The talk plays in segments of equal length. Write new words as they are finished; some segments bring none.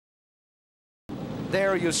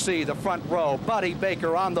There you see the front row. Buddy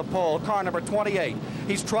Baker on the pole, car number 28.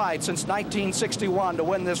 He's tried since 1961 to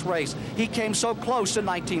win this race. He came so close in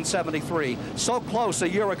 1973, so close a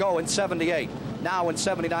year ago in 78. Now in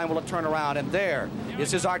 79 will it turn around, and there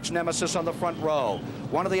is his arch nemesis on the front row.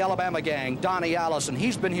 One of the Alabama gang, Donnie Allison.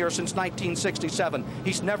 He's been here since 1967.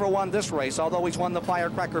 He's never won this race, although he's won the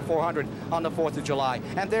Firecracker 400 on the 4th of July.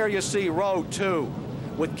 And there you see row 2.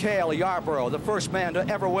 With Cale Yarborough, the first man to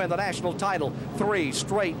ever win the national title 3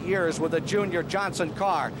 straight years with a Junior Johnson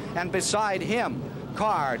car. And beside him,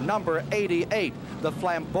 car number 88, the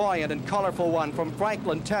flamboyant and colorful one from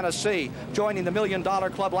Franklin, Tennessee, joining the $1 Million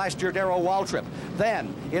Club last year, Darrell Waltrip.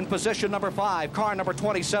 Then, in position number 5, car number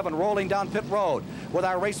 27, rolling down pit road with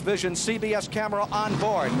our Race Vision CBS camera on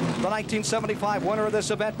board. The 1975 winner of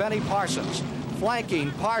this event, Benny Parsons.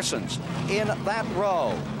 Flanking Parsons in that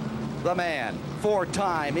row, the man,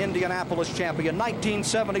 4-time Indianapolis champion,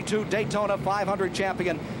 1972 Daytona 500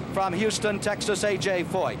 champion from Houston, Texas, A.J.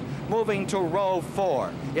 Foyt. Moving to row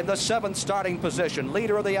 4 in the 7th starting position,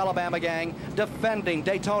 leader of the Alabama gang, defending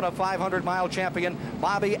Daytona 500-mile champion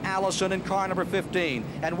Bobby Allison in car number 15,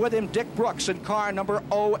 and with him Dick Brooks in car number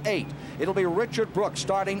 08. It'll be Richard Brooks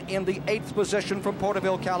starting in the 8th position from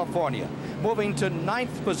Porterville, California. Moving to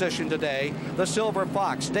 9th position today, the Silver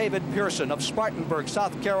Fox, David Pearson of Spartanburg,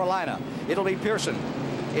 South Carolina. It'll be Pearson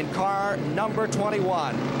in car number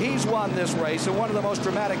 21. He's won this race in one of the most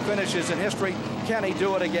dramatic finishes in history. Can he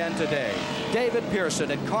do it again today? David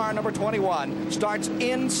Pearson in car number 21 starts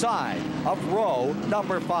inside of row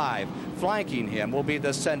number 5. Flanking him will be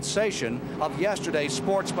the sensation of yesterday's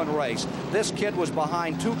Sportsman race. This kid was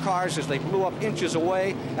behind 2 cars as they blew up inches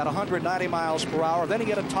away at 190 miles per hour. Then he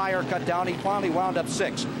had a tire cut down. He finally wound up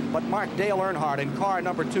 6. But Mark Dale Earnhardt in car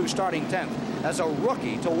number 2 starting 10th as a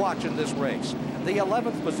rookie to watch in this race. The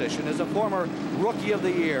 11th position is a former Rookie of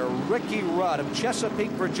the Year, Ricky Rudd of Chesapeake,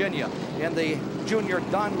 Virginia, in the Junior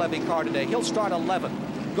Don Levy car today. He'll start 11th.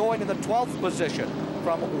 Going in the 12th position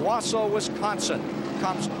from Wausau, Wisconsin,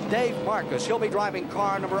 comes Dave Marcus. He'll be driving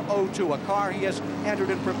car number 02, a car he has entered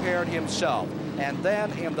and prepared himself. And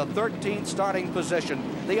then in the 13th starting position,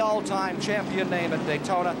 the all-time champion name at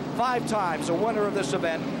Daytona, 5 times a winner of this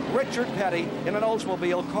event, Richard Petty in an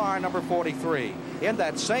Oldsmobile car number 43. In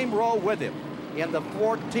that same row with him, in the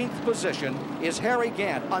 14th position, is Harry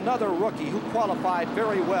Gant, another rookie who qualified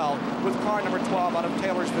very well with car number 12 out of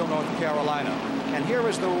Taylorsville, North Carolina. And here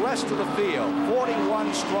is the rest of the field,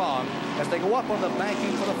 41 strong, as they go up on the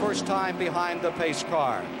banking for the first time behind the pace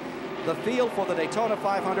car. The field for the Daytona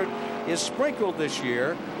 500 is sprinkled this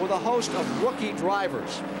year with a host of rookie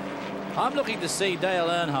drivers. I'm looking to see Dale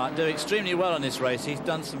Earnhardt do extremely well in this race. He's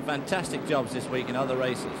done some fantastic jobs this week in other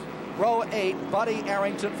races. Row 8, Buddy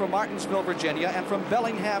Arrington from Martinsville, Virginia, and from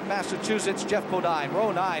Bellingham, Massachusetts, Jeff Bodine.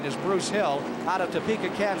 Row 9 is Bruce Hill out of Topeka,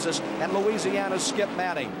 Kansas, and Louisiana's Skip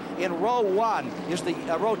Manning. In row 1 is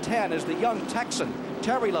row 10 is the young Texan,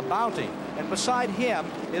 Terry LaBounty. And beside him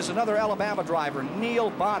is another Alabama driver, Neil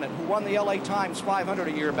Bonnet, who won the LA Times 500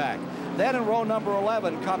 a year back. Then in row number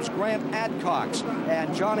 11 comes Grant Adcox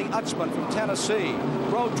and Johnny Utzman from Tennessee.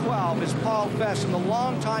 Row 12 is Paul Fess and the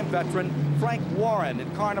longtime veteran Frank Warren in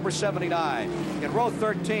car number 79. In row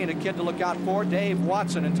 13, a kid to look out for, Dave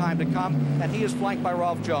Watson, in time to come, and he is flanked by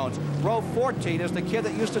Ralph Jones. Row 14 is the kid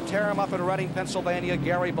that used to tear him up in Reading, Pennsylvania,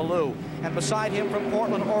 Gary Ballou. And beside him from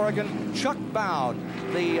Portland, Oregon, Chuck Bound,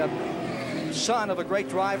 the son of a great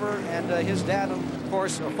driver, and his dad, of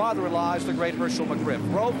course, father-in-law is the great Herschel McGriff.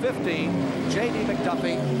 Row 15, J.D.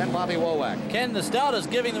 McDuffie and Bobby Wowak. Ken, the starter's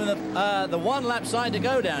giving them the one-lap sign to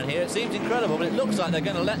go down here. It seems incredible, but it looks like they're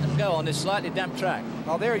going to let them go on this slightly damp track.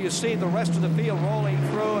 Well, there you see the rest of the field rolling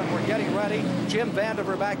through, and we're getting ready. Jim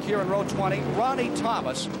Vandiver back here in row 20. Ronnie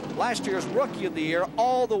Thomas, last year's Rookie of the Year,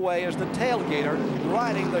 all the way as the tailgater,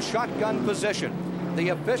 riding the shotgun position. The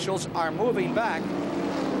officials are moving back.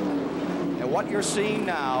 And what you're seeing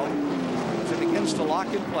now, as it begins to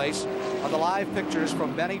lock in place, are the live pictures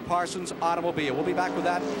from Benny Parsons' automobile. We'll be back with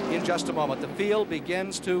that in just a moment. The field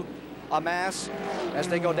begins to amass as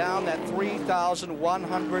they go down that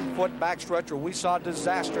 3,100-foot backstretch where we saw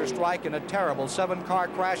disaster strike in a terrible 7-car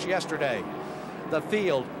crash yesterday. The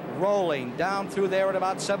field rolling down through there at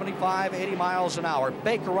about 75, 80 miles an hour.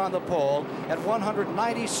 Baker on the pole at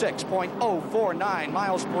 196.049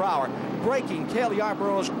 miles per hour, breaking Cale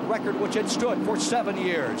Yarborough's record, which had stood for 7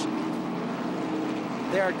 years.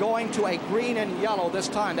 They're going to a green and yellow this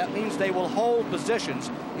time. That means they will hold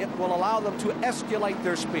positions. It will allow them to escalate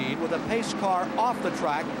their speed with a pace car off the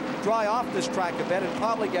track, dry off this track a bit, and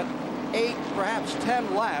probably get 8, perhaps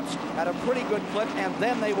 10 laps at a pretty good clip, and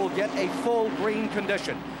then they will get a full green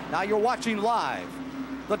condition. Now you're watching live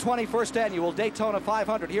the 21st annual Daytona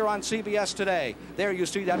 500 here on CBS today. There you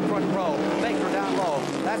see that front row, Baker down low.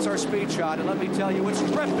 That's our speed shot, and let me tell you, it's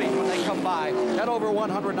dripping when they come by at over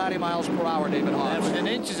 190 miles per hour, David Hobbs. Within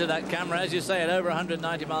inches of that camera, as you say, at over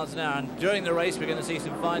 190 miles an hour, and during the race we're going to see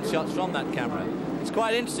some fine shots from that camera. It's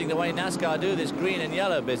quite interesting the way NASCAR do this green and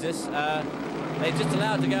yellow business. They're just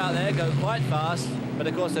allowed to go out there, go quite fast, but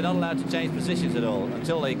of course they're not allowed to change positions at all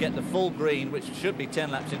until they get the full green, which should be 10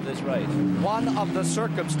 laps into this race. One of the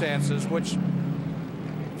circumstances which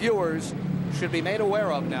viewers should be made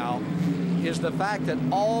aware of now is the fact that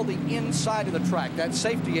all the inside of the track, that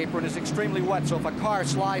safety apron, is extremely wet, so if a car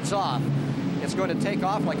slides off, it's going to take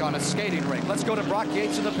off like on a skating rink. Let's go to Brock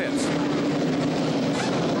Yates in the pits.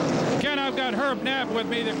 Ken, I've got Herb Knapp with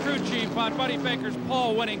me, the crew chief on Buddy Baker's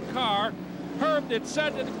pole-winning car. Herb, it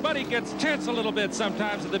said that Buddy gets tense a little bit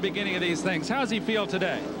sometimes at the beginning of these things. How's he feel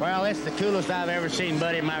today? Well, it's the coolest I've ever seen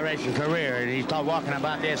Buddy in my racing career. He's walking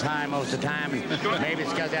about this high most of the time. And maybe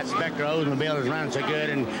it's because that Spectre Oldsmobile is running so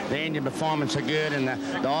good and the engine performance so good and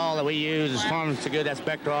the oil that we use is performing so good, that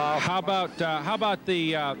Spectre oil. How about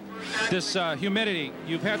this humidity?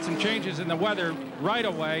 You've had some changes in the weather right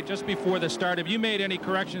away just before the start. Have you made any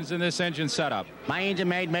corrections in this engine setup? My engine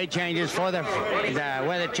made changes for the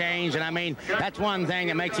weather change, and I mean, that's one thing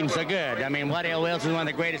that makes him so good. I mean, Waddell Wilson's one of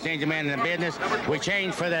the greatest engine men in the business. We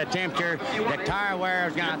changed for the temperature. The tire wear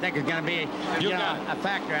is I think is going to be a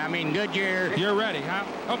factor. I mean, Goodyear. You're ready, huh?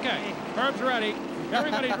 Okay, Herb's ready.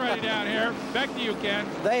 Everybody's ready down here. Back to you, Ken.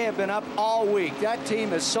 They have been up all week. That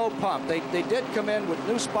team is so pumped. They did come in with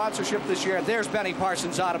new sponsorship this year. There's Benny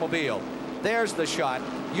Parsons' automobile. There's the shot.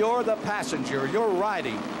 You're the passenger. You're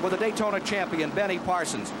riding with the Daytona champion, Benny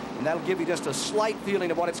Parsons. And that'll give you just a slight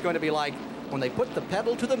feeling of what it's going to be like when they put the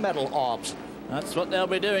pedal to the metal, Obbs. That's what they'll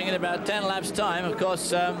be doing in about 10 laps' time. Of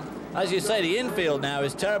course, as you say, the infield now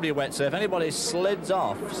is terribly wet, so if anybody slides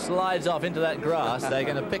off into that grass, they're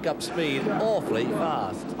going to pick up speed awfully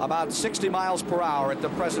fast. About 60 miles per hour at the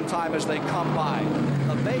present time as they come by.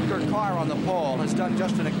 The Baker car on the pole has done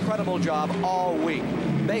just an incredible job all week.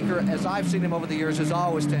 Baker, as I've seen him over the years, is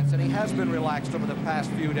always tense, and he has been relaxed over the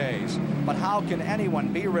past few days. But how can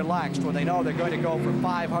anyone be relaxed when they know they're going to go for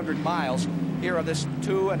 500 miles here on this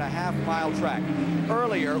 2.5-mile track?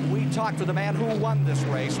 Earlier, we talked to the man who won this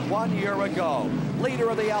race 1 year ago, leader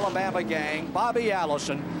of the Alabama gang, Bobby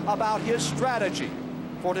Allison, about his strategy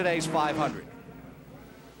for today's 500.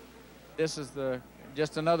 This is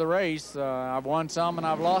just another race. I've won some and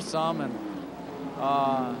I've lost some, and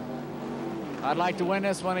I'd like to win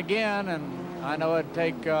this one again, and I know it'd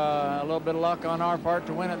take a little bit of luck on our part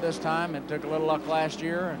to win it this time. It took a little luck last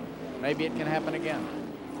year, and maybe it can happen again.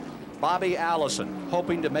 Bobby Allison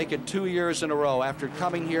hoping to make it 2 years in a row after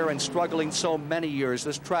coming here and struggling so many years.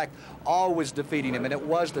 This track always defeating him, and it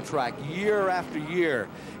was the track year after year.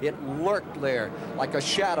 It lurked there like a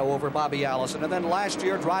shadow over Bobby Allison. And then last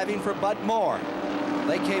year, driving for Bud Moore,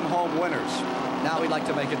 they came home winners. Now we'd like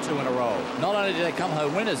to make it 2 in a row. Not only did they come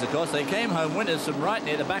home winners, of course, they came home winners from right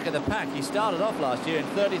near the back of the pack. He started off last year in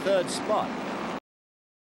 33rd spot.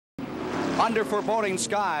 Under foreboding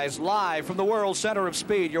skies, live from the World Center of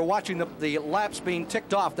Speed, you're watching the laps being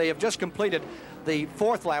ticked off. They have just completed the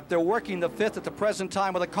 4th lap. They're working the 5th at the present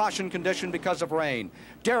time with a caution condition because of rain.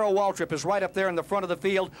 Darrell Waltrip is right up there in the front of the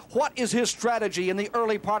field. What is his strategy in the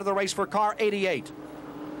early part of the race for car 88?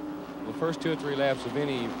 The first 2 or 3 laps of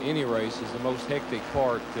any race is the most hectic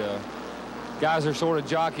part. Guys are sort of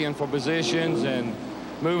jockeying for positions and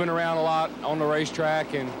moving around a lot on the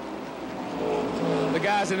racetrack, and the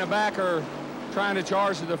guys in the back are trying to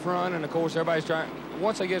charge to the front, and of course everybody's trying.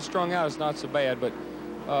 Once they get strung out, it's not so bad, but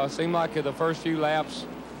seemed like the first few laps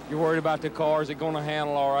you're worried about the car. Is it going to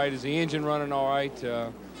handle all right? Is the engine running all right?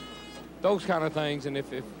 Those kind of things. And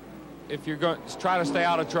if you're going to try to stay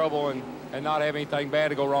out of trouble and not have anything bad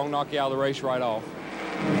to go wrong, knock you out of the race right off.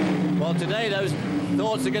 Well, today those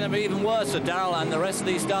thoughts are going to be even worse for Darrell and the rest of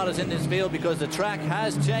these starters in this field, because the track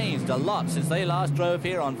has changed a lot since they last drove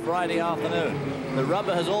here on Friday afternoon. The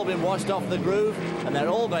rubber has all been washed off the groove, and they're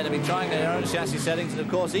all going to be trying their own chassis settings, and of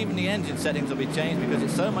course even the engine settings will be changed because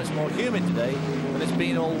it's so much more humid today than it's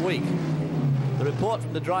been all week. The report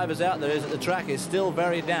from the drivers out there is that the track is still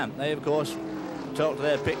very damp. They of course talk to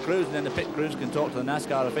their pit crews, and then the pit crews can talk to the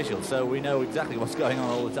NASCAR officials, so we know exactly what's going on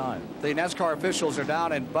all the time. The NASCAR officials are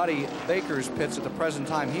down in Buddy Baker's pits at the present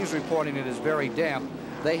time. He's reporting it is very damp.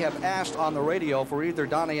 They have asked on the radio for either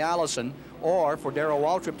Donnie Allison or for Darrell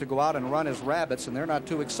Waltrip to go out and run his rabbits, and they're not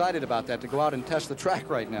too excited about that, to go out and test the track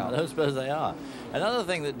right now. I don't suppose they are. Another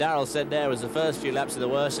thing that Darrell said there was the first few laps are the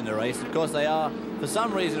worst in the race. Of course they are. For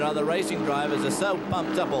some reason or other, racing drivers are so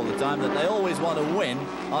pumped up all the time that they always want to win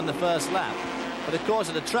on the first lap. But of course,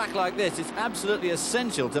 at a track like this, it's absolutely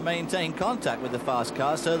essential to maintain contact with the fast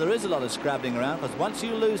cars, so there is a lot of scrabbling around, because once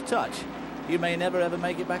you lose touch, you may never ever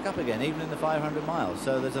make it back up again, even in the 500 miles.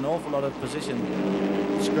 So there's an awful lot of position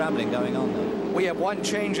scrabbling going on there. We have one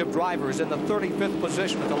change of drivers in the 35th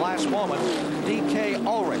position at the last moment. D.K.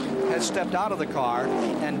 Ulrich has stepped out of the car,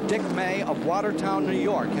 and Dick May of Watertown, New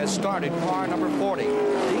York, has started car number 40.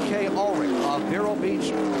 D.K. Ulrich of Vero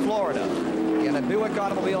Beach, Florida, in a Buick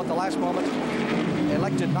automobile at the last moment,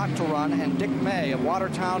 elected not to run, and Dick May of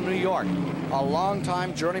Watertown, New York, a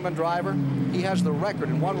longtime journeyman driver. He has the record.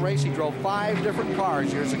 In one race, he drove 5 different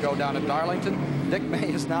cars years ago down at Darlington. Dick May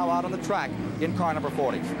is now out on the track in car number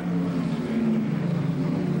 40.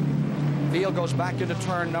 Field goes back into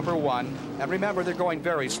turn number 1. And remember, they're going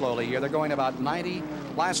very slowly here. They're going about 90.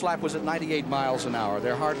 Last lap was at 98 miles an hour.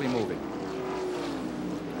 They're hardly moving.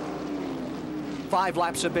 5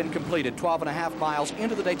 laps have been completed, 12.5 miles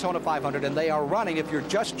into the Daytona 500, and they are running, if you're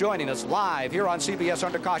just joining us, live here on CBS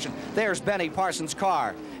Under Caution. There's Benny Parsons'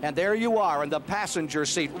 car, and there you are in the passenger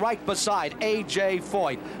seat right beside A.J.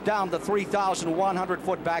 Foyt down the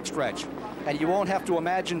 3,100-foot backstretch. And you won't have to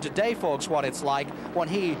imagine today, folks, what it's like when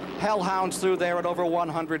he hellhounds through there at over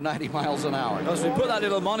 190 miles an hour. Because we put that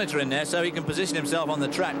little monitor in there so he can position himself on the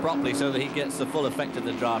track properly, so that he gets the full effect of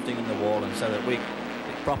the drafting and the wall, and so that we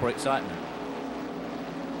get proper excitement.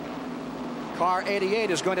 Car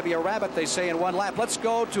 88 is going to be a rabbit, they say, in 1 lap. Let's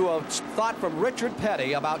go to a thought from Richard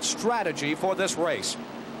Petty about strategy for this race.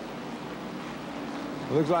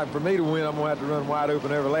 It looks like for me to win, I'm going to have to run wide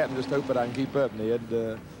open every lap and just hope that I can keep up,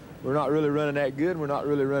 Ned. We're not really running that good. We're not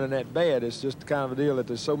really running that bad. It's just kind of a deal that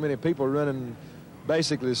there's so many people running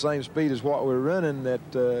basically the same speed as what we're running that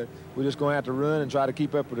we're just going to have to run and try to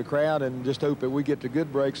keep up with the crowd and just hope that we get the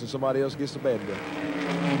good breaks and somebody else gets the bad break.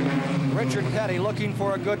 Richard Petty looking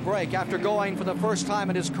for a good break after going for the first time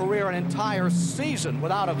in his career an entire season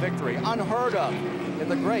without a victory. Unheard of in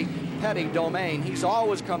the great Petty domain. He's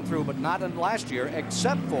always come through, but not in last year,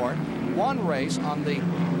 except for one race on the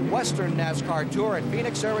Western NASCAR Tour at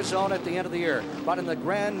Phoenix, Arizona at the end of the year. But in the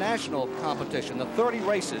Grand National competition, the 30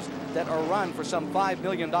 races that are run for some $5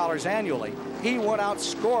 million annually, he went out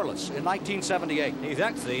scoreless in 1978. He's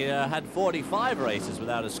actually had 45 races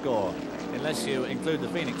without a score, unless you include the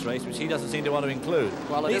Phoenix race, which he doesn't seem to want to include.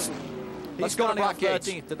 Well, it isn't. Let's go to Brock Yates.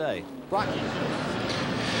 13th today. Brock.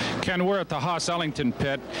 Ken, we're at the Haas-Ellington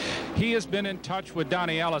pit. He has been in touch with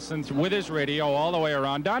Donnie Ellison with his radio all the way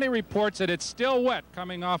around. Donnie reports that it's still wet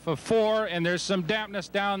coming off of 4, and there's some dampness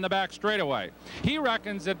down the back straightaway. He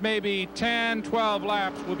reckons that maybe 10, 12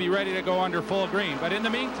 laps will be ready to go under full green. But in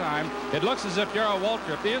the meantime, it looks as if Darrell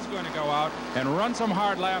Waltrip is going to go out and run some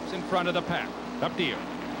hard laps in front of the pack. Up to you.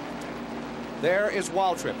 There is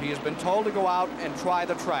Waltrip. He has been told to go out and try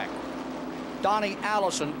the track. Donnie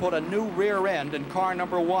Allison put a new rear end in car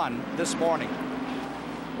number 1 this morning.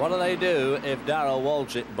 What do they do if Darrell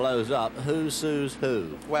Waltrip blows up? Who sues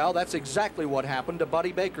who? Well, that's exactly what happened to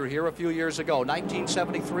Buddy Baker here a few years ago.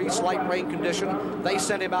 1973, slight rain condition. They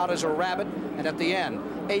sent him out as a rabbit, and at the end,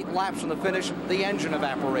 8 laps from the finish, the engine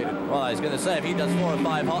evaporated. Well, I was going to say, if he does 4 or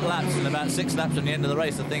 5 hot laps and about 6 laps from the end of the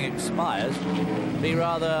race, the thing expires, it'd be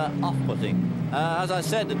rather off-putting. As I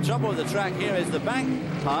said, the trouble with the track here is the bank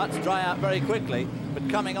parts dry out very quickly, but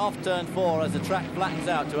coming off turn 4 as the track flattens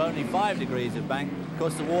out to only 5 degrees of bank, of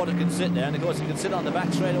course the water can sit there, and of course it can sit on the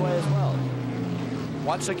back straight away as well.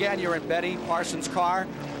 Once again, you're in Benny Parsons' car.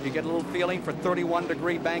 You get a little feeling for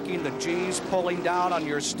 31-degree banking, the G's pulling down on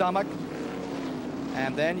your stomach.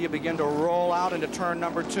 And then you begin to roll out into turn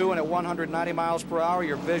number 2, and at 190 miles per hour,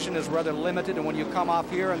 your vision is rather limited. And when you come off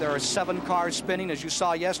here and there are 7 cars spinning, as you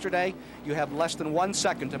saw yesterday, you have less than 1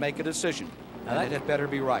 second to make a decision. And it had better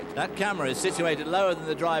be right. That camera is situated lower than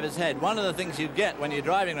the driver's head. One of the things you get when you're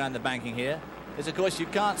driving around the banking here is, of course, you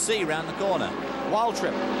can't see round the corner.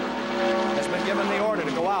 Waltrip has been given the order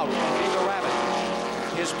to go out and be the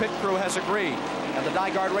rabbit. His pit crew has agreed. And the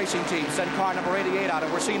Dyguard Racing Team sent car number 88 out,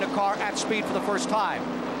 and we're seeing a car at speed for the first time.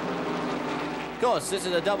 Of course, this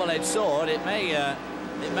is a double-edged sword. It may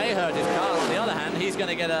hurt his car. On the other hand, he's going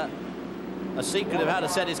to get a secret of how to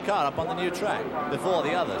set his car up on the new track before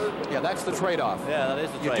the others. Yeah, that's the trade-off. Yeah, that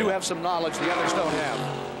is the trade-off. You do have some knowledge the others don't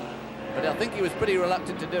have. But I think he was pretty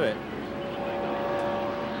reluctant to do it.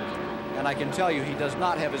 And I can tell you, he does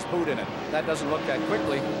not have his boot in it. That doesn't look that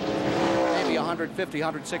quickly. Maybe 150,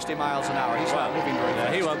 160 miles an hour. He's not moving very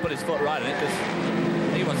fast. He won't put his foot right in it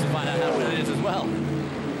because he wants to find out how good it is as well.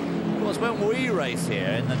 Of course, when we race here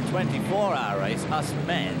in the 24-hour race, us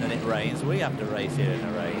men, and it rains, we have to race here in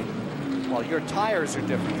the rain. Well, your tires are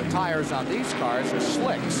different. The tires on these cars are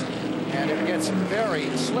slicks, and it gets very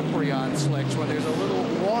slippery on slicks when there's a little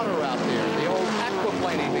water out there. The old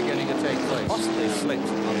hydroplaning beginning to take place. Possibly slicks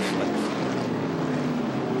on slicks.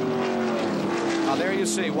 Now there you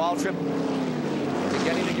see Waltrip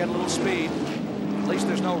beginning to get a little speed. At least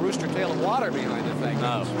there's no rooster tail of water behind the thing.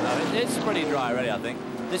 No, it's pretty dry already, I think.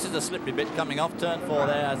 This is the slippery bit coming off turn 4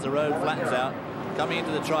 there as the road flattens out, coming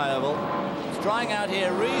into the tri-oval. It's drying out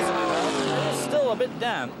here reasonably well. It's still a bit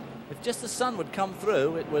damp. If just the sun would come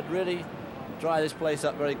through, it would really dry this place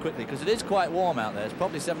up very quickly, because it is quite warm out there. It's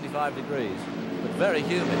probably 75 degrees, but very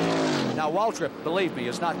humid. Now Waltrip, believe me,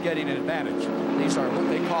 is not getting an advantage. These are what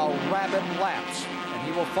they call rabbit laps, and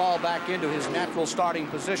he will fall back into his natural starting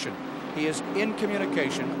position. He is in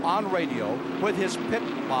communication on radio with his pit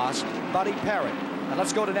boss, Buddy Parrott. And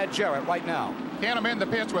let's go to Ned Jarrett right now. Ken, I'm in the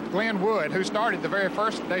pits with Glenn Wood, who started the very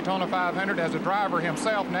first Daytona 500 as a driver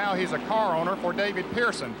himself. Now he's a car owner for David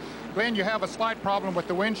Pearson. Glenn, you have a slight problem with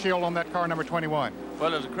the windshield on that car number 21.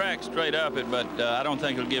 Well, there's a crack straight up it, but I don't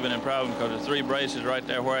think it'll give it any problem because there's 3 braces right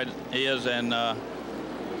there where it is, and I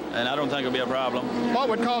don't think it'll be a problem. What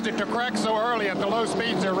would cause it to crack so early at the low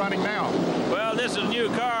speeds they're running now? Well, this is a new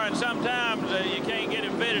car, and sometimes you can't get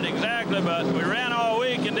it fitted exactly, but we ran all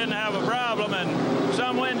week and didn't have a problem, and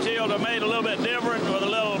some windshields are made a little bit different with a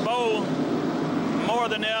little bowl more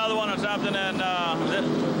than the other one or something,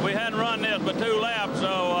 and we hadn't run this but 2 laps,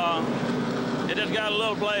 so it just got a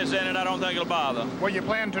little place in it. I don't think it'll bother. Will you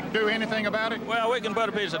plan to do anything about it? Well, we can put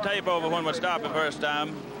a piece of tape over when we stop the first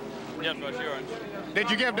time, just for assurance. Did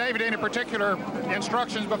you give David any particular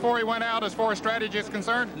instructions before he went out as far as strategy is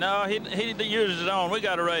concerned? No, he uses his own. We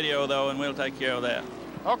got a radio, though, and we'll take care of that.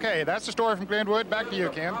 Okay, that's the story from Glenwood. Back to you,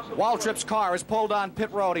 Ken. Waltrip's car is pulled on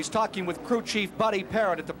pit road. He's talking with crew chief Buddy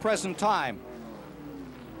Parrott at the present time.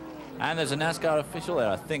 And there's a NASCAR official there,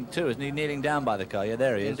 I think, too. Isn't he kneeling down by the car? Yeah,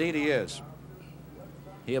 there he is. Indeed he is.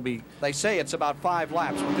 He'll be... They say it's about 5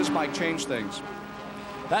 laps, but this might change things.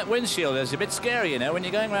 That windshield is a bit scary, you know. When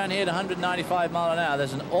you're going around here at 195 mile an hour,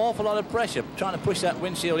 there's an awful lot of pressure trying to push that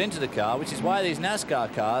windshield into the car, which is why these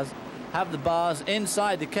NASCAR cars have the bars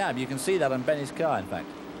inside the cab. You can see that on Benny's car, in fact.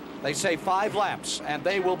 They say 5 laps, and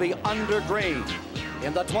they will be under green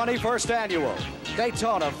in the 21st annual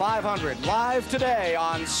Daytona 500, live today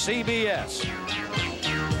on CBS.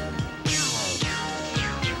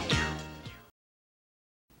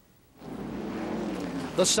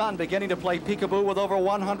 The sun beginning to play peekaboo with over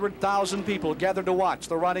 100,000 people gathered to watch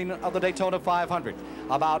the running of the Daytona 500.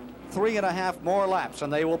 About 3.5 more laps,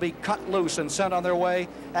 and they will be cut loose and sent on their way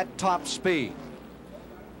at top speed.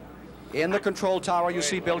 In the control tower, you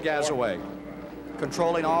see Bill Gazaway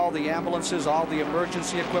controlling all the ambulances, all the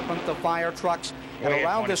emergency equipment, the fire trucks, and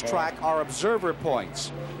around this track are observer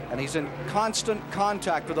points. And he's in constant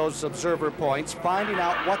contact with those observer points, finding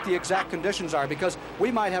out what the exact conditions are, because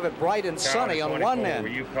we might have it bright and sunny on one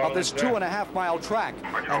end of this 2.5 mile track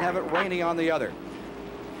and have it rainy on the other.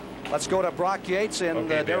 Let's go to Brock Yates in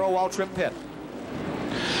the Darrell Waltrip pit.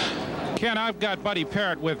 Ken, I've got Buddy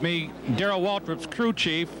Parrott with me, Darrell Waltrip's crew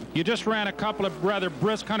chief. You just ran a couple of rather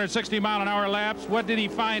brisk 160 mile an hour laps. What did he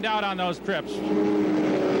find out on those trips?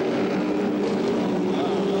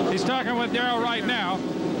 He's talking with Darrell right now.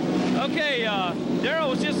 Okay,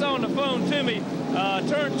 Darrell was just on the phone to me.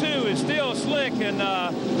 Turn 2 is still slick, and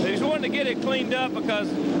he's wanting to get it cleaned up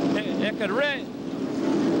because it could wreck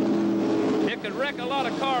a lot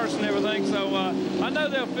of cars and everything. So I know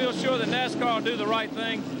they'll feel sure that NASCAR will do the right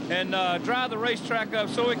thing and drive the racetrack up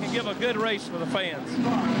so we can give a good race for the fans.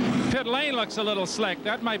 Pit lane looks a little slick.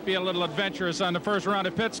 That might be a little adventurous on the first round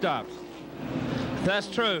of pit stops. That's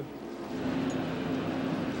true.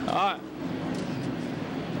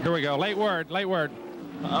 Here we go. Late word.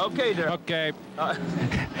 Okay, Darrell. Okay.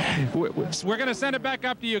 We're going to send it back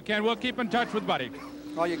up to you, Ken. We'll keep in touch with Buddy.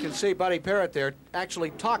 Well, you can see Buddy Parrott there actually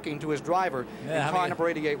talking to his driver in car number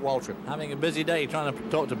 88 Waltrip. Having a busy day trying to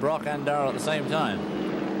talk to Brock and Darrell at the same time.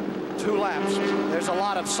 2 laps. There's a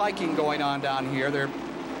lot of psyching going on down here. They're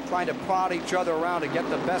trying to prod each other around to get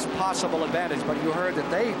the best possible advantage, but you heard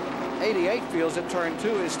that 88 feels that turn 2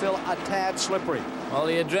 is still a tad slippery. Well,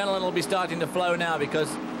 the adrenaline will be starting to flow now because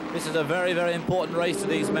this is a very, very important race to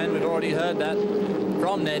these men. We've already heard that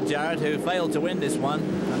from Ned Jarrett, who failed to win this one.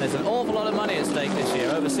 And there's an awful lot of money at stake this year,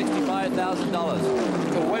 over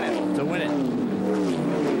 $65,000. To win it. To win it.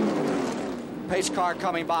 Pace car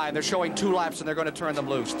coming by, and they're showing 2 laps, and they're going to turn them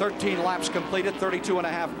loose. 13 laps completed,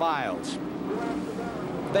 32.5 miles.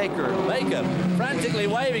 Baker frantically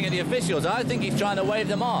waving at the officials. I think he's trying to wave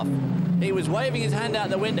them off. He was waving his hand out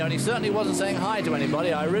the window, and he certainly wasn't saying hi to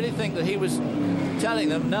anybody. I really think that he was telling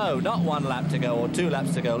them, no, not 1 lap to go or 2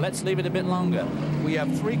 laps to go. Let's leave it a bit longer. We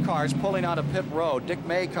have 3 cars pulling out of pit road. Dick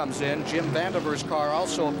May comes in, Jim Vandiver's car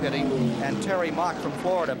also pitting, and Terry Mock from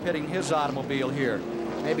Florida pitting his automobile here.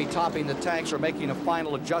 maybe topping the tanks or making a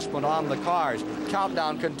final adjustment on the cars.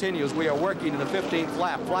 Countdown continues. We are working in the 15th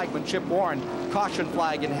lap. Flagman Chip Warren, caution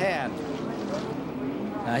flag in hand.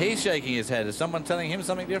 Now he's shaking his head. Is someone telling him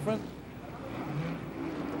something different?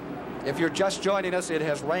 If you're just joining us, it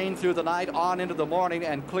has rained through the night on into the morning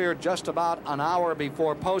and cleared just about an hour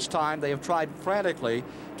before post time. They have tried frantically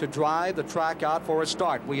to dry the track out for a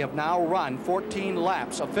start. We have now run 14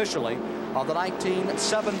 laps officially of the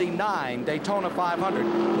 1979 Daytona 500.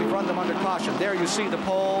 We've run them under caution. There you see the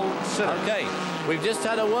pole sitter. Okay, we've just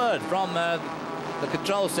had a word from the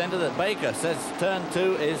control center that Baker says turn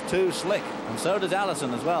 2 is too slick, and so does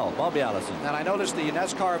Allison as well, Bobby Allison. And I noticed the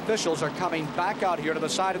NASCAR officials are coming back out here to the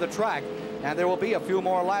side of the track, and there will be a few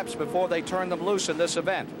more laps before they turn them loose in this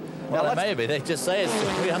event. Well, maybe they just say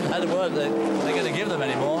we haven't had a word that they're going to give them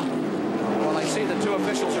anymore. Well, I see the two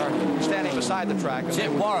officials are standing beside the track.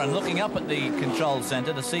 Chip Warren looking up at the control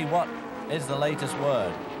center to see what is the latest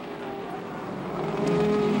word.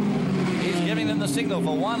 He's giving them the signal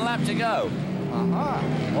for 1 lap to go.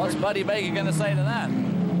 What's Buddy Baker going to say to that?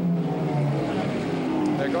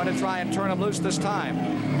 They're going to try and turn them loose this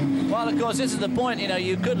time. Well, of course, this is the point. You know,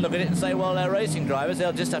 you could look at it and say, well, they're racing drivers.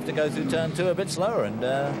 They'll just have to go through turn 2 a bit slower and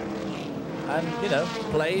you know,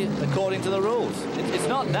 play according to the rules. It's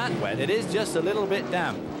not that wet. It is just a little bit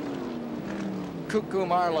damp. Cuckoo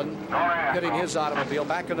Marlin hitting his automobile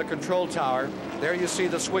back in the control tower. There you see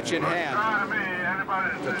the switch in hand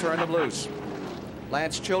to turn them loose.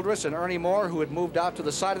 Lance Childress and Ernie Moore, who had moved out to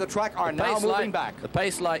the side of the track, are now moving back. The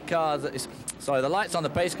pace light cars, sorry, the lights on the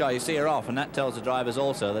pace car you see are off, and that tells the drivers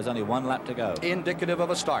also there's only 1 lap to go. Indicative of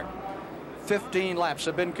a start. 15 laps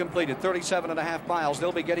have been completed, 37.5 miles.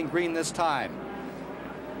 They'll be getting green this time.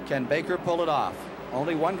 Can Baker pull it off?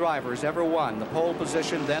 Only one driver has ever won the pole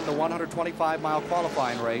position, then the 125-mile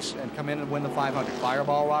qualifying race, and come in and win the 500.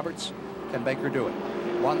 Fireball Roberts, can Baker do it?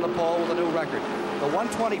 Won the pole with a new record. The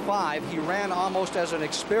 125, he ran almost as an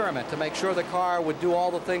experiment to make sure the car would do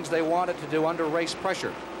all the things they wanted to do under race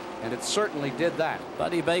pressure. And it certainly did that.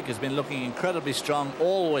 Buddy Baker's been looking incredibly strong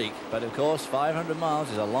all week. But, of course, 500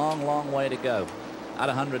 miles is a long, long way to go at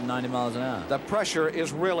 190 miles an hour. The pressure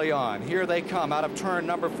is really on. Here they come out of turn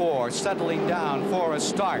number 4, settling down for a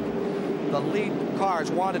start. The lead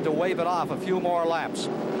cars wanted to wave it off a few more laps.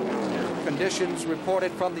 Conditions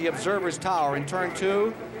reported from the observer's tower in turn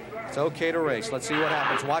 2. It's okay to race. Let's see what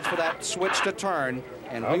happens. Watch for that switch to turn,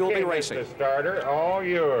 and we will be racing. Mr. Starter, all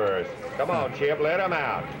yours. Come on, Chip, let him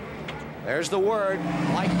out. There's the word.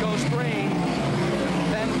 Light goes green.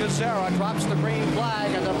 Then Gazera drops the green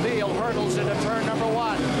flag, and the field hurdles into turn number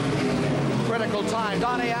 1. Critical time.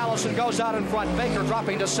 Donnie Allison goes out in front. Baker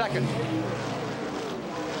dropping to second.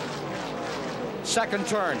 Second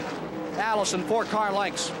turn. Allison 4 car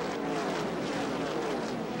lengths.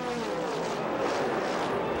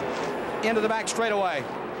 Into the back straightaway.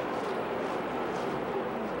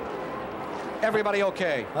 Everybody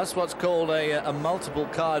okay? That's what's called a multiple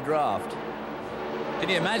car draft. Can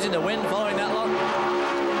you imagine the wind following that lot?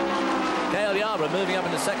 Cale Yarborough moving up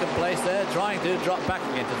into second place there, trying to drop back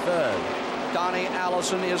again to third. Donnie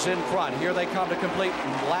Allison is in front. Here they come to complete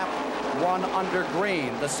lap 1 under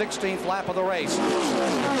green, the 16th lap of the race.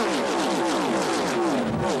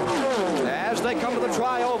 As they come to the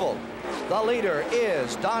tri-oval, the leader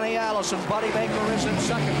is Donnie Allison. Buddy Baker is in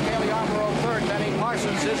second. Cale Yarborough third. Benny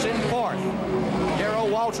Parsons is in fourth. Darrell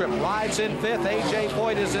Waltrip rides in fifth. A.J.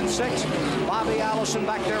 Foyt is in sixth. Bobby Allison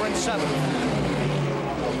back there in seventh.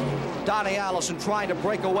 Donnie Allison trying to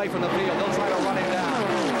break away from the field. They'll try to run him down.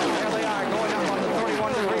 There they are, going up on the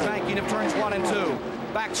 31-degree banking of turns 1 and 2.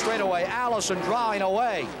 Back straightaway. Allison drawing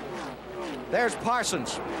away. There's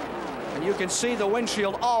Parsons. And you can see the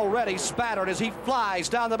windshield already spattered as he flies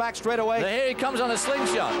down the back straightaway. Here he comes on a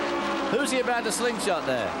slingshot. Who's he about to slingshot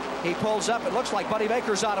there? He pulls up. It looks like Buddy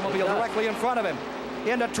Baker's automobile directly in front of him.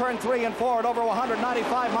 Into turn 3 and 4 at over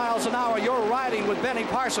 195 miles an hour. You're riding with Benny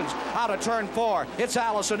Parsons out of turn 4. It's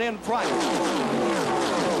Allison in front. I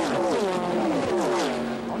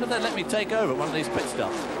wonder if they'd let me take over at one of these pit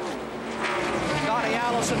stops. Donnie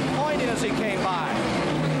Allison pointing as he came by.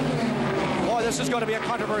 Boy, this is going to be a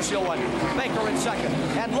controversial one. Baker in second.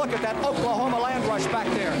 And look at that Oklahoma land rush back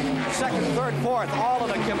there. Second, third, fourth, all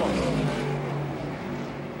in a kibble.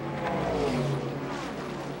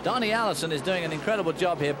 Donnie Allison is doing an incredible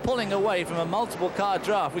job here, pulling away from a multiple car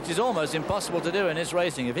draft, which is almost impossible to do in this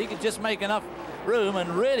racing. If he could just make enough room and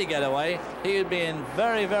really get away, he would be in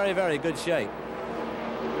very, very, very good shape.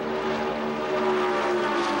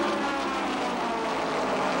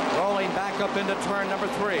 Rolling back up into turn number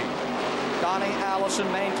 3. Donnie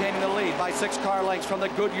Allison maintaining the lead by 6 car lengths from the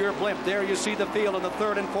Goodyear blimp. There you see the field in the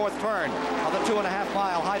 3rd and 4th turn of the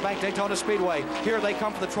 2.5-mile High Bank Daytona Speedway. Here they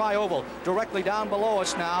come for the tri-oval. Directly down below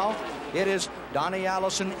us now, it is Donnie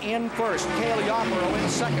Allison in first. Cale Yarborough in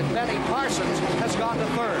second. Benny Parsons has gone to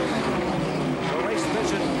third. The Race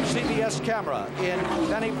Vision CBS camera in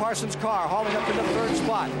Benny Parsons' car, hauling up to the 3rd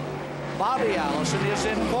spot. Bobby Allison is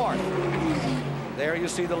in 4th. There you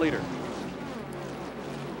see the leader.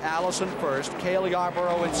 Allison first, Cale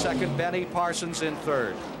Yarborough in second, Benny Parsons in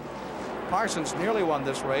 3rd. Parsons nearly won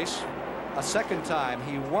this race a second time.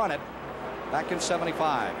 He won it back in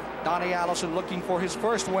 '75. Donnie Allison looking for his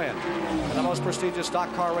first win in the most prestigious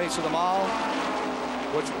stock car race of them all,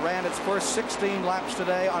 which ran its first 16 laps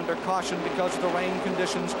today under caution because of the rain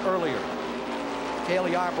conditions earlier. Cale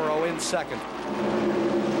Yarborough in second.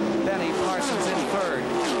 Benny Parsons in 3rd.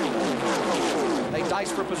 They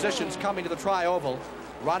dice for positions coming to the tri-oval.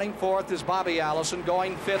 Running 4th is Bobby Allison.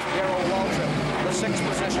 Going 5th, Darrell Waltrip. The 6th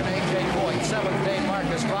position, A.J. Foyt. 7th, Dave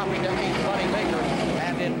Marcus. Dropping to 8th, Buddy Baker.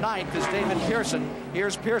 And in 9th is David Pearson.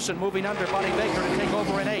 Here's Pearson moving under Buddy Baker to take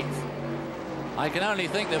over in 8th. I can only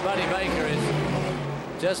think that Buddy Baker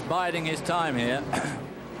is just biding his time here.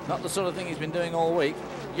 Not the sort of thing he's been doing all week.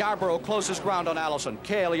 Yarborough closes ground on Allison.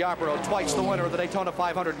 Cale Yarborough, twice the winner of the Daytona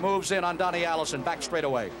 500, moves in on Donnie Allison. Back straight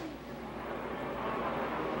away.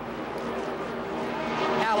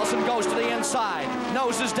 Allison goes to the inside.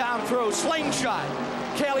 Noses down through. Slingshot.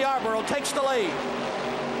 Cale Yarborough takes the lead.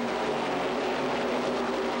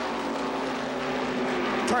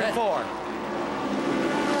 Turn 4.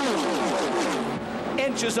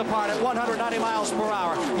 Inches apart at 190 miles per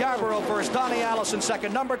hour. Yarborough first. Donnie Allison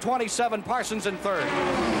second. Number 27, Parsons in 3rd.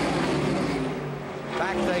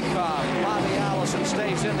 Back they come. Bobby Allison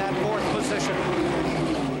stays in that 4th position.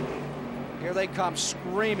 Here they come,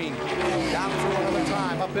 screaming down through another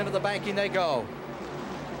time. Up into the banking they go.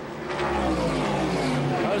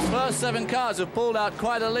 Those first 7 cars have pulled out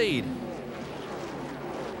quite a lead.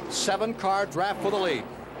 7-car draft for the lead.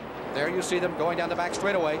 There you see them going down the back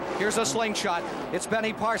straightaway. Here's a slingshot. It's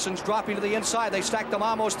Benny Parsons dropping to the inside. They stack them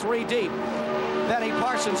almost 3 deep. Benny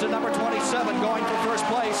Parsons at number 27 going for first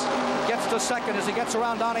place. Gets to second as he gets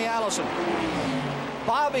around Donnie Allison.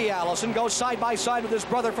 Bobby Allison goes side by side with his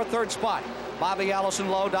brother for 3rd spot. Bobby Allison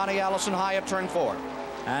low, Donnie Allison high at turn 4.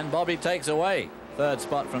 And Bobby takes away 3rd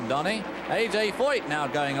spot from Donnie. A.J. Foyt now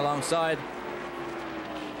going alongside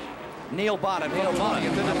Neil Bonnet, Neil Bonnet,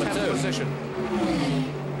 in the number 10th 2. position.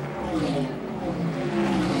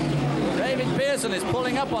 David Pearson is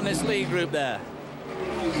pulling up on this lead group there.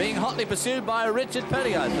 Being hotly pursued by Richard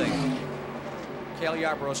Petty, I think. Cale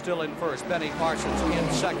Yarborough still in first. Benny Parsons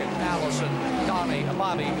in second. Allison, Donnie,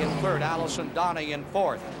 Bobby in 3rd. Allison, Donnie in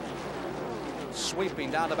 4th.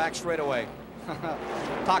 Sweeping down the back straightaway.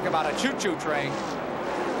 Talk about a choo-choo train.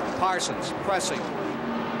 Parsons pressing.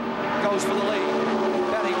 Goes for the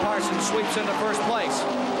lead. Benny Parsons sweeps into first place.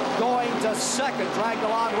 Going to second, dragged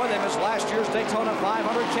along with him is last year's Daytona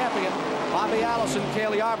 500 champion. Bobby Allison,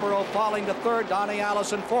 Cale Yarborough falling to 3rd. Donnie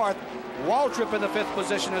Allison 4th. Waltrip in the 5th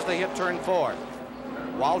position as they hit turn 4.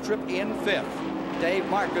 Waltrip in 5th. Dave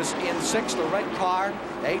Marcus in 6th, the red car.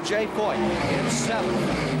 A.J. Foyt in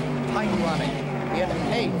 7th. Tight running in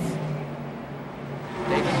 8th.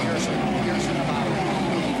 David Pearson about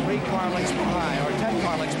 3 car lengths behind, or 10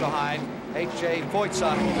 car lengths behind. A.J. Foyt's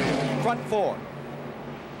on front 4.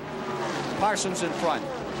 Parsons in front.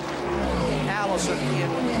 Allison in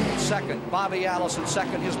 2nd. Bobby Allison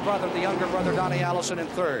 2nd. His brother, the younger brother, Donnie Allison in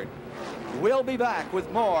 3rd. We'll be back with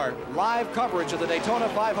more live coverage of the Daytona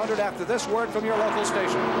 500 after this word from your local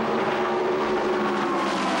station.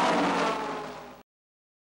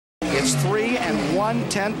 It's 3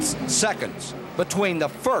 1/10 seconds between the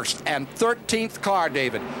 1st and 13th car,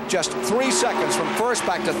 David. Just 3 seconds from 1st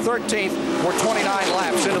back to 13th. We're 29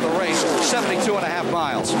 laps into the race, 72.5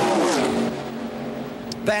 miles.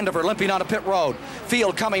 Vandiver limping on a pit road.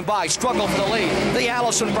 Field coming by, struggle for the lead. The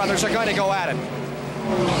Allison brothers are going to go at it.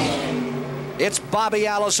 It's Bobby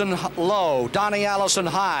Allison low, Donnie Allison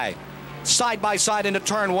high. Side by side into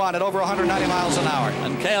turn 1 at over 190 miles an hour.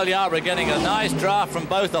 And Cale Yarborough getting a nice draft from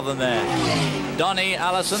both of them there. Donnie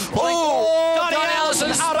Allison. Donnie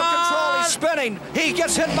Allison out of control. He's spinning. He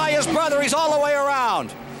gets hit by his brother. He's all the way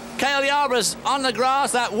around. Cale Yarborough's on the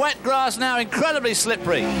grass. That wet grass now incredibly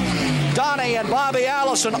slippery. Donnie and Bobby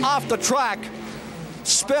Allison off the track,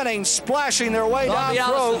 spinning, splashing their way down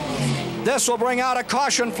through. This will bring out a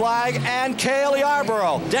caution flag, and Cale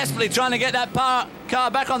Yarborough desperately trying to get that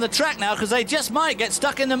car back on the track now because they just might get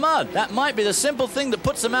stuck in the mud. That might be the simple thing that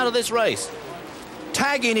puts them out of this race.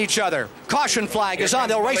 tagging each other. Caution flag is on.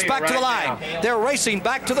 They'll race back to the line. They're racing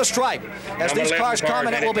back to the stripe. As these cars come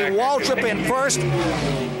in, it will be Waltrip in first.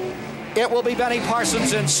 It will be Benny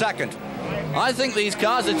Parsons in second. I think these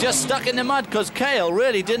cars are just stuck in the mud because Cale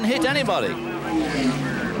really didn't hit anybody.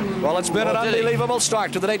 Well, it's been an unbelievable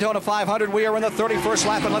start to the Daytona 500. We are in the 31st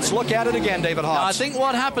lap, and let's look at it again, David Hawes. Now, I think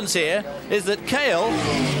what happens here is that Cale,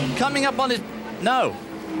 coming up on his... No.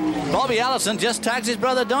 Bobby Allison just tags his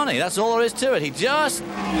brother Donnie. That's all there is to it. He just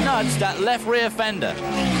nudged that left rear fender.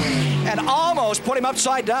 And almost put him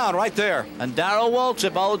upside down right there. And Darrell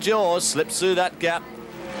Waltrip, old Jaws, slips through that gap.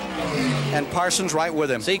 And Parsons right with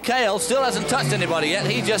him. See, Cale still hasn't touched anybody yet.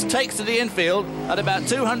 He just takes to the infield at about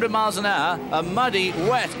 200 miles an hour, a muddy,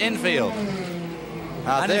 wet infield.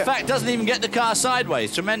 And in fact, doesn't even get the car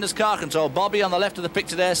sideways. Tremendous car control. Bobby on the left of the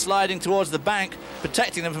picture there, sliding towards the bank,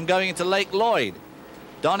 protecting them from going into Lake Lloyd.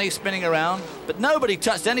 Donnie spinning around, but nobody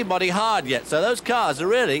touched anybody hard yet. So those cars are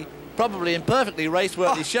really probably in perfectly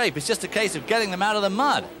race-worthy shape. It's just a case of getting them out of the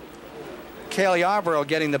mud. Cale Yarborough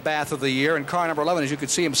getting the bath of the year in car number 11, as you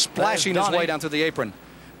could see him splashing his way down through the apron.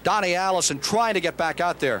 Donnie Allison trying to get back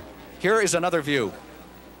out there. Here is another view.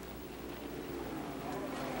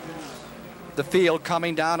 The field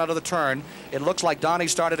coming down out of the turn. It looks like Donnie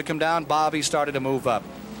started to come down, Bobby started to move up.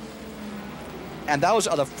 And those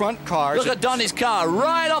are the front cars. Look at Donnie's car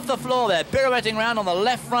right off the floor there, pirouetting around on the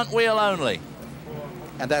left front wheel only.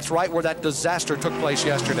 And that's right where that disaster took place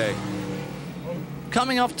yesterday.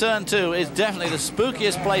 Coming off turn 2 is definitely the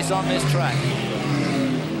spookiest place on this track.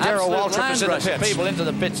 Darrell Waltrip is in the pits. People into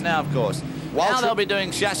the pits now, of course. Now they'll be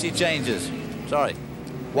doing chassis changes. Sorry.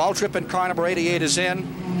 Waltrip in car number 88 is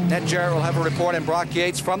in. Ned Jarrett will have a report, and Brock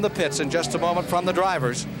Yates from the pits in just a moment from the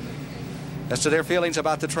drivers as to their feelings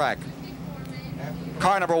about the track.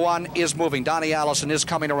 Car number 1 is moving. Donnie Allison is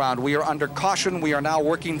coming around. We are under caution. We are now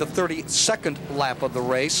working the 32nd lap of the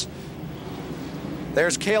race.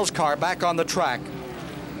 There's Cale's car back on the track.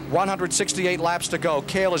 168 laps to go.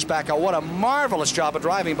 Cale is back out. What a marvelous job of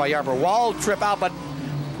driving by Yarborough. Waltrip out, but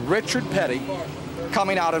Richard Petty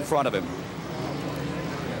coming out in front of him.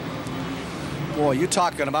 Boy, you're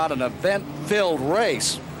talking about an event-filled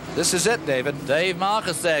race. This is it, David. Dave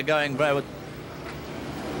Marcus there going with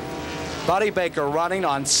Buddy Baker running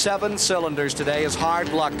on 7 cylinders today. His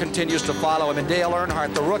hard luck continues to follow him. And Dale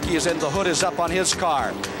Earnhardt, the rookie, is in. The hood is up on his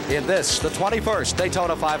car in this, the 21st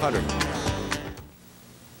Daytona 500.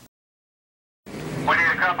 We need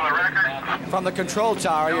a couple of records. From the control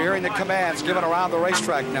tower, you're hearing the commands given around the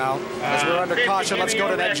racetrack now. As we're under caution, let's go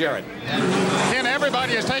to Ned Jarrett. Ken,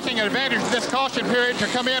 everybody is taking advantage of this caution period to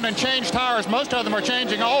come in and change tires. Most of them are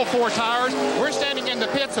changing all 4 tires. We're standing in the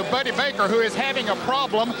pits of Buddy Baker, who is having a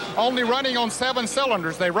problem only running on 7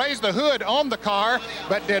 cylinders. They raised the hood on the car,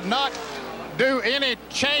 but did not do any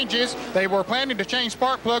changes. They were planning to change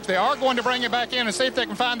spark plugs. They are going to bring it back in and see if they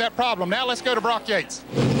can find that problem. Now let's go to Brock Yates.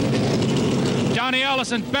 Donnie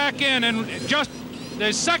Allison back in, and just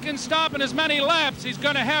the second stop in as many laps. He's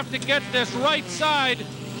going to have to get this right side.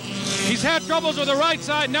 He's had troubles with the right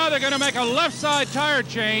side. Now they're going to make a left side tire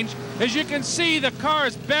change. As you can see, the car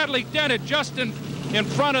is badly dented just in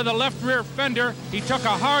front of the left rear fender. He took a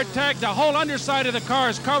hard tag. The whole underside of the car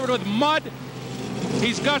is covered with mud.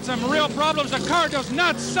 He's got some real problems. The car does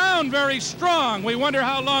not sound very strong. We wonder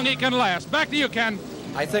how long he can last. Back to you, Ken.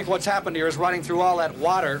 I think what's happened here is running through all that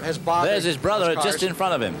water has bothered. There's his brother just in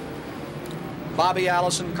front of him. Bobby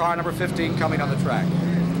Allison, car number 15, coming on the track.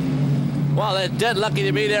 Well, they're dead lucky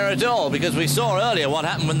to be there at all, because we saw earlier what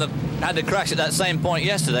happened when they had to crash at that same point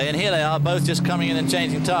yesterday, and here they are both just coming in and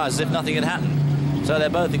changing tires as if nothing had happened. So they're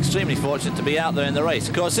both extremely fortunate to be out there in the race.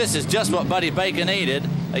 Of course, this is just what Buddy Baker needed,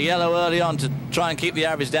 a yellow early on to try and keep the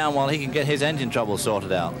average down while he can get his engine trouble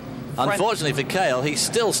sorted out. Unfortunately for Cale, he's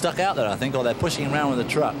still stuck out there, I think, or they're pushing him around with the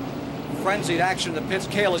truck. Frenzied action in the pits.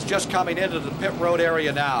 Cale is just coming into the pit road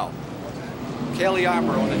area now. Cale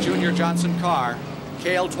Yarborough in the Junior Johnson car.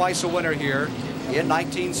 Cale twice a winner here in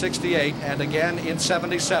 1968 and again in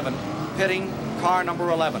 77, pitting car number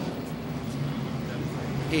 11.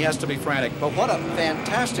 He has to be frantic, but what a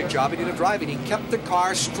fantastic job he did of driving. He kept the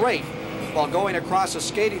car straight while going across a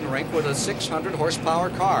skating rink with a 600 horsepower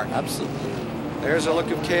car. Absolutely. There's a look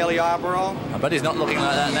of Cale Yarborough. I bet he's not looking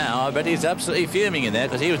like that now. I bet he's absolutely fuming in there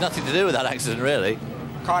because he was nothing to do with that accident, really.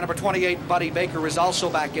 Car number 28, Buddy Baker, is also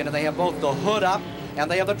back in, and they have both the hood up and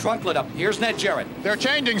they have the trunk lit up. Here's Ned Jarrett. They're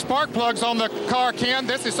changing spark plugs on the car, Ken.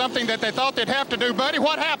 This is something that they thought they'd have to do. Buddy,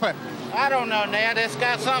 what happened? I don't know, Ned. It's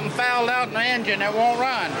got something fouled out in the engine that won't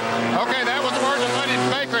run. Okay, that was the words of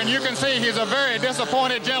Buddy Baker, and you can see he's a very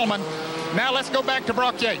disappointed gentleman. Now let's go back to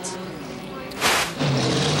Brock Yates.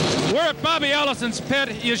 We're at Bobby Allison's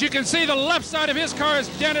pit. As you can see, the left side of his car is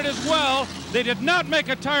dented as well. They did not make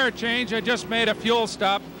a tire change. They just made a fuel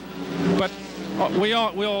stop. But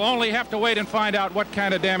we'll only have to wait and find out what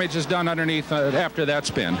kind of damage is done underneath after that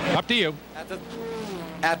spin. Up to you.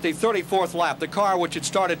 At the 34th lap, the car which had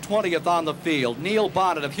started 20th on the field, Neil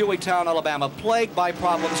Bonnet of Hueytown, Alabama, plagued by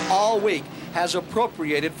problems all week, has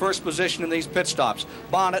appropriated first position in these pit stops.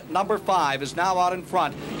 Bonnet, number 5, is now out in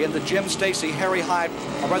front in the Jim Stacy in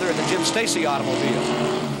the Jim Stacy automobile.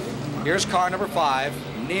 Here's car number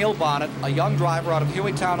 5, Neil Bonnet, a young driver out of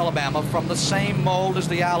Hueytown, Alabama, from the same mold as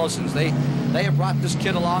the Allisons. They have brought this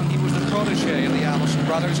kid along. He was the protege of the Allison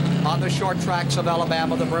brothers on the short tracks of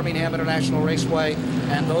Alabama, the Birmingham International Raceway,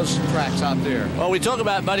 and those tracks out there. Well, we talk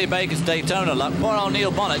about Buddy Baker's Daytona luck. Poor old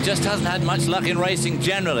Neil Bonnet just hasn't had much luck in racing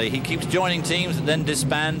generally. He keeps joining teams that then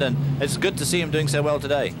disband, and it's good to see him doing so well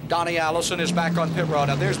today. Donnie Allison is back on pit road.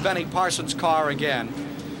 Now, there's Benny Parsons' car again.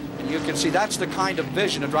 And you can see that's the kind of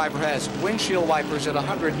vision a driver has. Windshield wipers at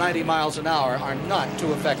 190 miles an hour are not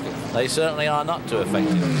too effective. They certainly are not too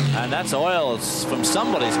effective. And that's oil from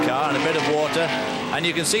somebody's car and a bit of water. And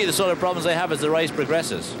you can see the sort of problems they have as the race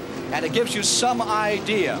progresses. And it gives you some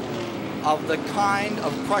idea of the kind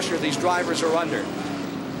of pressure these drivers are under.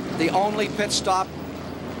 The only pit stop,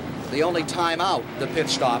 the only time out, the pit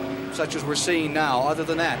stop, such as we're seeing now, other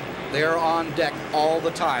than that, they're on deck all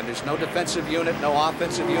the time. There's no defensive unit, no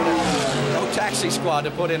offensive unit, no taxi squad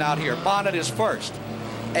to put in out here. Bonnet is first.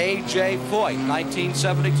 A.J. Foyt,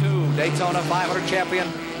 1972 Daytona 500 champion,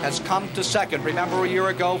 has come to second. Remember a year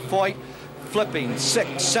ago, Foyt flipping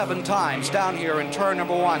 6, 7 times down here in turn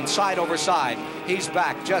number 1, side over side. He's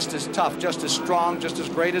back just as tough, just as strong, just as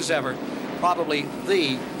great as ever. Probably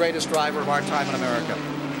the greatest driver of our time in America.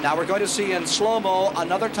 Now we're going to see in slow-mo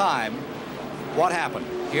another time what happened.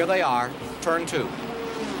 Here they are, turn 2.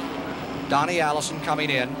 Donnie Allison coming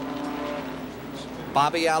in.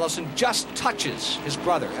 Bobby Allison just touches his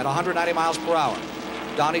brother at 190 miles per hour.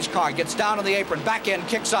 Donnie's car gets down on the apron, back end,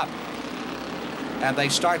 kicks up. And they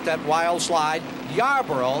start that wild slide.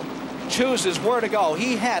 Yarborough chooses where to go.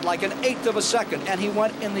 He had like an 1/8 of a second, and he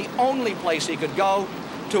went in the only place he could go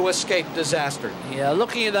to escape disaster. Yeah,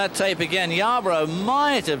 looking at that tape again, Yarborough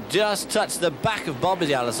might have just touched the back of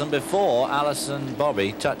Bobby Allison before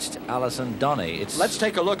Bobby touched Allison Donnie. Let's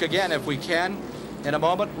take a look again if we can. In a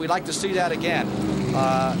moment, we'd like to see that again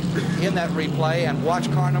in that replay and watch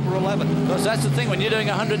car number 11. Because that's the thing, when you're doing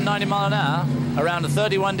 190 mile an hour around a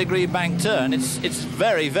 31-degree bank turn, it's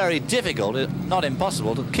very, very difficult, not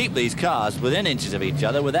impossible, to keep these cars within inches of each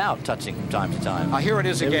other without touching from time to time. Here it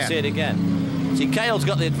is again. Here we see it again. See, Cale's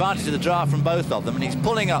got the advantage of the draft from both of them, and he's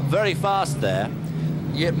pulling up very fast there.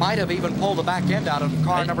 It might have even pulled the back end out of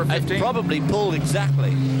car number 15. It probably pulled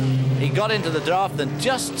exactly. He got into the draft and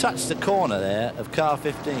just touched the corner there of car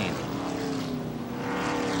 15.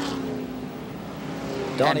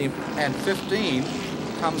 Donnie and 15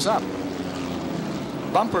 comes up.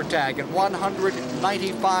 Bumper tag at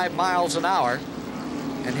 195 miles an hour.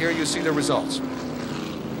 And here you see the results.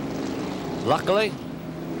 Luckily,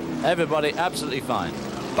 everybody absolutely fine.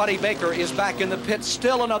 Buddy Baker is back in the pit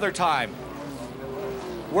still another time,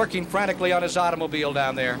 working frantically on his automobile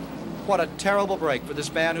down there. What a terrible break for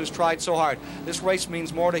this man who's tried so hard. This race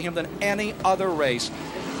means more to him than any other race.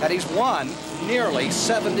 And he's won nearly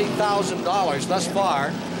 $70,000 thus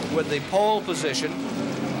far with the pole position,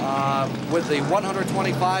 with the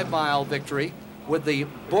 125-mile victory, with the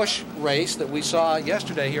Busch race that we saw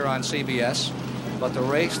yesterday here on CBS. But the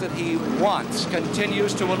race that he wants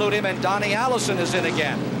continues to elude him, and Donnie Allison is in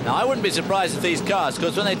again. Now, I wouldn't be surprised if these cars,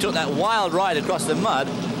 because when they took that wild ride across the mud,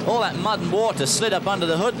 all that mud and water slid up under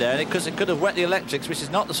the hood there, because it could have wet the electrics, which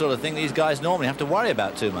is not the sort of thing these guys normally have to worry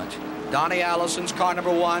about too much. Donnie Allison's car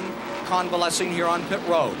number 1 convalescing here on pit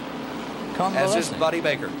road. As is Buddy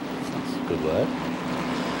Baker. That's a good word.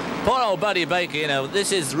 Poor old Buddy Baker, you know,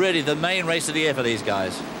 this is really the main race of the year for these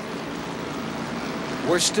guys.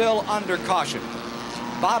 We're still under caution.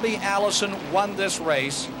 Bobby Allison won this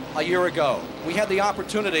race a year ago. We had the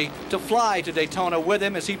opportunity to fly to Daytona with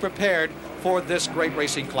him as he prepared for this great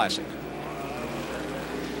racing classic.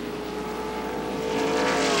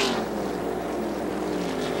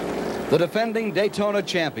 The defending Daytona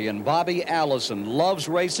champion, Bobby Allison, loves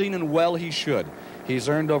racing, and well he should. He's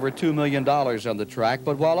earned over $2 million on the track,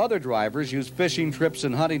 but while other drivers use fishing trips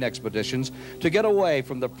and hunting expeditions to get away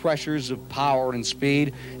from the pressures of power and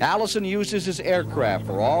speed, Allison uses his aircraft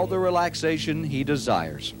for all the relaxation he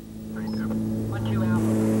desires.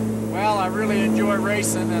 Well, I really enjoy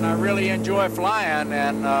racing, and I really enjoy flying,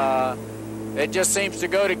 and it just seems to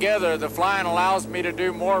go together. The flying allows me to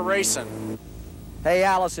do more racing. Hey,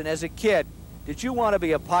 Allison, as a kid, Did you want to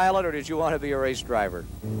be a pilot or did you want to be a race driver?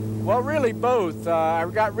 Well, really both. I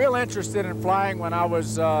got real interested in flying when I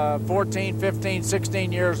was 14, 15,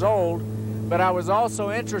 16 years old, but I was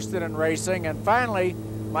also interested in racing, and finally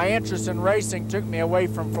my interest in racing took me away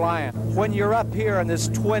from flying. When you're up here in this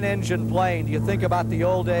twin-engine plane, do you think about the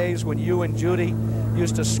old days when you and Judy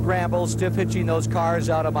used to scramble, stiff hitching those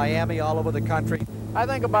cars out of Miami all over the country? I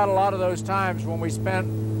think about a lot of those times when we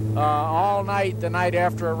spent all night the night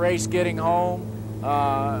after a race getting home,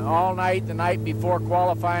 all night the night before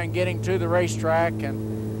qualifying getting to the racetrack,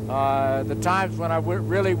 and the times when I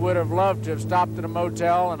really would have loved to have stopped at a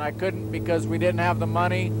motel and I couldn't because we didn't have the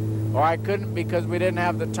money, or I couldn't because we didn't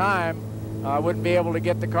have the time. I wouldn't be able to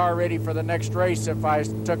get the car ready for the next race if I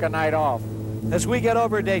took a night off. As we get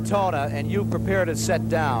over Daytona and you prepare to set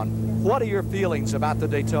down, what are your feelings about the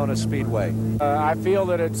Daytona Speedway? I feel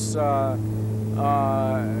that it's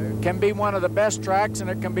can be one of the best tracks and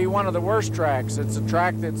it can be one of the worst tracks. It's a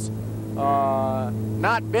track that's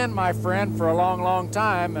not been my friend for a long, long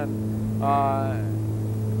time, and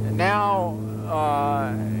now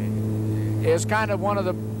is kind of one of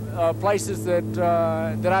the places that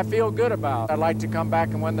that I feel good about. I'd like to come back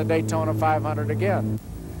and win the Daytona 500 again.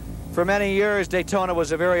 For many years, Daytona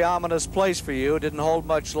was a very ominous place for you. Didn't hold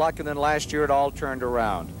much luck, and then last year it all turned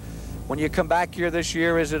around. When you come back here this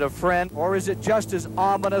year, is it a friend, or is it just as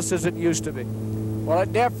ominous as it used to be? Well,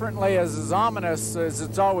 it definitely is as ominous as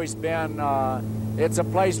it's always been. It's a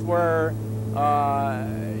place where,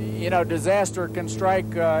 you know, disaster can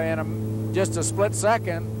strike in just a split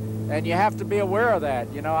second, and you have to be aware of that.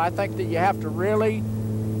 You know, I think that you have to really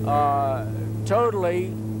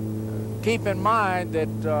totally keep in mind that,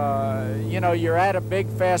 you know, you're at a big,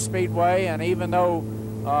 fast speedway, and even though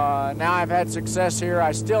now I've had success here,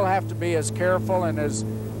 I still have to be as careful and as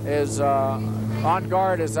on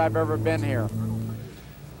guard as I've ever been here.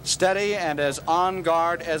 Steady and as on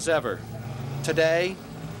guard as ever. Today,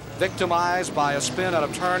 victimized by a spin out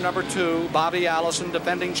of turn number 2, Bobby Allison,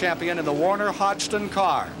 defending champion in the Warner Hodgson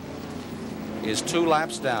car, is 2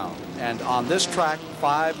 laps down. And on this track,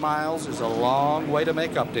 5 miles is a long way to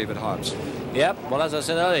make up, David Hobbs. Yep, well, as I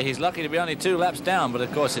said earlier, he's lucky to be only 2 laps down, but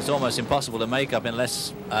of course it's almost impossible to make up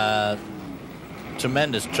unless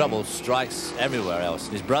tremendous trouble strikes everywhere else.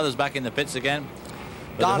 His brother's back in the pits again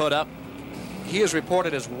with the hood up. He is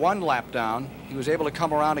reported as 1 lap down. He was able to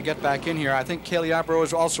come around and get back in here. I think Cale Yarborough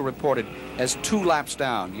is also reported as 2 laps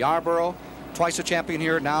down. Yarborough, twice a champion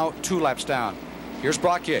here, now 2 laps down. Here's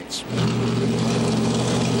Brock Yates.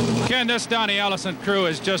 Ken, this Donnie Allison crew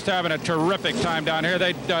is just having a terrific time down here.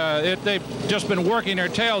 They've just been working their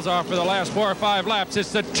tails off for the last 4 or 5 laps.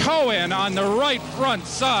 It's the toe-in on the right front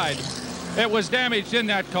side. It was damaged in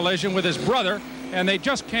that collision with his brother, and they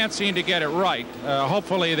just can't seem to get it right.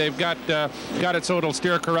 Hopefully they've got it so it'll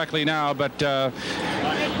steer correctly now, but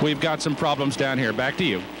we've got some problems down here. Back to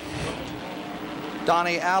you.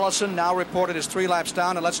 Donnie Allison now reported as 3 laps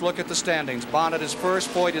down, and let's look at the standings. Bonnet is first,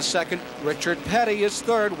 Foyt is second, Richard Petty is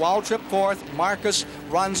third, Waltrip fourth, Marcus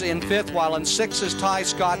runs in 5th, while in 6th is Ty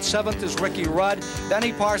Scott, 7th is Ricky Rudd,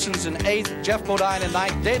 Benny Parsons in 8th, Jeff Bodine in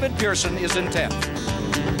 9th, David Pearson is in 10th.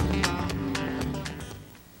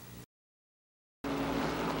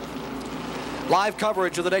 Live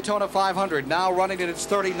coverage of the Daytona 500, now running in its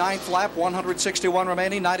 39th lap, 161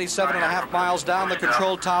 remaining, 97.5 miles down the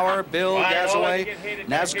control tower. Bill Gazaway,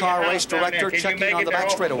 NASCAR race director, checking on the back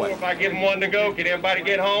straightaway. If I give them 1 to go, can everybody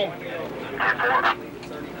get home?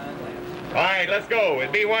 All right, let's go.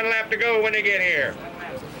 It'll be 1 lap to go when they get here.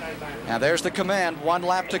 And there's the command, 1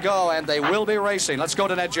 lap to go, and they will be racing. Let's go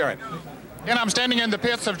to Ned Jarrett. And I'm standing in the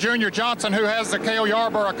pits of Junior Johnson, who has the Cale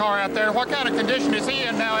Yarborough car out there. What kind of condition is he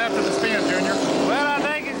in now after the spin, Junior? Well, I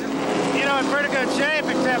think he's, you know, in pretty good shape,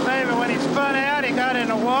 except maybe when he spun out, he got in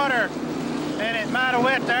the water, and it might have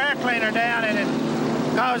wet the air cleaner down, and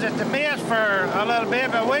it caused it to miss for a little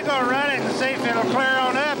bit, but we're going to run it and see if it'll clear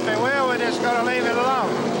on up. If it will, we're just going to leave it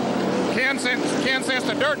alone. Ken, since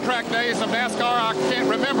the dirt track days of NASCAR, I can't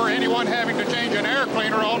remember anyone having to change an air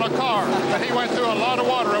cleaner on a car. But he went through a lot of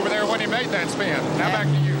water over there when he made that spin. Now back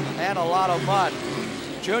to you. And a lot of mud.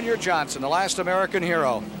 Junior Johnson, the last American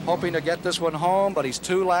hero, hoping to get this one home, but he's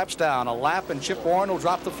 2 laps down. A lap, and Chip Warren will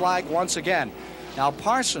drop the flag once again. Now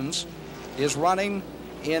Parsons is running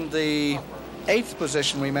in the 8th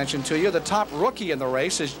position we mentioned to you. The top rookie in the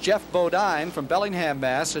race is Jeff Bodine from Bellingham,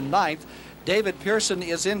 Mass. in 9th. David Pearson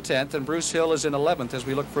is in 10th, and Bruce Hill is in 11th as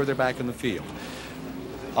we look further back in the field.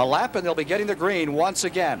 A lap, and they'll be getting the green once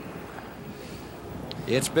again.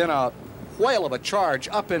 It's been a whale of a charge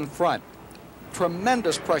up in front.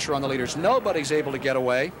 Tremendous pressure on the leaders. Nobody's able to get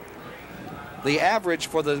away. The average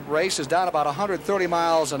for the race is down about 130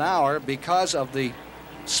 miles an hour because of the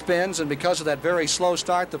spins and because of that very slow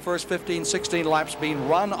start. The first 15, 16 laps being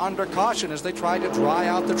run under caution as they try to dry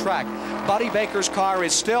out the track. Buddy Baker's car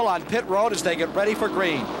is still on pit road as they get ready for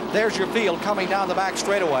green. There's your field coming down the back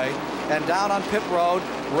straightaway, and down on pit road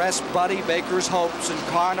rests Buddy Baker's hopes in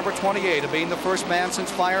car number 28 of being the first man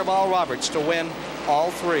since Fireball Roberts to win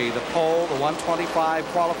all three, the pole, the 125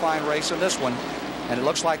 qualifying race, and this one. And it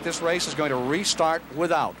looks like this race is going to restart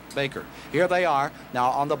without Baker. Here they are.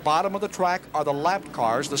 Now on the bottom of the track are the lapped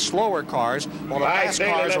cars, the slower cars, while the fast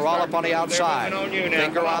cars are all up on the outside.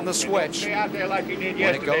 Finger on the switch.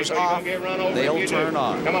 When it goes off, they'll turn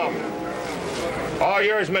on. Come on. All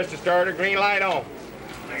yours, Mr. Starter. Green light on.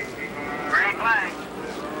 Green flag.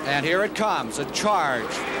 And here it comes, a charge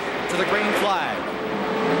to the green flag.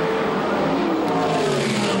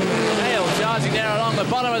 Charging there along the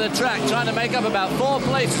bottom of the track, trying to make up about 4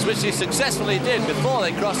 places, which he successfully did before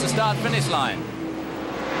they crossed the start-finish line. It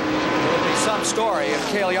would be some story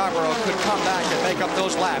if Cale Yarborough could come back and make up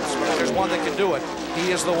those laps, but if there's one that can do it,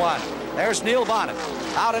 he is the one. There's Neil Bonnet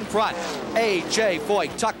out in front. A.J.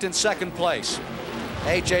 Foyt tucked in second place.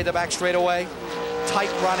 A.J. the back straightaway,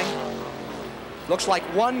 tight running. Looks like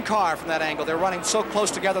one car from that angle. They're running so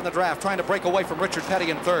close together in the draft, trying to break away from Richard Petty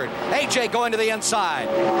in third. A.J. going to the inside.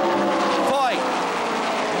 Foyt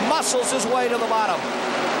muscles his way to the bottom.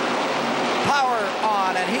 Power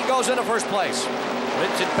on, and he goes into first place.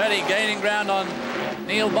 Richard Petty gaining ground on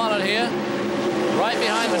Neil Bonnet here, right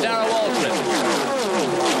behind the Darrell Waltrip.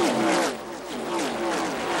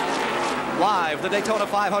 Live, the Daytona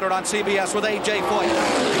 500 on CBS with A.J.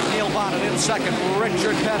 Foyt. Neil Bonnet in second.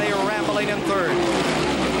 Richard Petty rambling in third.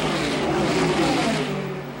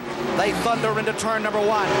 They thunder into turn number 1.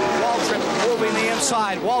 Waltrip moving the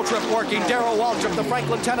inside. Waltrip working. Darrell Waltrip, the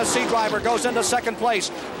Franklin, Tennessee driver, goes into second place,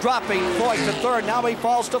 dropping Foyt to third. Now he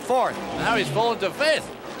falls to fourth. Now he's fallen to fifth.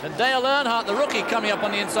 And Dale Earnhardt, the rookie, coming up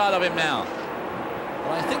on the inside of him now.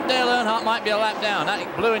 Well, I think Dale Earnhardt might be a lap down.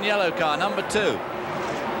 That blue and yellow car, number 2.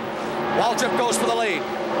 Waltrip goes for the lead.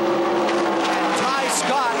 And Ty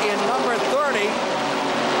Scott in number 30,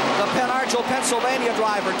 the Penn Argyle, Pennsylvania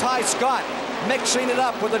driver, Ty Scott, mixing it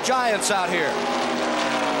up with the Giants out here.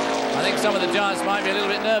 I think some of the Giants might be a little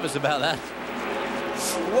bit nervous about that.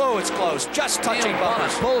 Whoa, it's close. Just touching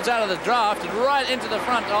bumpers. Pulls out of the draft and right into the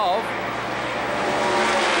front of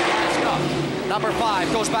Scott. Number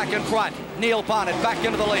 5 goes back in front. Neil Bonnet back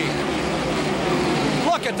into the lead.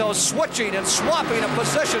 Look at those switching and swapping of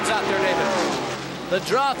positions out there, David. The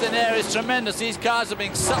draft in there is tremendous. These cars are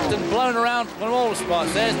being sucked and blown around from all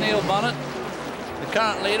spots. There's Neil Bonnet, the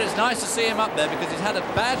current leader. It's nice to see him up there because he's had a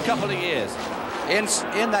bad couple of years.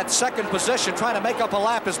 In that second position, trying to make up a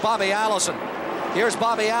lap, is Bobby Allison. Here's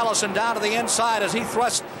Bobby Allison down to the inside as he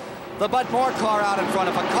thrusts the Bud Moore car out in front.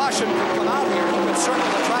 If a caution could come out here, he could circle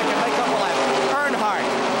the track and make up a lap.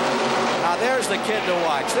 Earnhardt. Now there's the kid to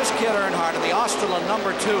watch. This kid Earnhardt in the Austerlin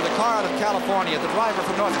number 2, the car out of California, the driver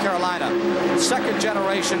from North Carolina, second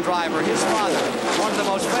generation driver. His father, one of the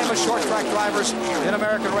most famous short track drivers in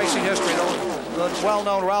American racing history, the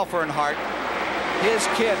well-known Ralph Earnhardt. His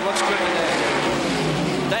kid looks good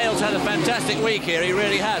today. Dale's had a fantastic week here, he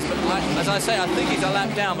really has, but as I say, I think he's a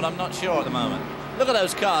lap down, but I'm not sure at the moment. Look at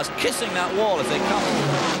those cars kissing that wall as they come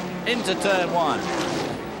into turn 1.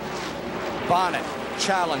 Bonnet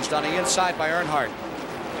challenged on the inside by Earnhardt.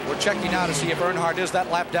 We're checking now to see if Earnhardt is that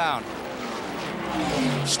lap down.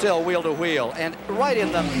 Still wheel to wheel, and right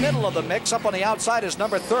in the middle of the mix, up on the outside, is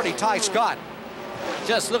number 30, Ty Scott.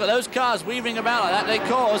 Just look at those cars weaving about like that. It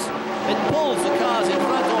pulls the cars in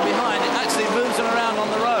front or behind. It actually moves them around on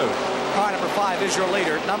the road. Car number 5 is your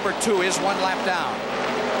leader. Number 2 is 1 lap down.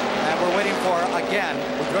 And we're waiting for, again,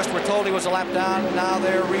 we just were told he was a lap down. Now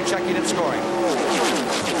they're rechecking and scoring.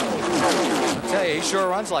 I tell you, he sure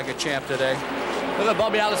runs like a champ today. Look at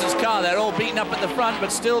Bobby Allison's car. They're all beaten up at the front,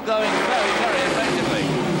 but still going very, very effectively.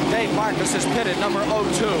 Dave Marcus is pitted number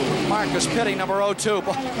 02. Marcus pitting number 02.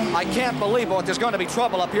 I can't believe it. There's going to be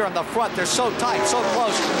trouble up here in the front. They're so tight, so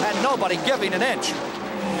close, and nobody giving an inch.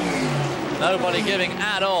 Nobody giving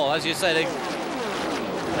at all. As you say,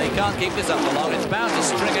 they can't keep this up for long. It's bound to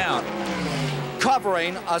string out.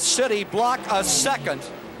 Covering a city block a second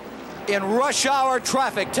in rush hour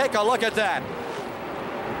traffic. Take a look at that.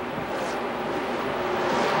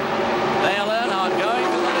 Dale Earnhardt going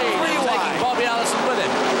to the lead, taking Bobby Allison with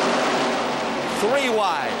him. 3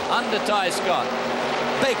 wide. Under Ty Scott.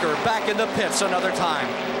 Baker back in the pits another time.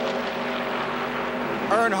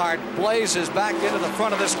 Earnhardt blazes back into the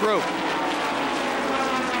front of this group.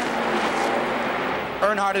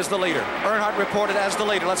 Earnhardt is the leader. Earnhardt reported as the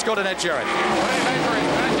leader. Let's go to Ned Jarrett. Buddy Baker is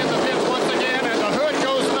back in the pits once again.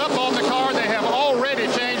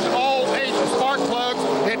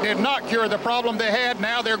 cure the problem they had.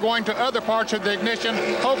 Now they're going to other parts of the ignition,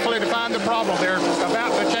 hopefully to find the problem. They're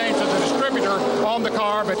about to change to the distributor on the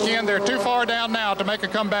car, but Ken, they're too far down now to make a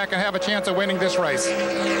comeback and have a chance of winning this race.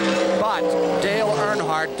 But Dale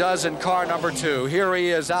Earnhardt does in car number 2. Here he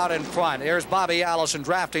is out in front. Here's Bobby Allison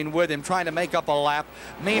drafting with him, trying to make up a lap.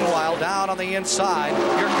 Meanwhile, down on the inside,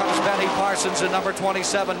 here comes Benny Parsons in number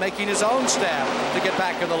 27, making his own stab to get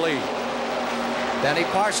back in the lead. Benny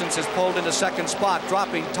Parsons has pulled into second spot,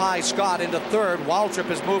 dropping Ty Scott into third. Waltrip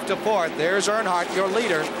has moved to fourth. There's Earnhardt, your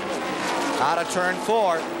leader, out of turn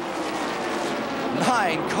 4.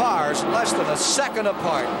 9 cars, less than a second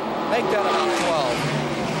apart. Make that about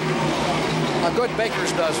 12. A good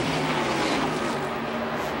baker's dozen.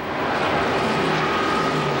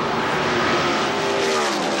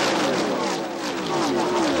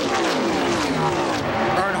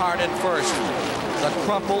 Earnhardt in first. The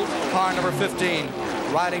crumpled car number 15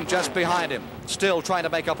 riding just behind him, still trying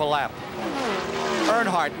to make up a lap.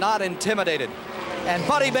 Earnhardt not intimidated, and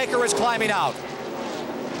Buddy Baker is climbing out.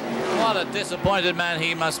 What a disappointed man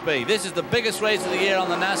he must be. This is the biggest race of the year on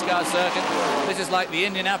the NASCAR circuit. This is like the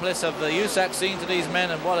Indianapolis of the USAC scene to these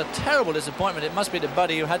men, and what a terrible disappointment it must be to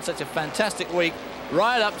Buddy, who had such a fantastic week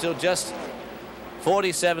right up till just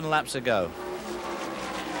 47 laps ago.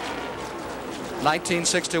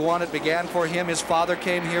 1961, it began for him. His father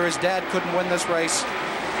came here. His dad couldn't win this race.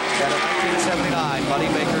 And in 1979, Buddy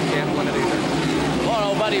Baker can't win it either. Poor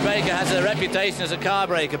old Buddy Baker has a reputation as a car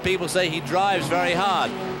breaker. People say he drives very hard,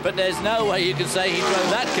 but there's no way you can say he drove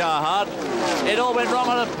that car hard. It all went wrong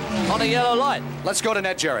on a yellow light. Let's go to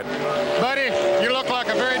Ned Jarrett. Buddy, you look like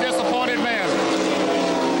a very disappointed man.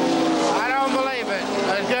 I don't believe it.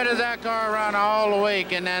 As good as that car run all the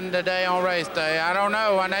week and then today on race day. I don't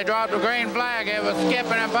know. When they dropped the green flag, it was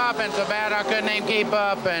skipping and popping so bad I couldn't even keep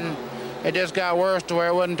up, and it just got worse to where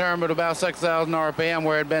it wouldn't turn but about 6,000 RPM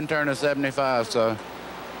where it had been turning 75. So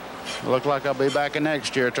it looked like I'll be back in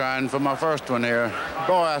next year trying for my first one here.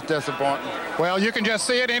 Boy, that's disappointing. Well, you can just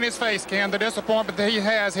see it in his face, Ken, the disappointment that he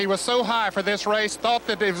has. He was so high for this race, thought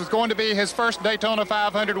that it was going to be his first Daytona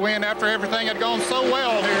 500 win after everything had gone so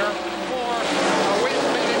well here for a week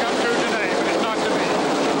leading up to today, but it's not to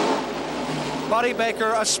be. Buddy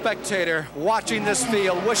Baker, a spectator, watching this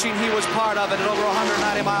field, wishing he was part of it at over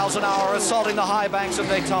 190 miles an hour, assaulting the high banks of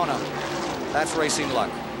Daytona. That's racing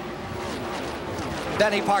luck.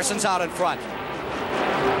 Benny Parsons out in front.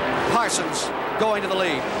 Parsons going to the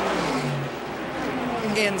lead.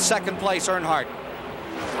 In second place, Earnhardt.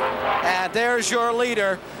 And there's your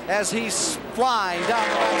leader as he's flying down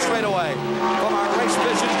the back straightaway from our Race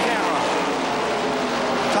Vision camera.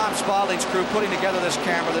 Tom Spaulding's crew putting together this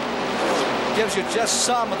camera that gives you just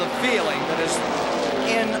some of the feeling that is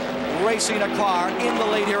in racing a car in the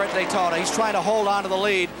lead here at Daytona. He's trying to hold on to the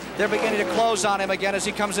lead. They're beginning to close on him again as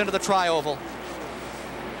he comes into the tri-oval.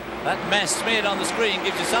 That mess smeared on the screen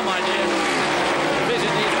gives you some idea of the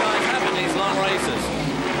vision these guys have in these long races.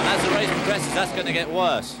 And as the race progresses, that's going to get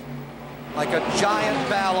worse. Like a giant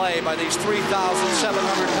ballet by these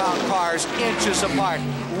 3,700-pound cars, inches apart.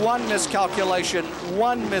 One miscalculation,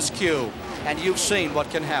 one miscue, and you've seen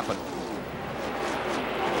what can happen.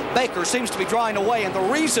 Baker seems to be drawing away, and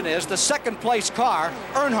the reason is the second-place car,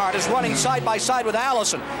 Earnhardt, is running side-by-side with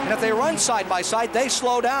Allison. And if they run side-by-side, they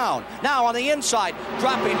slow down. Now on the inside,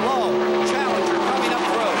 dropping low. Challenger coming up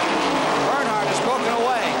through. Earnhardt is broken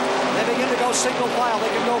away. They begin to go single file.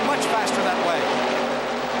 They can go much faster that way.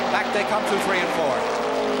 Back they come 2, 3, and 4.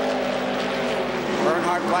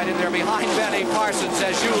 Earnhardt right in there behind Benny Parsons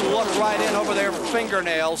as you look right in over their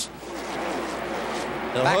fingernails.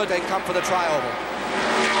 Back they come for the tri-oval.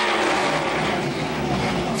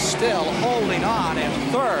 Still holding on in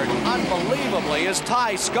third, unbelievably, is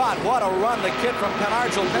Ty Scott. What a run the kid from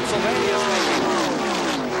Penargil, Pennsylvania is making.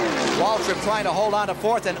 Waltrip trying to hold on to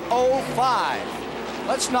fourth in 05.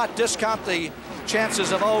 Let's not discount the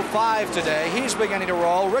chances of 05 today. He's beginning to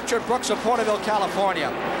roll. Richard Brooks of Porterville,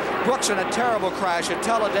 California. Brooks in a terrible crash at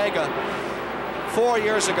Talladega 4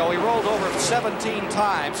 years ago. He rolled over 17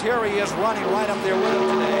 times. Here he is running right up there with him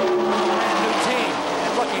today. Brand new team.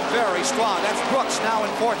 Looking very strong. That's Brooks now in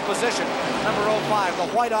fourth position. Number 05, the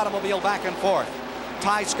white automobile back and forth.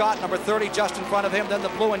 Ty Scott, number 30, just in front of him. Then the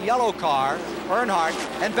blue and yellow car, Earnhardt,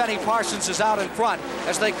 and Benny Parsons is out in front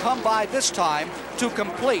as they come by this time to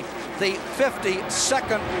complete the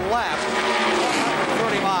 52nd lap,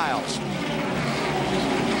 130 miles.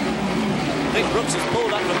 Dick Brooks has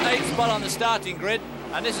pulled up from 8th spot on the starting grid,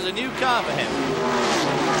 and this is a new car for him.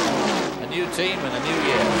 A new team and a new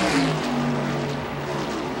year.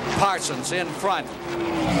 Parsons in front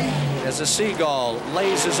as a seagull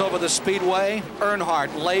lazes over the speedway.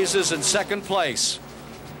 Earnhardt lazes in second place.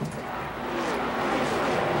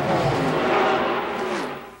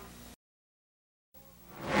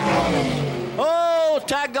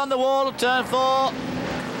 flagged on the wall of turn 4.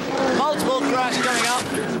 Multiple crash coming up.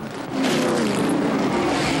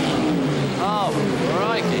 Oh,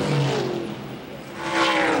 crikey.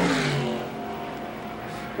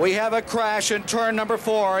 We have a crash in turn number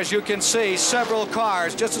 4. As you can see, several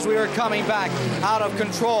cars, just as we were coming back out of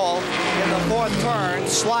control in the 4th turn,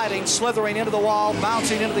 sliding, slithering into the wall,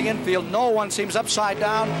 bouncing into the infield. No one seems upside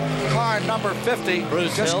down. Car number 50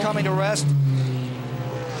 Bruce just Hill. coming to rest.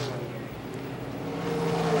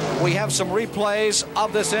 We have some replays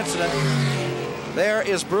of this incident. There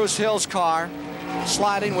is Bruce Hill's car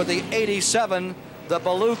sliding with the 87, the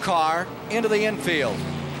Baloo car, into the infield.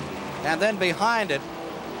 And then behind it,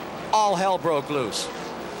 all hell broke loose.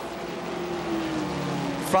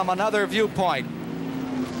 From another viewpoint,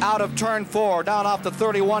 out of turn 4, down off the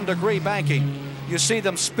 31-degree banking, you see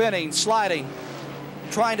them spinning, sliding,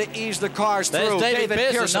 trying to ease the cars There's through. David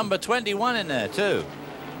Pearson, number 21 in there, too.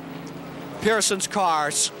 Pearson's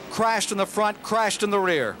car crashed in the front, crashed in the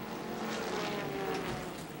rear.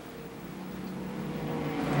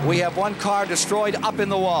 We have one car destroyed up in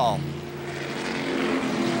the wall.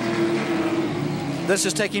 This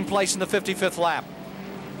is taking place in the 55th lap.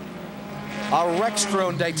 A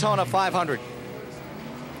wreck-strewn Daytona 500.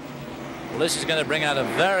 Well, this is going to bring out a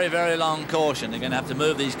very, very long caution. They're going to have to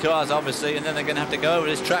move these cars, obviously, and then they're going to have to go over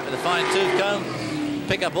this track with a fine-tooth comb,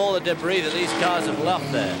 pick up all the debris that these cars have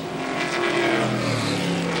left there.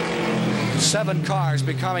 7 cars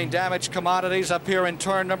becoming damaged commodities up here in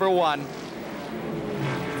turn number 1.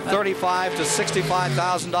 $35,000 to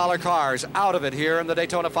 $65,000 cars out of it here in the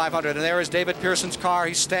Daytona 500. And there is David Pearson's car.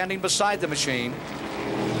 He's standing beside the machine,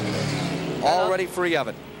 already free of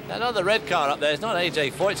it. That other red car up there is not A.J.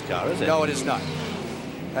 Foyt's car, is it? No, it is not.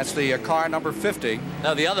 That's the car number 50.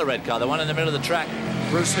 No, the other red car, the one in the middle of the track.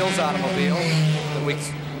 Bruce Hill's automobile.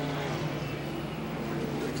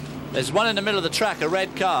 There's one in the middle of the track, a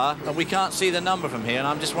red car, and we can't see the number from here, and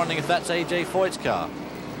I'm just wondering if that's A.J. Foyt's car.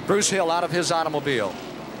 Bruce Hill out of his automobile.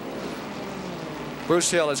 Bruce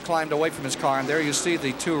Hill has climbed away from his car, and there you see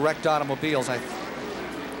the 2 wrecked automobiles.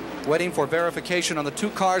 Waiting for verification on the 2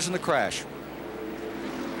 cars in the crash.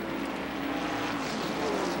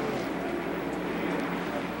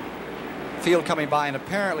 Field coming by, and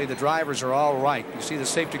apparently the drivers are all right. You see the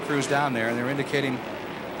safety crews down there, and they're indicating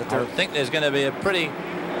that they're... I think there's going to be a pretty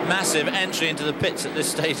massive entry into the pits at this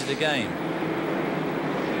stage of the game.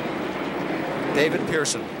 David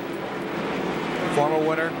Pearson, former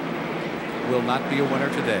winner, will not be a winner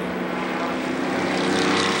today.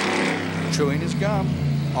 Chewing his gum,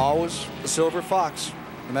 always the silver fox.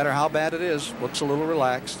 No matter how bad it is, looks a little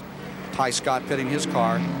relaxed. Ty Scott pitting his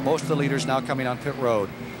car. Most of the leaders now coming on pit road.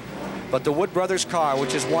 But the Wood Brothers car,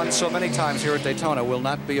 which has won so many times here at Daytona, will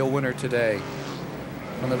not be a winner today.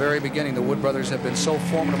 From the very beginning, the Wood Brothers have been so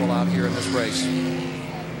formidable out here in this race.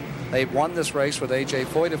 They've won this race with A.J.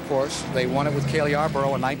 Foyt, of course. They won it with Cale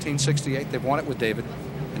Yarborough in 1968. They've won it with David.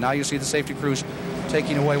 And now you see the safety crews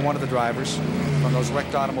taking away one of the drivers from those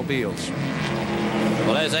wrecked automobiles.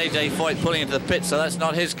 Well, there's A.J. Foyt pulling into the pit, so that's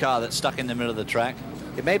not his car that's stuck in the middle of the track.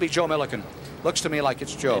 It may be Joe Milliken. Looks to me like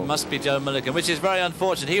it's Joe. It must be Joe Milliken, which is very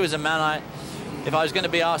unfortunate. He was a man if I was going to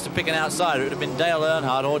be asked to pick an outsider, it would have been Dale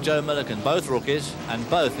Earnhardt or Joe Milliken, both rookies, and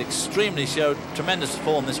both extremely showed tremendous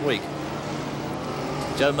form this week.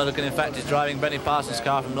 Joe Milliken, in fact, is driving Benny Parsons'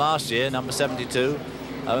 car from last year, number 72,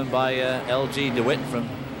 owned by L.G. DeWitt from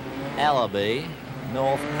Ellaby,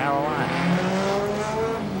 North Carolina.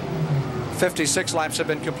 56 laps have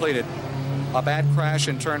been completed. A bad crash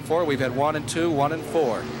in turn 4. We've had 1 and 2, 1 and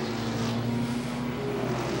 4.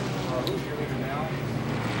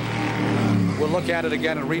 We'll look at it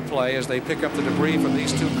again in replay as they pick up the debris from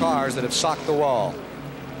these 2 cars that have socked the wall.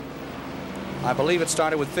 I believe it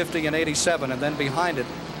started with 50 and 87, and then behind it,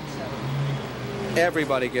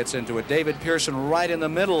 everybody gets into it. David Pearson right in the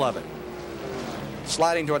middle of it,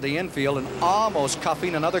 sliding toward the infield and almost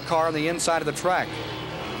cuffing another car on the inside of the track.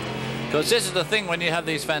 Because this is the thing when you have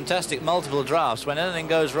these fantastic multiple drafts, when anything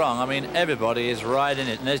goes wrong, I mean, everybody is right in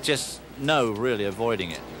it, and there's just no really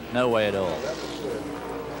avoiding it. No way at all.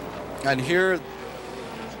 And here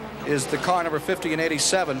is the car number 50 and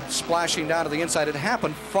 87 splashing down to the inside. It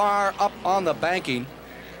happened far up on the banking,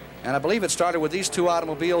 and I believe it started with these 2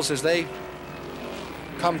 automobiles as they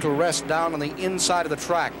come to rest down on the inside of the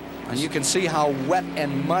track. And you can see how wet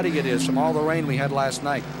and muddy it is from all the rain we had last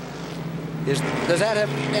night. Does that have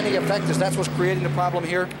any effect? Is that what's creating the problem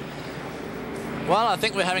here? Well, I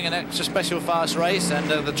think we're having an extra special fast race, and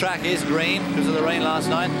the track is green because of the rain last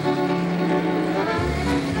night.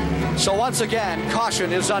 So once again,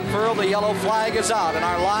 caution is unfurled. The yellow flag is out in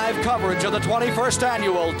our live coverage of the 21st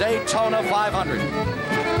annual Daytona 500.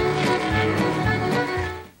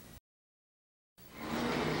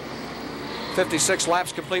 56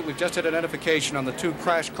 laps complete. We've just had identification on the two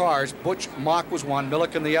crashed cars. Butch Mock was one,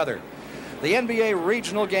 Milliken the other. The NBA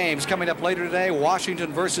regional games coming up later today.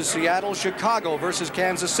 Washington versus Seattle, Chicago versus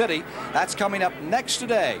Kansas City. That's coming up next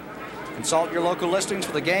today. Consult your local listings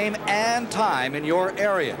for the game and time in your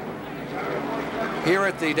area. Here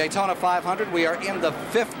at the Daytona 500, we are in the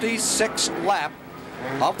 56th lap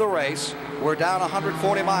of the race. We're down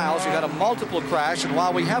 140 miles. You've had a multiple crash, and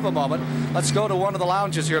while we have a moment, let's go to one of the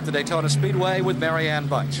lounges here at the Daytona Speedway with Marianne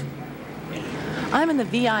Bunch. I'm in the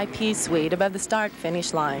VIP suite above the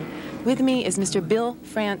start-finish line. With me is Mr. Bill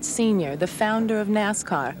France Sr., the founder of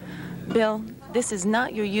NASCAR. Bill, this is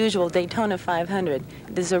not your usual Daytona 500.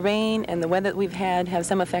 Does the rain and the weather that we've had have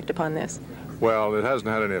some effect upon this? Well, it hasn't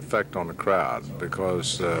had any effect on the crowd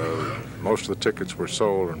because most of the tickets were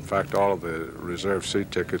sold. In fact, all of the reserved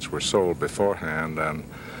seat tickets were sold beforehand. And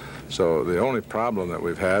so the only problem that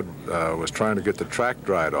we've had was trying to get the track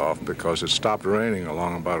dried off because it stopped raining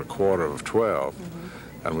along about 11:45.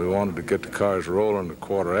 And we wanted to get the cars rolling a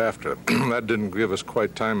quarter after. That didn't give us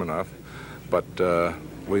quite time enough. But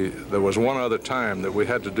there was one other time that we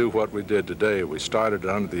had to do what we did today. We started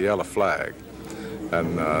under the yellow flag.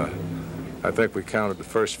 And I think we counted the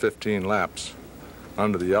first 15 laps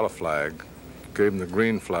under the yellow flag, gave them the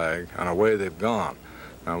green flag, and away they've gone.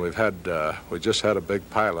 And we just had a big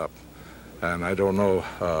pileup, and I don't know,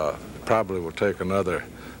 probably will take another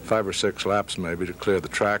 5 or 6 laps maybe to clear the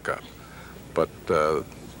track up. But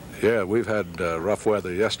yeah, we've had rough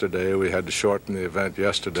weather yesterday. We had to shorten the event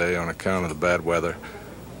yesterday on account of the bad weather.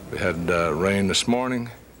 We had rain this morning,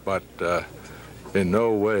 but in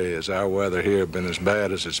no way has our weather here been as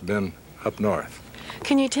bad as it's been up north.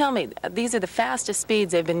 Can you tell me, these are the fastest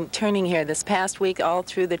speeds they've been turning here this past week, all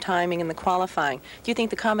through the timing and the qualifying. Do you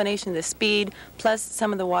think the combination of the speed plus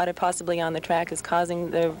some of the water possibly on the track is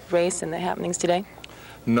causing the race and the happenings today?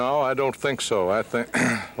 No, I don't think so. I think,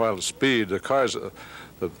 well, the speed, the cars,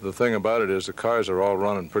 the thing about it is the cars are all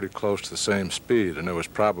running pretty close to the same speed, and there was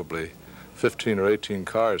probably 15 or 18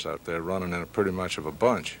 cars out there running in pretty much of a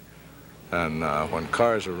bunch. And when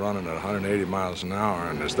cars are running at 180 miles an hour,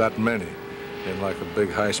 and there's that many in like a big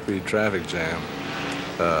high-speed traffic jam,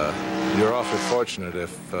 you're awfully fortunate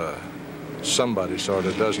if somebody sort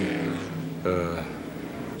of doesn't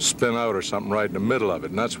spin out or something right in the middle of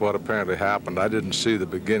it. And that's what apparently happened. I didn't see the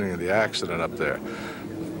beginning of the accident up there.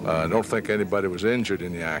 I don't think anybody was injured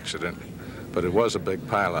in the accident, but it was a big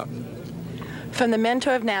pileup. From the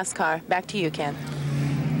mentor of NASCAR, back to you, Ken.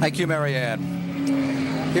 Thank you, Marianne.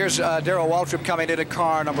 Here's Darrell Waltrip coming into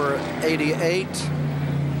car number 88,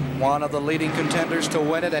 one of the leading contenders to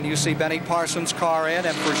win it, and you see Benny Parsons' car in,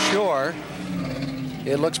 and for sure,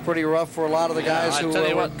 it looks pretty rough for a lot of the guys who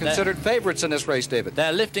were considered favorites in this race, David.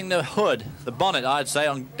 They're lifting the hood, the bonnet, I'd say,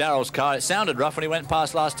 on Darrell's car. It sounded rough when he went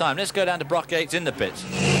past last time. Let's go down to Brock Yates in the pits.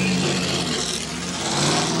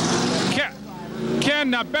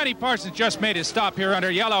 Ken, Benny Parsons just made his stop here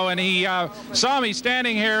under yellow, and he saw me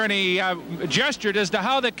standing here, and he gestured as to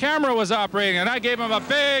how the camera was operating, and I gave him a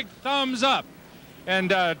big thumbs up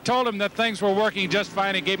and told him that things were working just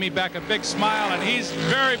fine. He gave me back a big smile, and he's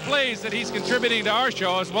very pleased that he's contributing to our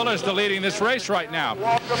show as well as to leading this race right now.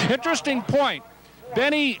 Interesting point.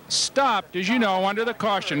 Benny stopped, as you know, under the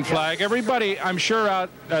caution flag. Everybody, I'm sure,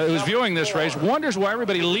 who's viewing this race wonders why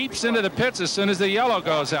everybody leaps into the pits as soon as the yellow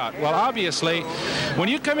goes out. Well, obviously, when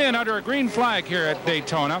you come in under a green flag here at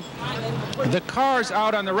Daytona, the cars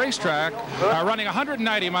out on the racetrack are running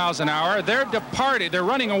 190 miles an hour. They're departed. They're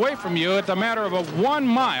running away from you at the matter of 1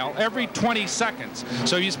 mile every 20 seconds.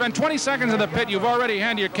 So you spend 20 seconds in the pit, you've already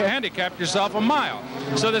handicapped yourself a mile.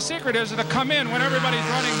 So the secret is to come in when everybody's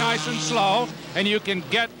running nice and slow, and you can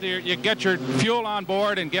get your fuel on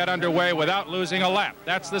board and get underway without losing a lap.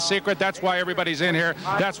 That's the secret. That's why everybody's in here.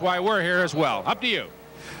 That's why we're here as well. Up to you.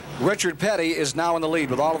 Richard Petty is now in the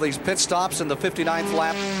lead with all of these pit stops in the 59th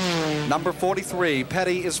lap. Number 43,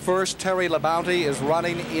 Petty is first. Terry LaBounty is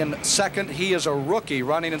running in second. He is a rookie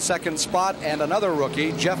running in second spot, and another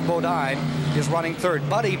rookie, Jeff Bodine, is running third.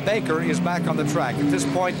 Buddy Baker is back on the track. At this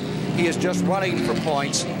point, he is just running for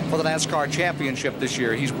points for the NASCAR championship this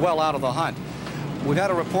year. He's well out of the hunt. We've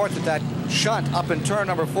had a report that shunt up in turn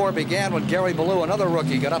number 4 began when Gary Ballou, another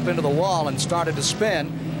rookie, got up into the wall and started to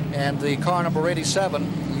spin. And the car number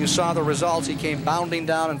 87, you saw the results. He came bounding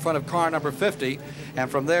down in front of car number 50.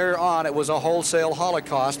 And from there on, it was a wholesale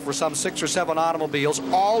holocaust for some 6 or 7 automobiles.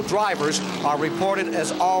 All drivers are reported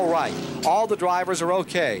as all right. All the drivers are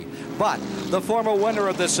okay. But the former winner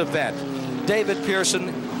of this event, David Pearson,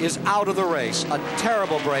 is out of the race. A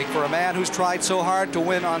terrible break for a man who's tried so hard to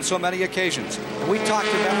win on so many occasions. We talked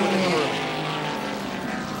to him early.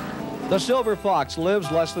 The Silver Fox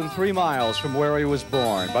lives less than 3 miles from where he was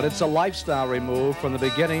born, but it's a lifestyle removed from the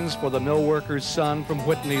beginnings for the mill worker's son from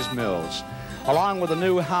Whitney's Mills. Along with a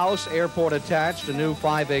new house, airport attached, a new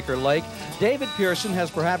 5-acre lake, David Pearson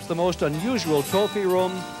has perhaps the most unusual trophy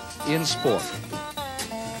room in sport.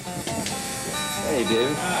 Hey,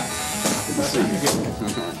 David. Good to see you.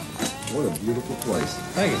 What a beautiful place.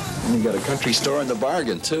 Thank you. And you got a country store in the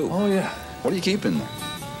bargain, too. Oh, yeah. What are you keeping there?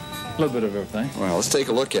 A little bit of everything. Well, let's take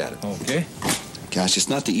a look at it. Okay. Gosh, it's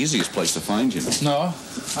not the easiest place to find, you know. No.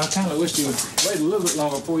 I kind of wish you would wait a little bit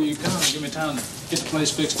longer before you come and give me time to get the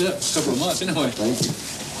place fixed up. A couple of months, anyway. Thank you.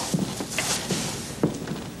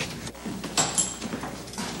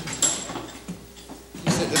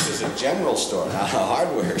 You said this is a general store, not a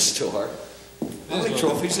hardware store. How many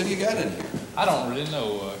trophies have you got in here? I don't really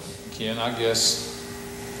know, Ken. I guess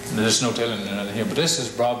there's no telling anything here, but this is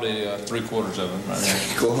probably 3/4 of them right here.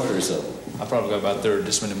 3/4 of them? I probably got about a third,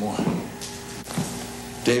 this many more.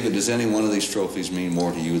 David, does any one of these trophies mean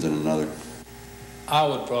more to you than another? I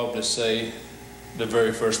would probably say the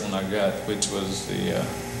very first one I got, which was the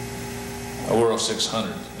World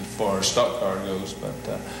 600 as far as stock car goes,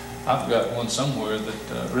 but I've got one somewhere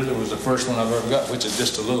that really was the first one I've ever got, which is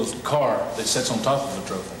just a little car that sits on top of the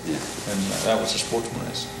trophy. Yeah. And that was a sportsman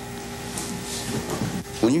race.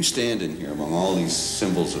 When you stand in here among all these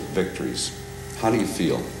symbols of victories, how do you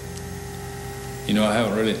feel? You know, I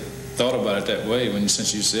haven't really thought about it that way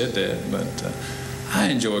since you said that, but I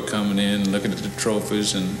enjoy coming in and looking at the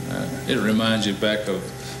trophies, and it reminds you back of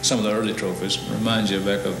some of the early trophies. It reminds you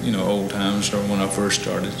back of, you know, old times or when I first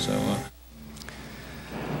started. So.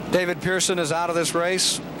 David Pearson is out of this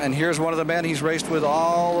race, and here's one of the men he's raced with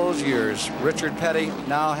all those years, Richard Petty,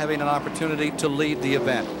 now having an opportunity to lead the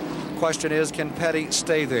event. Question is, can Petty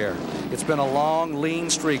stay there? It's been a long, lean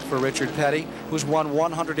streak for Richard Petty, who's won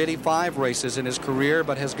 185 races in his career,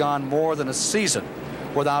 but has gone more than a season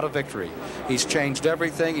without a victory. He's changed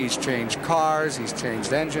everything. He's changed cars. He's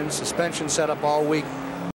changed engines, suspension setup all week.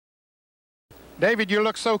 David, you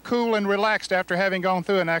look so cool and relaxed after having gone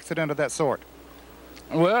through an accident of that sort.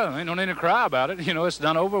 Well, ain't no need to cry about it. You know, it's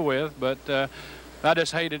done over with, but I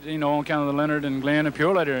just hated, you know, on account of the Leonard and Glenn and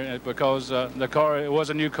Purelator because the car, it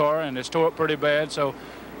was a new car and it's tore up pretty bad, so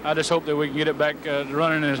I just hope that we can get it back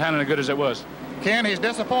running and handling as good as it was. Ken, he's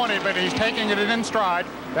disappointed, but he's taking it in stride.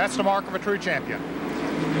 That's the mark of a true champion.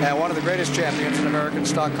 And one of the greatest champions in American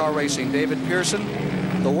stock car racing, David Pearson,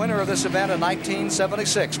 the winner of this event in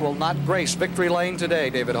 1976, will not grace victory lane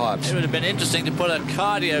today, David Hobbs. It would have been interesting to put a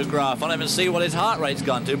cardiograph on him and see what his heart rate's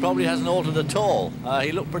gone to. Probably hasn't altered at all.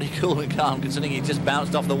 He looked pretty cool and calm, considering he just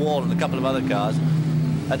bounced off the wall in a couple of other cars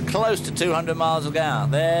at close to 200 miles an hour.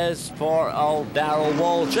 There's poor old Darrell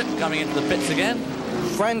Waltrip coming into the pits again.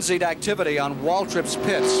 Frenzied activity on Waltrip's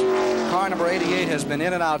pits. Car number 88 has been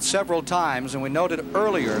in and out several times, and we noted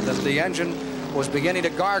earlier that the engine was beginning to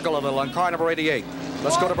gargle a little on car number 88.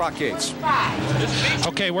 Let's go to Brock Yates.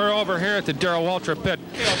 Okay, we're over here at the Darrell Waltrip pit.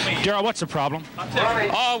 Darrell, what's the problem?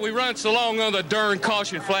 Oh, we run so long on the darn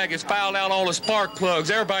caution flag. It's fouled out all the spark plugs.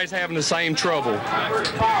 Everybody's having the same trouble.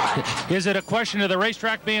 Is it a question of the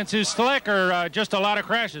racetrack being too slick or just a lot of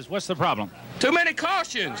crashes? What's the problem? Too many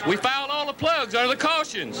cautions. We fouled all the plugs under the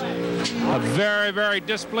cautions. A very, very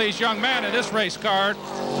displeased young man in this race car.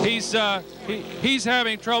 He's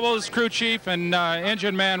having trouble. His crew chief and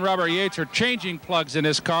engine man Robert Yates are changing plugs in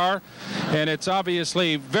his car, and it's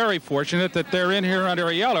obviously very fortunate that they're in here under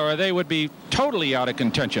a yellow, or they would be totally out of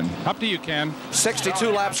contention. Up to you, Ken. 62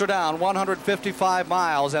 laps are down, 155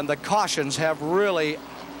 miles, and the cautions have really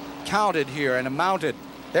counted here and amounted.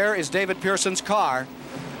 There is David Pearson's car.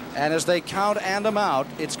 And as they count and amount,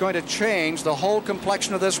 it's going to change the whole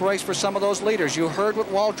complexion of this race for some of those leaders. You heard what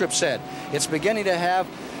Waltrip said. It's beginning to have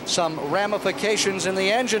some ramifications in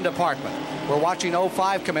the engine department. We're watching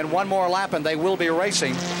 05 come in one more lap, and they will be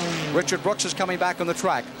racing. Richard Brooks is coming back on the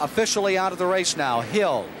track. Officially out of the race now.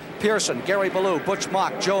 Hill, Pearson, Gary Ballou, Butch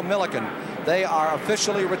Mock, Joe Milliken. They are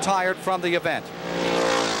officially retired from the event.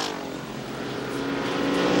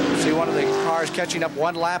 See one of the cars catching up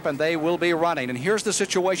one lap, and they will be running. And here's the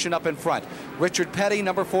situation up in front. Richard Petty,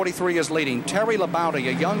 number 43, is leading. Terry LaBounty,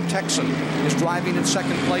 a young Texan, is driving in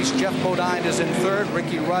second place. Jeff Bodine is in third.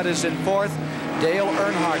 Ricky Rudd is in fourth. Dale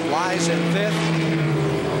Earnhardt lies in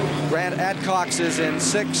fifth. Grant Adcox is in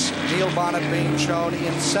sixth. Neil Bonnet being shown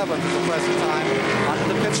in seventh at the present time.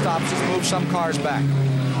 Onto the pit stops has moved some cars back.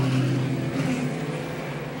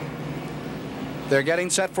 They're getting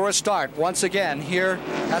set for a start once again here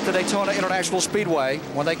at the Daytona International Speedway.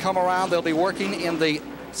 When they come around, they'll be working in the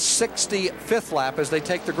 65th lap as they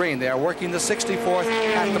take the green. They are working the 64th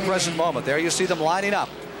at the present moment. There you see them lining up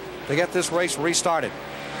to get this race restarted.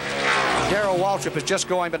 Darrell Waltrip is just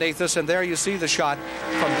going beneath us, and there you see the shot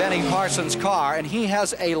from Benny Parsons' car, and he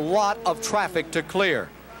has a lot of traffic to clear.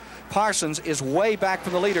 Parsons is way back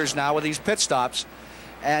from the leaders now with these pit stops,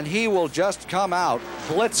 and he will just come out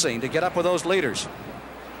blitzing to get up with those leaders.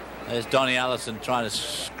 There's Donnie Allison trying to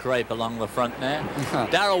scrape along the front there.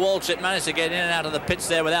 Darrell Waltrip managed to get in and out of the pits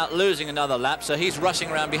there without losing another lap, so he's rushing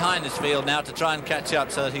around behind this field now to try and catch up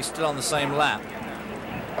so that he's still on the same lap.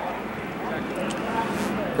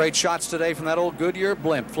 Great shots today from that old Goodyear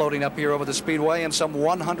blimp floating up here over the Speedway, and some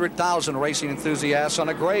 100,000 racing enthusiasts on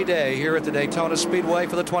a gray day here at the Daytona Speedway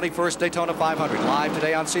for the 21st Daytona 500. Live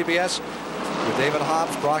today on CBS with David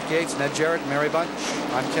Hobbs, Brock Yates, Ned Jarrett, Mary Bunch.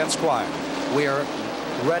 I'm Ken Squire. We are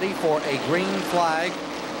ready for a green flag.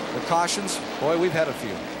 The cautions, boy, we've had a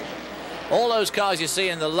few. All those cars you see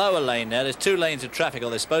in the lower lane there's 2 lanes of traffic, or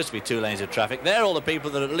there's supposed to be 2 lanes of traffic. They're all the people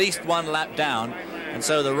that are at least 1 lap down. And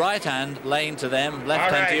so the right-hand lane to them,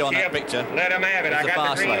 left-hand to you on that picture. Let them have it. I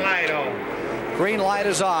got the green light on. Green light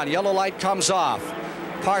is on. Yellow light comes off.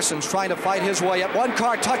 Parsons trying to fight his way up. One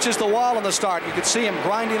car touches the wall in the start. You could see him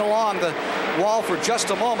grinding along the wall for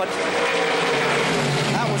just a moment.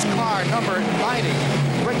 That was car number 90.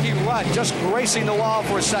 Ricky Rudd just racing the wall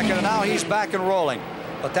for a second, and now he's back and rolling.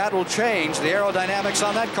 But that will change the aerodynamics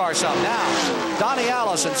on that car some. Now, Donnie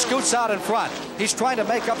Allison scoots out in front. He's trying to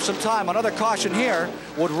make up some time. Another caution here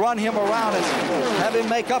would run him around and have him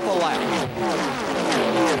make up a lap.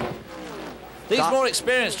 These more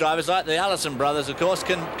experienced drivers, like the Allison brothers, of course,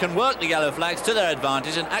 can work the yellow flags to their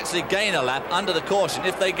advantage and actually gain a lap under the caution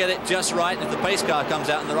if they get it just right and if the pace car comes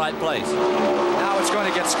out in the right place. Now it's going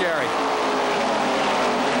to get scary.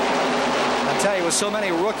 I tell you, with so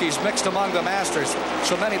many rookies mixed among the Masters,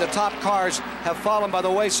 so many of the top cars have fallen by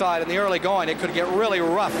the wayside in the early going. It could get really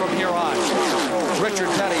rough from here on. Richard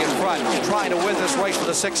Petty in front, trying to win this race for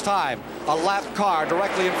the 6th time. A lap car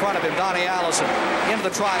directly in front of him, Donnie Allison, into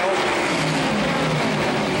the tri-oval.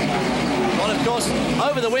 Well, of course,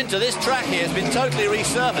 over the winter, this track here has been totally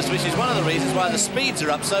resurfaced, which is one of the reasons why the speeds are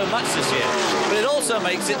up so much this year. But it also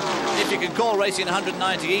makes it, if you can call racing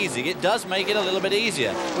 190 easy, it does make it a little bit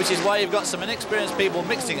easier, which is why you've got some inexperienced people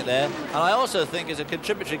mixing it there. And I also think it's a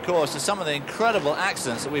contributory cause to some of the incredible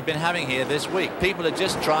accidents that we've been having here this week. People are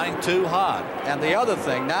just trying too hard. And the other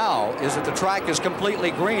thing now is that the track is completely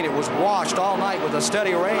green. It was washed all night with a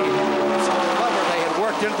steady rain. So the cover they had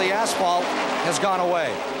worked into the asphalt has gone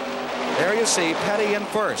away. There you see Petty in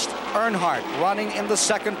first, Earnhardt running in the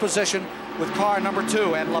 2nd position with car number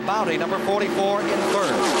 2, and LaBounty number 44 in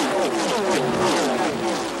 3rd.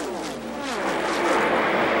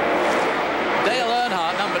 Dale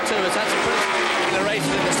Earnhardt, number 2, has had some pretty spectacular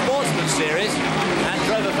races in the Sportsman Series and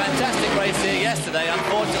drove a fantastic race here yesterday,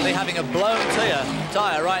 unfortunately having a blown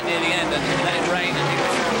tyre right near the end, and then it rained and he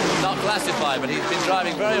was not classified, but he's been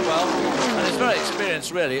driving very well and is very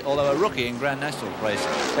experienced really, although a rookie in Grand National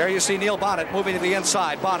racing. There you see Neil Bonnet moving to the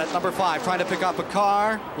inside. Bonnet, number 5, trying to pick up a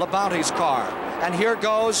car, LaBounty's car. And here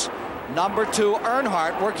goes number 2,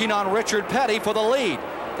 Earnhardt, working on Richard Petty for the lead.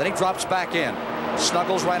 Then he drops back in.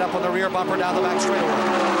 Snuggles right up on the rear bumper down the back straightaway.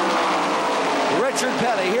 Richard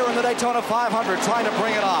Petty here in the Daytona 500 trying to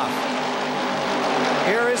bring it off.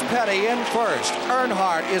 Here is Petty in first.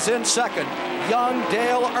 Earnhardt is in second. Young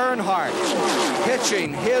Dale Earnhardt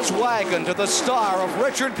hitching his wagon to the star of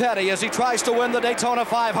Richard Petty as he tries to win the Daytona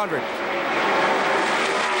 500.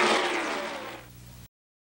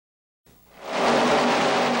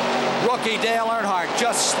 Rookie Dale Earnhardt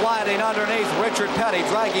just sliding underneath Richard Petty,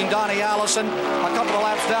 dragging Donnie Allison a couple of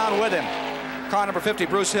laps down with him. Car number 50,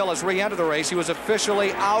 Bruce Hill, has re-entered the race. He was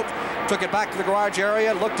officially out, took it back to the garage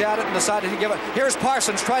area, looked at it, and decided to give it. Here's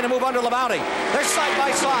Parsons trying to move under LaBounty. They're side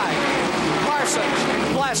by side.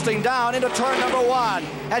 Parsons blasting down into turn number 1.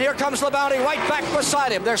 And here comes LaBounty right back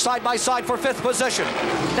beside him. They're side by side for 5th position.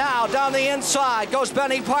 Now down the inside goes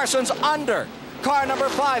Benny Parsons under car number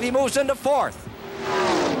 5. He moves into 4th.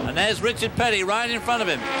 And there's Richard Petty right in front of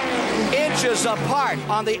him. Inches apart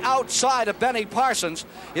on the outside of Benny Parsons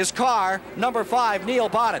is car number 5, Neil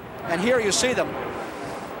Bonnet. And here you see them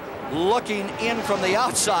looking in from the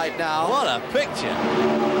outside now. What a picture.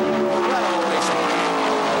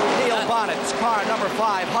 Neil Bonnet's car number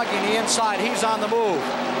 5 hugging the inside. He's on the move.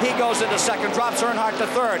 He goes into 2nd, drops Earnhardt to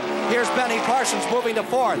 3rd. Here's Benny Parsons moving to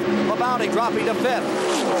 4th. LaBounty dropping to 5th.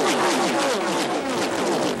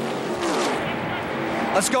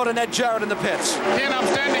 Let's go to Ned Jarrett in the pits. Ken, I'm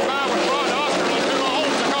standing by with Rod Osterlund, who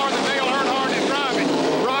owns the car that Dale Earnhardt is driving.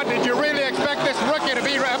 Rod, did you really expect this rookie to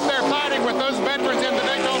be up there fighting with those veterans in the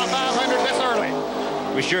Daytona 500 this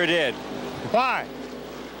early? We sure did. Why?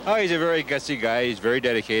 Oh, he's a very gutsy guy. He's very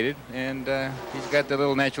dedicated, and he's got the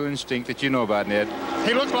little natural instinct that you know about, Ned.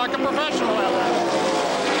 He looks like a professional out there.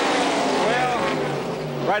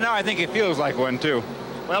 Well, right now I think he feels like one, too.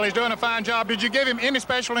 Well, he's doing a fine job. Did you give him any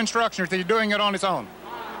special instructions? That he's doing it on his own?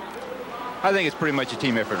 I think it's pretty much a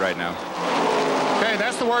team effort right now. Okay,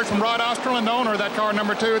 that's the word from Rod Osterland, the owner of that car,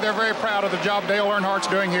 number 2. They're very proud of the job Dale Earnhardt's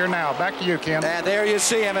doing here now. Back to you, Ken. And there you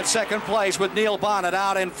see him in second place with Neil Bonnet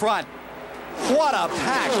out in front. What a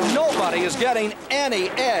pack. Nobody is getting any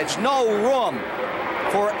edge. No room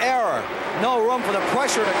for error. No room for the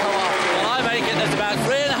pressure to come off. Well, I make it there's about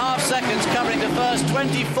 3.5 seconds covering the first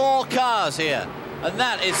 24 cars here. And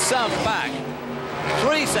that is some back.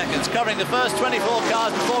 3 seconds covering the first 24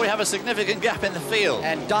 cars before we have a significant gap in the field.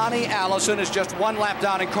 And Donnie Allison is just 1 lap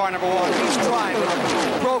down in car number 1. He's trying with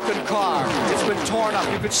a broken car. It's been torn up.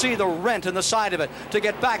 You could see the rent in the side of it to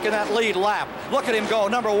get back in that lead lap. Look at him go.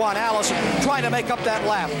 Number 1, Allison, trying to make up that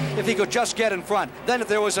lap. If he could just get in front. Then if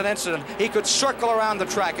there was an incident, he could circle around the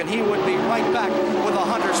track and he would be right back with the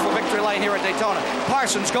hunters for victory lane here at Daytona.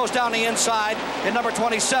 Parsons goes down the inside in number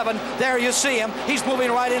 27. There you see him. He's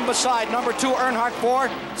moving right in beside number 2, Earnhardt, for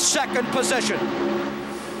second position.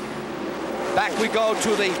 Back we go to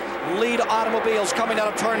the lead automobiles coming out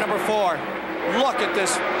of turn number 4. Look at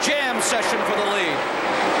this jam session for the lead.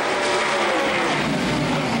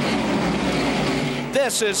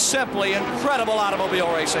 This is simply incredible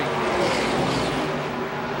automobile racing.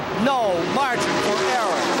 No margin for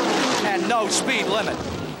error and no speed limit.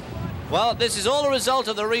 Well, this is all a result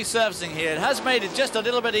of the resurfacing here. It has made it just a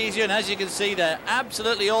little bit easier, and as you can see, they're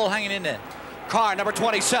absolutely all hanging in there. Car number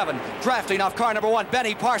 27, drafting off car number 1.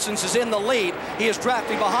 Benny Parsons is in the lead. He is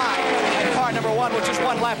drafting behind. And car number 1, which is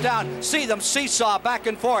 1 lap down. See them seesaw back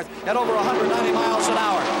and forth at over 190 miles an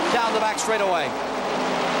hour down the back straightaway.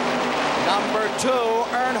 Number 2,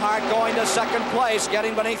 Earnhardt going to second place,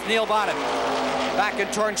 getting beneath Neil Bonnet. Back in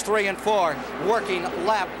turns 3 and 4, working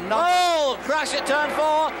lap number... Oh, crash at turn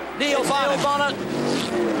 4. Neil Bonnet.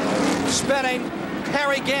 Spinning.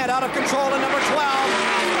 Harry Gant out of control in number 12.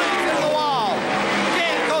 Into the wall.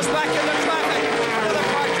 Gant goes back into traffic. Another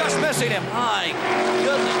car just missing him. My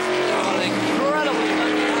goodness. What an incredible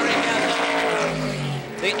Harry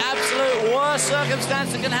Gant. The absolute worst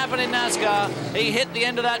circumstance that can happen in NASCAR. He hit the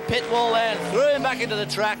end of that pit wall there and threw him back into the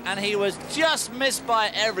track, and he was just missed by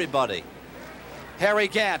everybody. Harry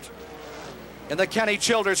Gant in the Kenny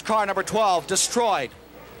Childers car number 12, destroyed.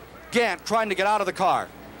 Gant trying to get out of the car.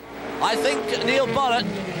 I think Neil Bonnet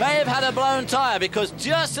may have had a blown tire, because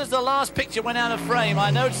just as the last picture went out of frame,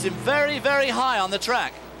 I noticed him very, very high on the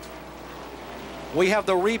track. We have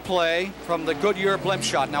the replay from the Goodyear blimp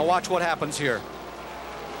shot. Now watch what happens here.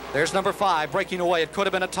 There's number 5 breaking away. It could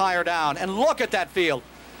have been a tire down. And look at that field.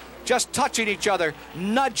 Just touching each other,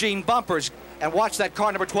 nudging bumpers. And watch that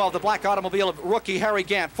car number 12, the black automobile of rookie Harry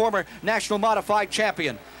Gant, former national modified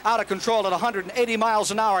champion. Out of control at 180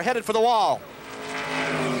 miles an hour, headed for the wall.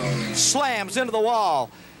 Slams into the wall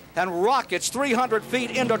and rockets 300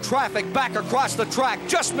 feet into traffic back across the track,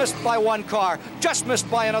 just missed by 1 car, just missed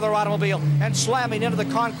by another automobile, and slamming into the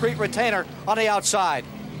concrete retainer on the outside.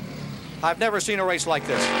 I've never seen a race like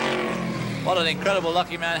this. What an incredible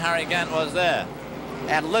lucky man Harry Gant was there.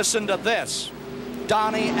 And listen to this.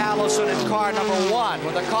 Donnie Allison in car number 1,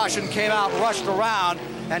 when the caution came out, rushed around,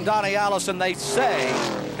 and Donnie Allison, they say,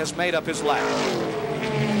 has made up his lap.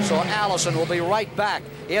 So Allison will be right back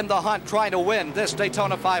in the hunt trying to win this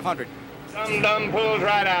Daytona 500. Some dumb pulls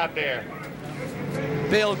right out there.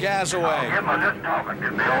 Bill Gazaway. Just talking to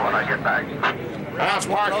Bill when I get back. That's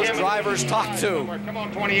what those drivers talk to. Come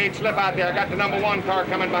on, 28, slip out there. I got the number 1 car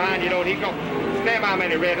coming behind you. He's going to stand by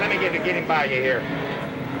me, Red. Let me get him by you here.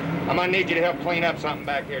 I'm going to need you to help clean up something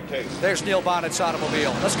back here, too. There's Neil Bonnet's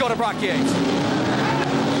automobile. Let's go to Brock Yates.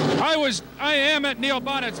 I am at Neil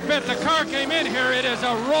Bonnet's pit. The car came in here. It is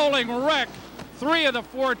a rolling wreck. 3 of the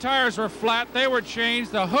 4 tires were flat. They were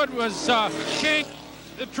changed. The hood was kinked.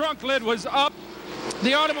 The trunk lid was up.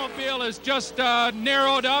 The automobile is just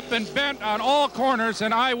narrowed up and bent on all corners,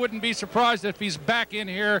 and I wouldn't be surprised if he's back in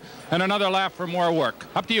here and another lap for more work.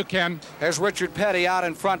 Up to you, Ken. There's Richard Petty out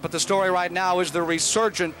in front, but the story right now is the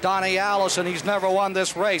resurgent Donnie Allison. He's never won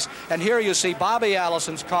this race. And here you see Bobby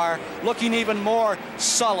Allison's car looking even more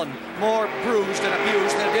sullen, more bruised and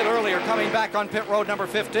abused than it did earlier, coming back on pit road number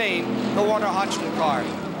 15, the Warner Hodgson car.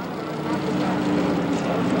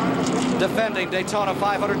 Defending Daytona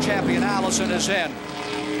 500 champion Allison is in.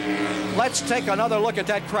 Let's take another look at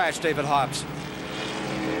that crash, David Hobbs.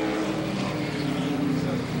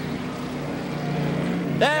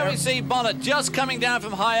 There we see Bonnet just coming down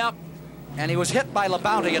from high up. And he was hit by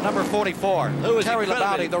Labounty at number 44. Who was Terry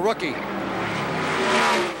Labounty, the rookie. And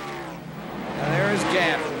there's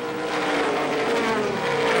Gant.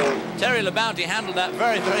 Terry LaBounty handled that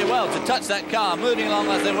very, very well. To touch that car, moving along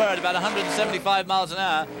as they were at about 175 miles an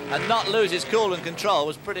hour, and not lose his cool and control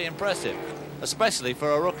was pretty impressive, especially for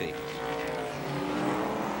a rookie.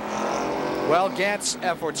 Well, Gant's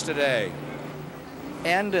efforts today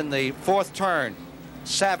end in the fourth turn.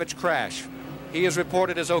 Savage crash. He is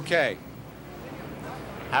reported as okay.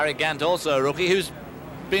 Harry Gant, also a rookie, who's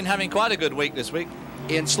been having quite a good week this week.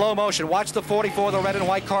 In slow motion, watch the 44, the red and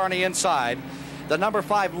white car on the inside. The number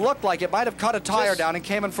 5 looked like it might have cut a tire down and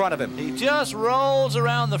came in front of him. He just rolls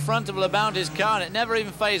around the front of LaBounty's car and it never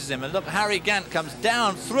even phases him. And look, Harry Gant comes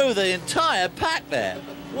down through the entire pack there.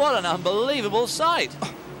 What an unbelievable sight.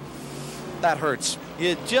 That hurts.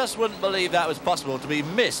 You just wouldn't believe that was possible, to be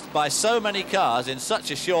missed by so many cars in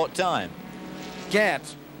such a short time.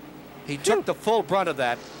 Gant, he took the full brunt of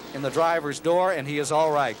that in the driver's door, and he is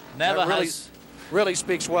all right. Really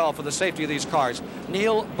speaks well for the safety of these cars.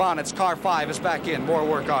 Neil Bonnet's car 5 is back in. More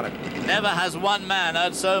work on it. Never has one man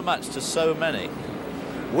owed so much to so many.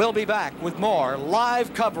 We'll be back with more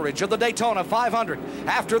live coverage of the Daytona 500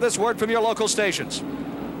 after this word from your local stations.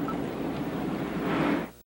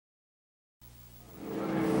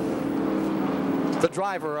 The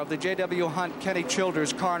driver of the J.W. Hunt Kenny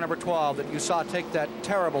Childers car number 12 that you saw take that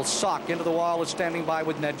terrible sock into the wall is standing by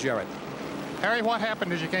with Ned Jarrett. Harry, what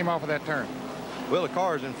happened as you came off of that turn? Well, the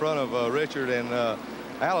car's in front of Richard, and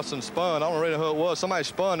Allison spun. I don't really know who it was. Somebody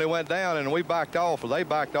spun, they went down, and we backed off. Or they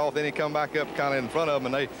backed off, then he come back up kind of in front of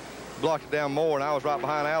them, and they blocked it down more, and I was right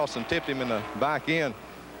behind Allison, tipped him in the back end.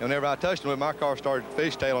 And whenever I touched him, my car started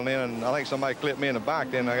fishtailing in, and I think somebody clipped me in the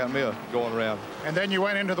back, then I got me going around. And then you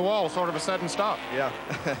went into the wall, sort of a sudden stop. Yeah.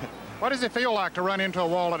 What does it feel like to run into a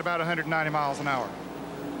wall at about 190 miles an hour?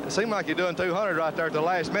 It seemed like you're doing 200 right there at the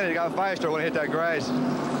last minute. It got faster when it hit that grass.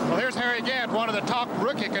 Well, here's Harry Gant, one of the top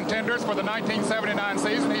rookie contenders for the 1979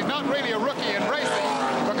 season. He's not really a rookie in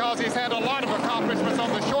racing because he's had a lot of accomplishments on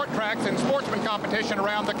the short tracks and sportsman competition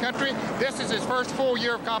around the country. This is his first full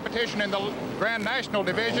year of competition in the Grand National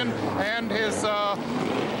Division, and his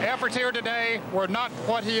efforts here today were not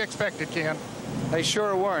what he expected, Ken. They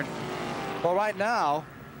sure weren't. Well, right now,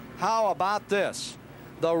 how about this?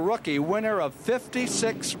 The rookie winner of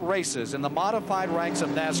 56 races in the modified ranks of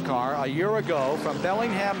NASCAR a year ago from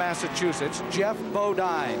Bellingham, Massachusetts, Jeff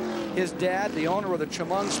Bodine. His dad, the owner of the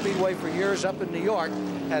Chemung Speedway for years up in New York,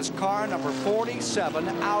 has car number 47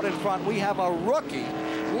 out in front. We have a rookie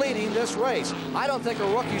leading this race. I don't think a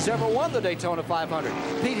rookie's ever won the Daytona 500.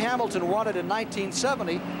 Pete Hamilton won it in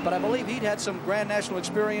 1970, but I believe he'd had some Grand National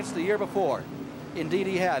experience the year before. Indeed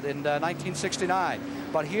he had in 1969.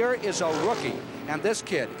 But here is a rookie. And this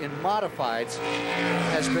kid in modifieds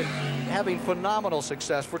has been having phenomenal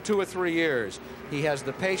success for 2 or 3 years. He has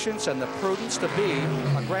the patience and the prudence to be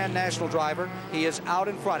a Grand National driver. He is out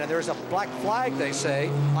in front, and there's a black flag, they say,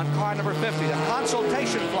 on car number 50, a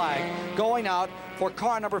consultation flag going out for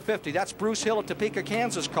car number 50. That's Bruce Hill at Topeka,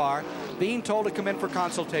 Kansas car being told to come in for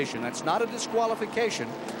consultation. That's not a disqualification.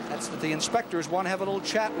 That's that the inspectors want to have a little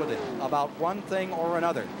chat with him about one thing or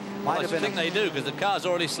another. Well, I think they do, because the car's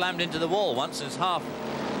already slammed into the wall once. It's all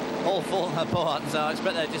fallen apart, so I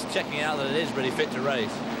expect they're just checking out that it is really fit to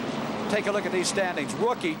race. Take a look at these standings.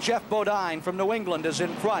 Rookie Jeff Bodine from New England is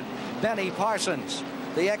in front. Benny Parsons,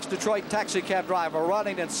 the ex-Detroit taxi cab driver,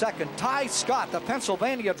 running in second. Ty Scott, the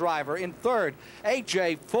Pennsylvania driver, in third.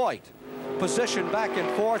 A.J. Foyt positioned back in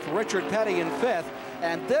fourth. Richard Petty in fifth.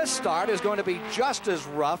 And this start is going to be just as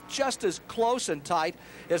rough, just as close and tight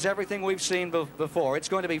as everything we've seen before. It's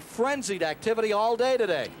going to be frenzied activity all day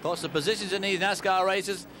today. Of course, the positions in these NASCAR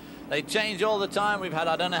races, they change all the time. We've had,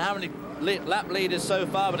 I don't know how many lap leaders so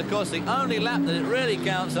far, but of course the only lap that it really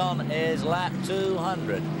counts on is lap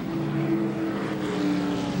 200.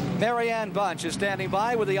 Marianne Bunch is standing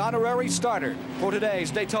by with the honorary starter for today's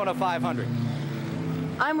Daytona 500.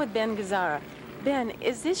 I'm with Ben Gazzara. Ben,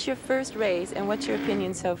 is this your first race, and what's your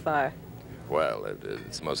opinion so far? Well,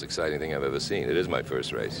 it's the most exciting thing I've ever seen. It is my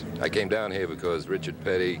first race. I came down here because Richard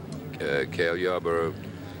Petty, Cale Yarborough,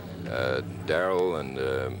 Darrell,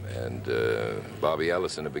 and Bobby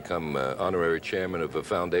Ellison have become honorary chairman of a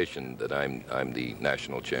foundation that I'm the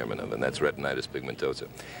national chairman of, and that's retinitis pigmentosa.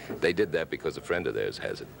 They did that because a friend of theirs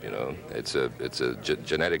has it. You know, it's a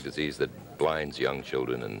genetic disease that blinds young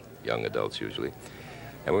children and young adults usually.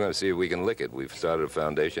 And we're going to see if we can lick it. We've started a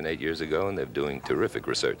foundation 8 years ago, and they're doing terrific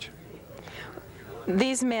research.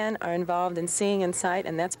 These men are involved in seeing in sight,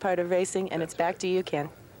 and that's part of racing, and it's back to you,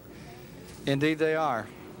 Ken. Indeed they are.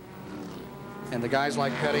 And the guys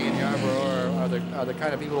like Petty and Yarborough are the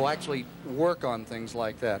kind of people who actually work on things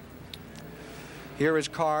like that. Here is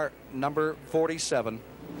car number 47,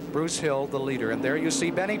 Bruce Hill, the leader. And there you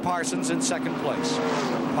see Benny Parsons in second place.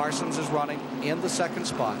 Parsons is running in the second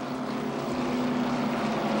spot.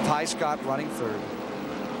 Ty Scott running third.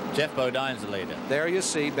 Jeff Bodine's the leader. There you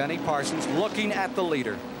see Benny Parsons looking at the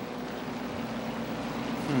leader.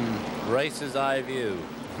 Racer's eye view.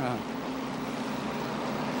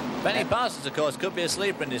 Benny Parsons, of course, could be a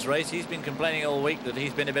sleeper in this race. He's been complaining all week that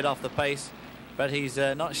he's been a bit off the pace, but he's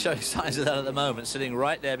not showing signs of that at the moment, sitting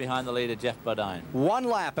right there behind the leader, Jeff Bodine. One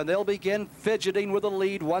lap, and they'll begin fidgeting with the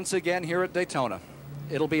lead once again here at Daytona.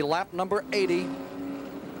 It'll be lap number 80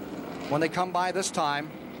 when they come by this time.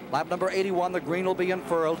 Lap number 81, the green will be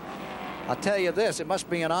unfurled. I'll tell you this, it must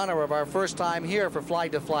be in honor of our first time here for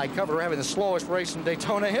flag-to-flag cover. We're having the slowest race in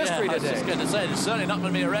Daytona history today. I was just going to say, it's certainly not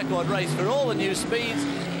going to be a record race for all the new speeds.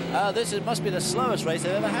 Must be the slowest race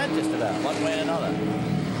they've ever had, just about, one way or another.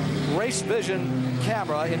 Race vision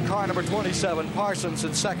camera in car number 27, Parsons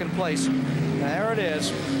in second place. And there it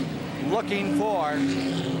is, looking for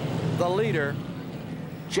the leader,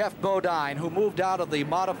 Jeff Bodine, who moved out of the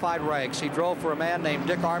modified ranks. He drove for a man named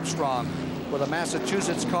Dick Armstrong with a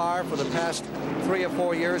Massachusetts car for the past 3 or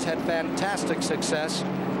 4 years, had fantastic success,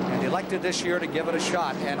 and elected this year to give it a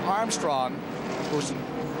shot. And Armstrong, who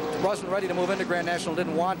wasn't ready to move into Grand National,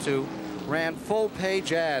 didn't want to, ran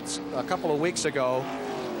full-page ads a couple of weeks ago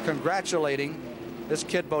congratulating this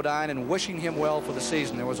kid Bodine and wishing him well for the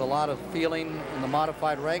season. There was a lot of feeling in the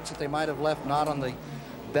modified ranks that they might have left not on the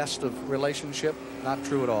best of relationship. Not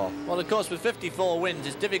true at all. Well, of course, with 54 wins,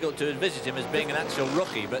 it's difficult to envisage him as being an actual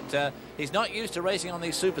rookie, but he's not used to racing on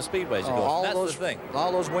these super speedways, of course. That's the thing.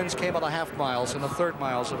 All those wins came on the half miles and the third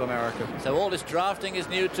miles of America. So all this drafting is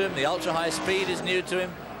new to him, the ultra-high speed is new to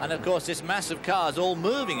him, and of course this massive cars all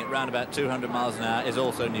moving at around about 200 miles an hour is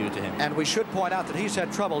also new to him. And we should point out that he's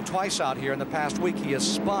had trouble twice out here in the past week. He has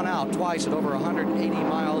spun out twice at over 180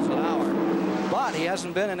 miles an hour. But he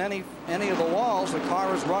hasn't been in any of the walls. The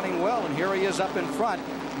car is running well, and here he is up in front,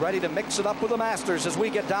 ready to mix it up with the Masters as we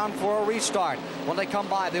get down for a restart. When they come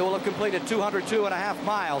by, they will have completed 202.5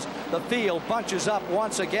 miles. The field bunches up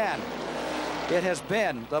once again. It has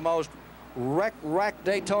been the most wreck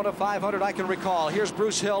Daytona 500 I can recall. Here's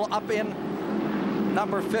Bruce Hill up in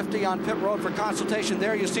number 50 on pit road for consultation.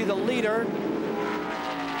 There you see the leader.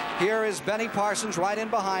 Here is Benny Parsons right in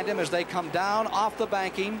behind him as they come down off the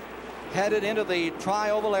banking, headed into the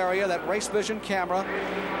tri-oval area, that race vision camera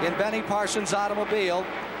in Benny Parsons' automobile.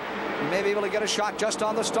 You may be able to get a shot just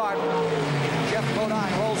on the start. Jeff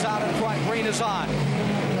Bodine rolls out in front. Green is on.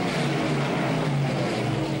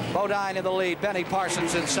 Bodine in the lead. Benny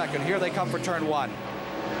Parsons in second. Here they come for turn one.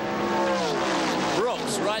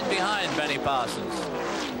 Brooks right behind Benny Parsons.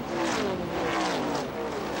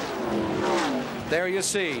 There you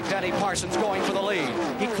see Benny Parsons going for the lead.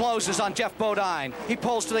 He closes on Jeff Bodine. He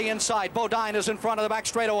pulls to the inside. Bodine is in front of the back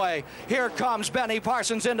straightaway. Here comes Benny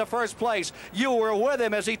Parsons into first place. You were with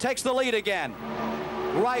him as he takes the lead again.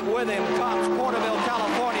 Right with him comes Porterville,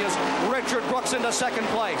 California's Richard Brooks into second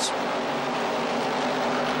place.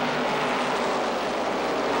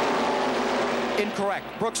 Incorrect.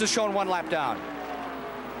 Brooks is shown one lap down.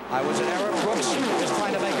 I was in error. Brooks is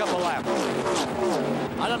trying to make up a lap.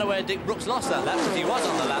 I don't know where Dick Brooks lost that lap, because he was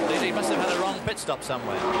on the lap leader. He must have had a wrong pit stop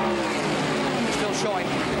somewhere. Still showing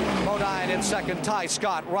Bodine in second. Ty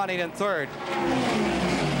Scott running in third.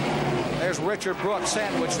 There's Richard Brooks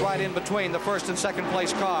sandwiched right in between the first and second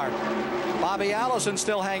place car. Bobby Allison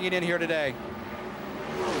still hanging in here today.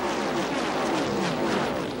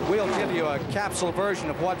 We'll give you a capsule version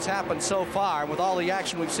of what's happened so far. With all the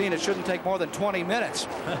action we've seen, it shouldn't take more than 20 minutes.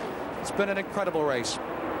 It's been an incredible race.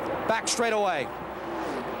 Back straight away.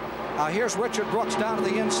 Now here's Richard Brooks down to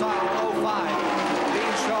the inside of 05.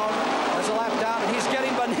 Being shown as a lap down, and he's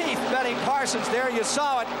getting beneath Benny Parsons. There you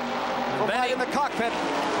saw it from Benny in the cockpit.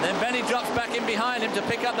 Then Benny drops back in behind him to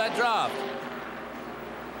pick up that draft.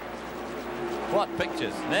 What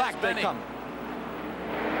pictures? Next Back Benny. they come.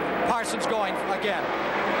 Parsons going again.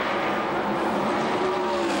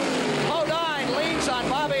 Bodine leans on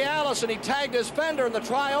Bobby Allison. He tagged his fender in the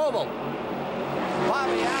tri-oval.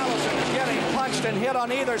 Bobby Allison is getting punched and hit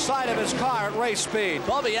on either side of his car at race speed.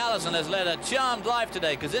 Bobby Allison has led a charmed life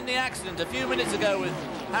today, because in the accident a few minutes ago with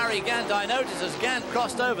Harry Gant, I noticed as Gant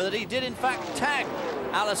crossed over that he did in fact tag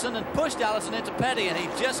Allison and pushed Allison into Petty, and he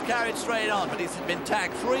just carried straight on, but he's been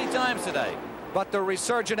tagged 3 times today. But the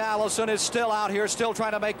resurgent Allison is still out here, still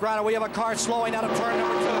trying to make ground. We have a car slowing out of turn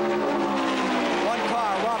number 2. One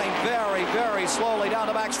car running very, very slowly down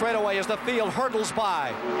the back straightaway as the field hurtles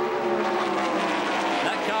by.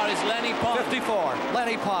 That car is Lenny Pond. 54,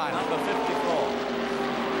 Lenny Pond. Number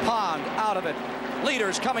 54. Pond out of it.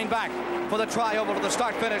 Leaders coming back for the tri-oval to the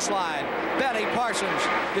start-finish line. Benny Parsons,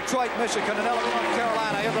 Detroit, Michigan, and North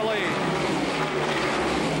Carolina in the lead.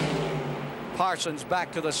 Parsons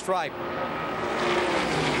back to the stripe.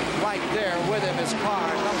 Right there with him is Carr.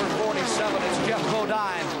 Number 47 is Jeff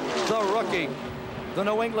Bodine, the rookie. The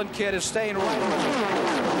New England kid is staying right with him.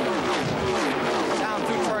 Down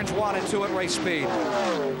through turns 1 and 2 at race speed.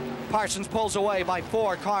 Parsons pulls away by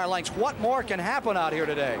 4 car lengths. What more can happen out here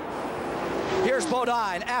today? Here's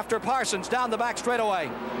Bodine after Parsons down the back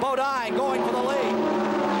straightaway. Bodine going for the lead.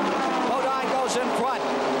 Bodine goes in front.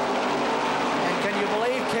 And can you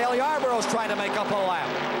believe Cale Yarborough's trying to make up a lap?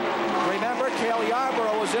 Remember, Cale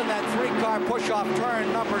Yarborough was in that 3-car push-off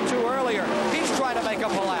turn number 2 earlier. He's trying to make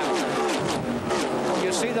up a lap. When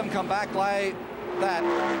you see them come back like that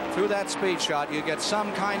through that speed shot, you get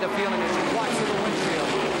some kind of feeling as you watch through the windshield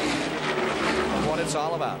of what it's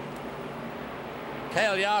all about.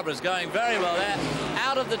 Cale Yarborough's going very well there.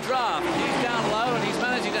 Out of the draft. He's down low and he's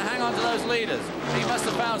managing to hang on to those leaders. He must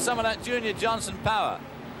have found some of that Junior Johnson power.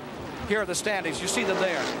 Here are the standings. You see them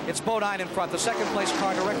there. It's Bodine in front. The second place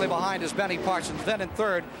car directly behind is Benny Parsons. Then in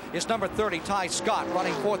third is number 30, Ty Scott,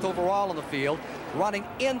 running 4th overall in the field. Running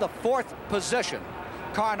in the 4th position,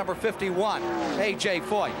 car number 51, A.J.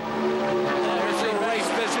 Foyt. There's a race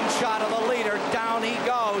vision shot of the leader. Down he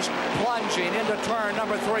goes, plunging into turn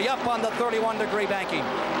number 3, up on the 31-degree banking.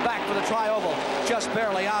 Back for the tri-oval, just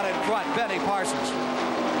barely out in front, Benny Parsons.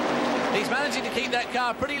 He's managing to keep that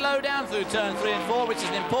car pretty low down through turn 3 and 4, which is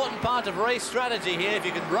an important part of race strategy here. If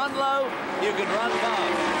you can run low, you can run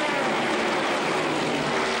fast.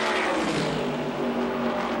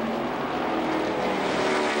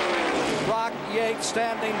 Brock Yates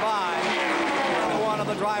standing by. One of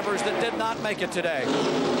the drivers that did not make it today.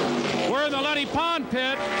 We're in the Lenny Pond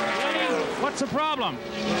pit. Lenny, what's the problem?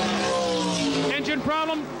 Engine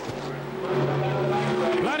problem?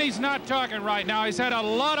 Lenny's not talking right now. He's had a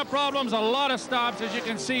lot of problems, a lot of stops. As you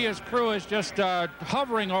can see, his crew is just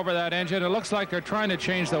hovering over that engine. It looks like they're trying to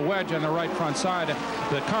change the wedge on the right front side.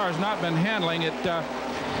 The car's not been handling it.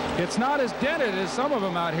 It's not as dented as some of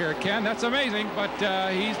them out here, Ken. That's amazing, but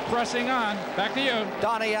he's pressing on. Back to you.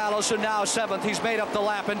 Donnie Allison now 7th. He's made up the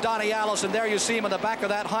lap, and Donnie Allison, there you see him in the back of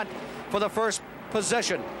that hunt for the first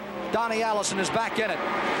position. Donnie Allison is back in it.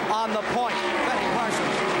 On the point, Benny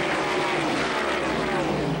Parsons.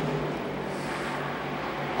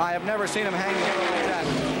 I have never seen him hang together like that,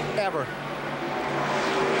 ever.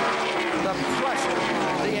 The pressure,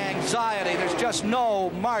 the anxiety, there's just no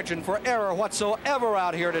margin for error whatsoever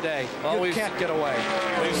out here today. Well, you can't get away.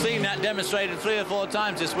 We've seen that demonstrated 3 or 4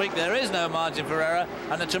 times this week. There is no margin for error,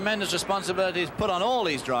 and the tremendous responsibility is put on all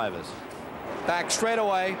these drivers. Back straight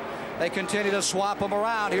away. They continue to swap them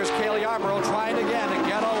around. Here's Cale Yarborough trying again to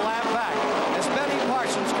get a lap back as Benny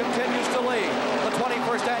Parsons continues to lead the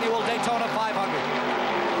 21st annual Daytona 500.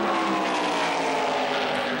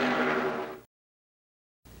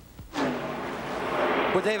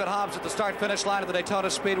 With David Hobbs at the start-finish line of the Daytona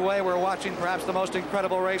Speedway, we're watching perhaps the most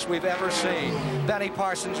incredible race we've ever seen. Benny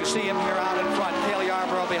Parsons, you see him here out in front. Cale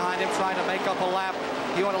Yarborough behind him trying to make up a lap.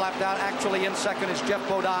 He went a lap down. Actually in second is Jeff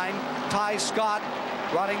Bodine. Ty Scott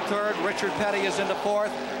running third. Richard Petty is into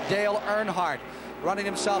 4th. Dale Earnhardt running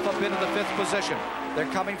himself up into the 5th position.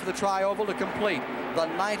 They're coming for the tri-oval to complete the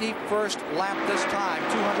 91st lap this time.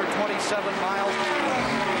 227 miles.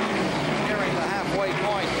 Nearing the halfway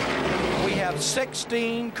point. We have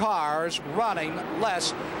 16 cars running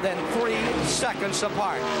less than 3 seconds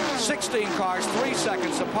apart. 16 cars, 3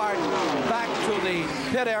 seconds apart. Back to the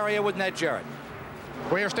pit area with Ned Jarrett.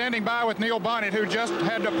 We are standing by with Neil Bonnet, who just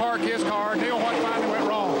had to park his car. Neil, what finally went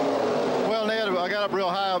wrong? Well, Ned, I got up real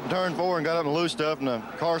high up in turn 4 and got up in loose stuff, and the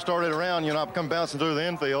car started around. You know, I come bouncing through the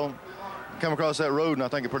infield, come across that road, and I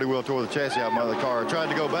think it pretty well tore the chassis out of the car. I tried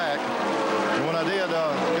to go back, and when I did,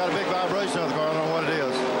 got a big vibration on the car. I don't know what it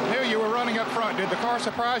is. Neil, you were running up front. Did the car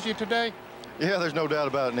surprise you today? Yeah, there's no doubt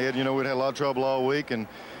about it, Ned. You know, we'd had a lot of trouble all week, and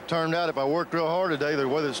turned out if I worked real hard today,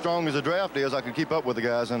 whether as strong as the draft is, I could keep up with the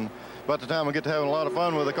guys. And by the time I get to having a lot of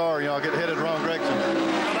fun with the car, you know, I get headed the wrong direction.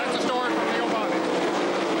 Now, that's the story from Neil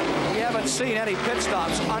Bonnet. We haven't seen any pit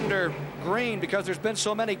stops under green because there's been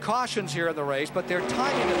so many cautions here in the race, but they're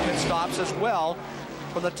timing the pit stops as well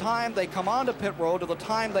from the time they come onto pit road to the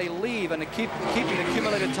time they leave, and to keeping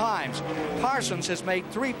accumulated times. Parsons has made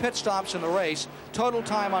 3 pit stops in the race. Total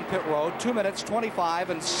time on pit road, 2 minutes, 25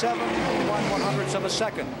 and 71/100ths of a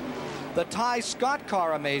second. The Ty Scott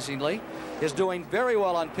car, amazingly, is doing very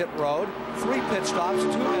well on pit road. 3 pit stops, 2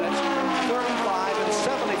 minutes, 35 and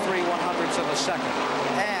 73/100ths of a second.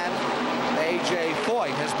 And A.J. Foyt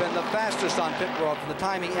has been the fastest on pit road from the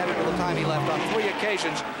time he entered to the time he left on 3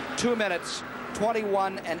 occasions, 2 minutes,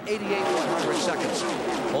 21 and 88 seconds.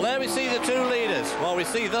 Well, there we see the two leaders. Well, we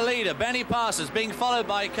see the leader, Benny Parsons, being followed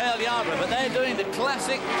by Cale Yarborough, but they're doing the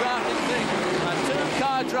classic drafting thing, a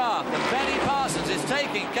two-car draft, and Benny Parsons is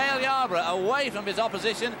taking Cale Yarborough away from his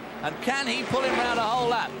opposition, and can he pull him around a whole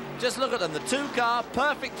lap? Just look at them, the two-car,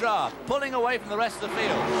 perfect draft, pulling away from the rest of the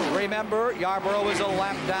field. Remember, Yarborough is a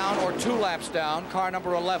lap down, or 2 laps down, car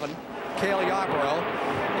number 11, Cale Yarborough,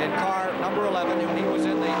 in car number 11, and he was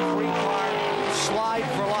in the 3-car slide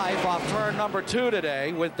for life off turn number 2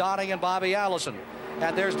 today with Donnie and Bobby Allison.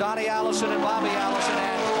 And there's Donnie Allison and Bobby Allison,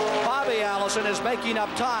 and Bobby Allison is making up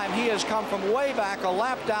time. He has come from way back, a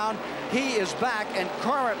lap down. He is back and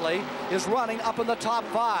currently is running up in the top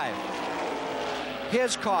 5.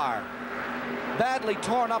 His car, badly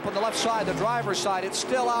torn up on the left side, the driver's side. It's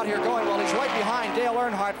still out here going well. He's right behind Dale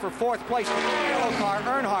Earnhardt for 4th place. The yellow car,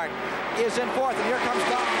 Earnhardt, is in 4th, and here comes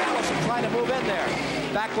Donnie Allison trying to move in there.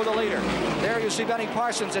 Back with the leader. There you see Benny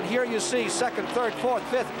Parsons, and here you see 2nd, 3rd, 4th,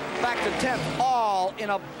 5th, back to 10th, all in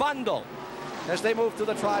a bundle as they move through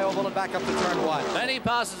the tri-oval and back up to turn 1. Benny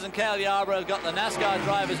Parsons and Cale Yarborough have got the NASCAR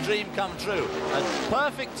driver's dream come true. A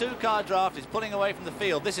perfect 2-car draft is pulling away from the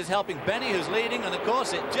field. This is helping Benny, who's leading, and of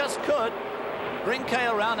course it just could bring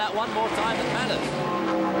Cale around that one more time that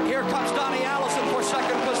matters. Here comes Donnie Allison for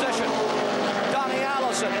 2nd position. Donnie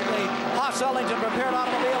Allison in the Haas-Ellington prepared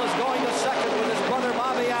automobile is going to 2nd with his brother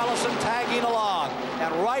Bobby Allison tagging along.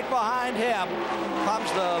 And right behind him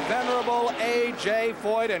comes the venerable A.J.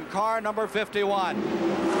 Foyt in car number 51.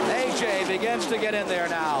 A.J. begins to get in there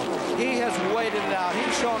now. He has waited it out.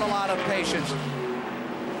 He's shown a lot of patience.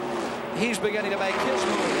 He's beginning to make his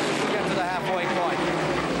move to get to the halfway point.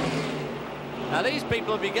 Now these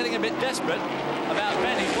people will be getting a bit desperate about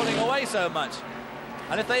Benny pulling away so much.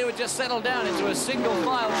 And if they would just settle down into a single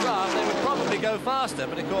file draft, they would probably go faster.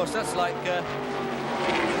 But of course, that's like trying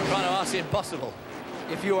to ask the impossible.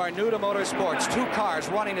 If you are new to motorsports, 2 cars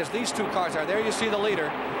running as these 2 cars are. There you see the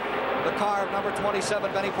leader, the car of number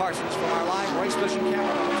 27, Benny Parsons, from our live race vision camera.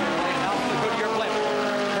 Now from the Goodyear blimp,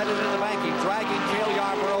 headed into the banking, dragging Cale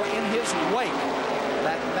Yarborough in his wake.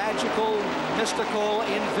 That magical, mystical,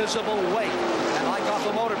 invisible wake. And like off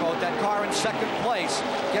the motorboat, that car in 2nd place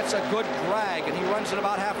gets a good drag, and he runs at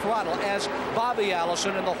about half throttle as Bobby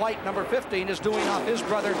Allison in the white number 15 is doing off his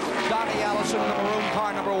brother Donnie Allison in the maroon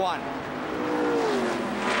car number 1.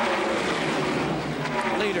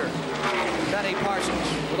 Leader, Benny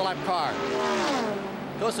Parsons with a lap car.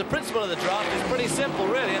 Of course, the principle of the draft is pretty simple,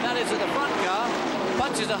 really, and that is that the front car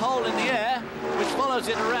punches a hole in the air, which follows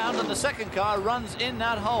it around, and the 2nd car runs in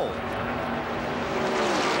that hole.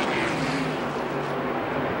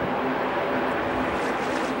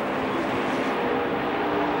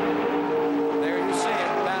 There you see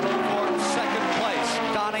it, battle for 2nd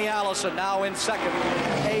place. Donnie Allison now in 2nd.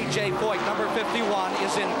 A.J. Foyt, number 51,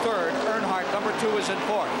 is in 3rd. Earnhardt, number 2, is in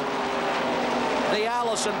 4th. The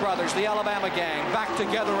Allison brothers, the Alabama gang, back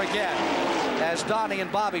together again as Donnie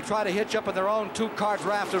and Bobby try to hitch up in their own 2-car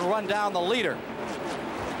draft and run down the leader,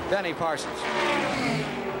 Benny Parsons.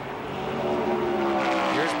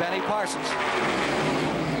 Here's Benny Parsons.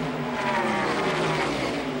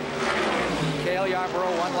 Cale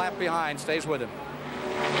Yarborough 1 lap behind, stays with him.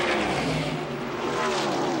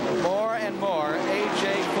 More and more,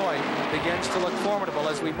 A.J. Foyt begins to look formidable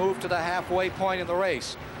as we move to the halfway point in the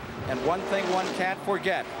race. And one thing one can't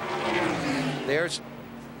forget, there's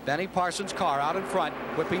Benny Parsons' car out in front,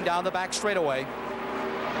 whipping down the back straightaway. There's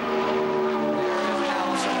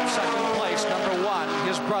Allison in 2nd place, number 1.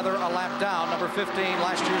 His brother a lap down, number 15,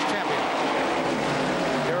 last year's champion.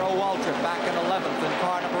 Darrell Waltrip back in 11th in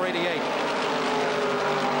car number 88.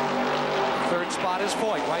 3rd spot is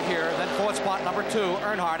Foyt right here. Then 4th spot, number 2,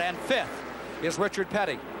 Earnhardt. And 5th is Richard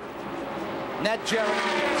Petty. Ned Jarrett.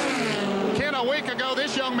 Ken, a week ago,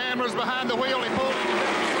 this young man was behind the wheel. He pulled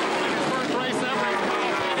his first race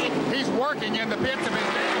ever. He's working in the pits of his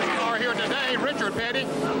dad's car here today. Richard Petty.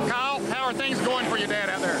 Kyle, how are things going for your dad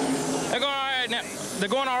out there? They're going all right now. They're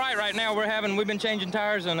going all right right now. We've been changing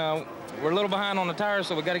tires, and we're a little behind on the tires,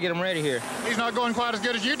 so we got to get them ready here. He's not going quite as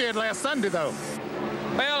good as you did last Sunday, though.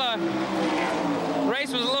 Well,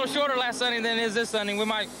 race was a little shorter last Sunday than it is this Sunday.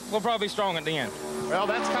 We'll probably be strong at the end. Well,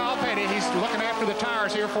 that's Kyle Petty. He's looking after the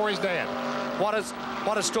tires here for his dad. What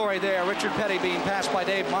a story there. Richard Petty being passed by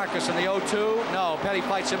Dave Marcus in the 0-2. No, Petty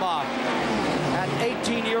fights him off. An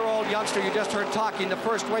 18-year-old youngster you just heard talking, the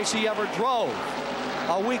first race he ever drove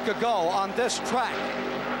a week ago on this track.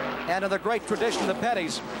 And in the great tradition of the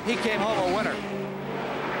Pettys, he came home a winner.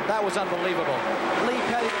 That was unbelievable. Lee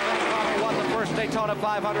Petty won the first Daytona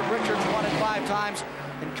 500. Richards won it 5 times.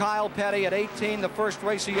 And Kyle Petty at 18, the first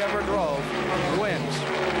race he ever drove, wins.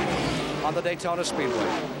 on the Daytona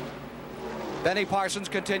Speedway. Benny Parsons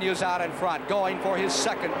continues out in front, going for his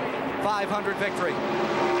second 500 victory.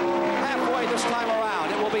 Halfway this time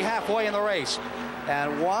around. It will be halfway in the race.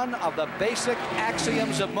 And one of the basic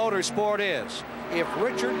axioms of motorsport is, if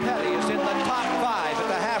Richard Petty is in the top 5 at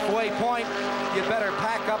the halfway point, you better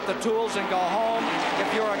pack up the tools and go home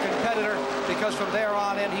if you're a competitor, because from there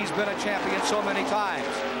on in, he's been a champion so many times.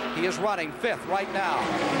 He is running 5th right now.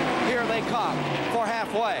 Here they come for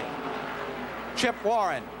halfway. Chip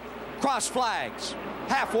Warren, cross flags,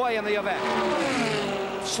 halfway in the event.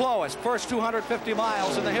 Slowest first 250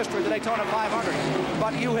 miles in the history of the Daytona 500.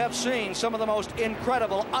 But you have seen some of the most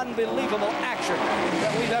incredible, unbelievable action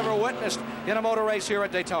that we've ever witnessed in a motor race here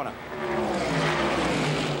at Daytona.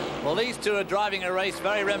 Well, these two are driving a race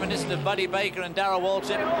very reminiscent of Buddy Baker and Darrell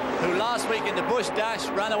Waltrip, who last week in the Busch Dash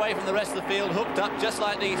ran away from the rest of the field, hooked up just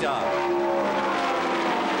like these are. There's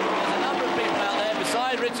a number of people out there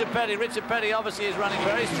beside Richard Petty. Richard Petty obviously is running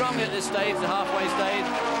very strongly at this stage, the halfway stage.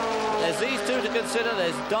 There's these two to consider,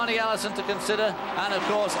 there's Donnie Allison to consider, and of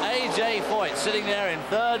course A.J. Foyt sitting there in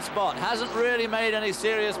 3rd spot. Hasn't really made any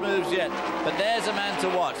serious moves yet, but there's a man to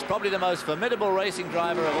watch. Probably the most formidable racing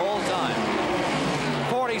driver of all time.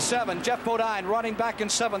 47, Jeff Bodine running back in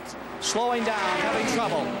 7th, slowing down, having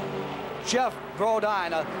trouble. Jeff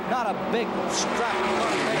Bodine, not a big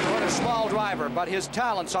strapping but a small driver, but his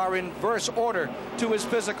talents are in inverse order to his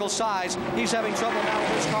physical size. He's having trouble now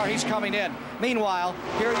with his car. He's coming in. Meanwhile,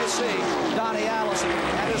 here you see Donnie Allison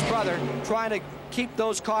and his brother trying to keep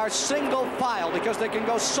those cars single file because they can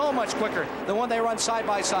go so much quicker than when they run side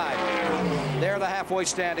by side. There are the halfway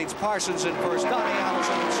standings. Parsons in 1st, Donnie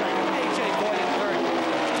Allison in 2nd, A.J. Foyt in 3rd.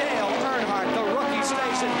 Dale Earnhardt, the rookie,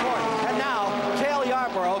 stays in 4th. And now Cale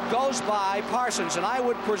Yarborough goes by Parsons, and I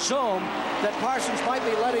would presume that Parsons might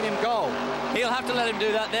be letting him go. He'll have to let him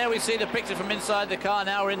do that. There we see the picture from inside the car.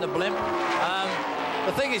 Now we're in the blimp.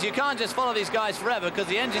 The thing is, you can't just follow these guys forever because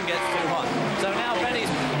the engine gets too hot. So now Benny's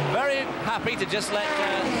very happy to just let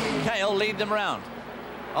Cale lead them around.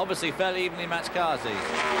 Obviously, fairly evenly matched cars, these.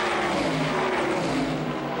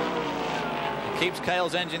 Keeps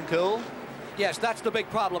Cale's engine cool. Yes, that's the big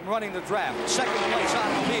problem, running the draft. 2nd place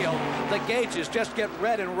on the field. The gauges just get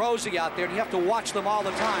red and rosy out there, and you have to watch them all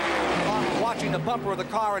the time. Watching the bumper of the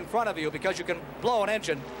car in front of you, because you can blow an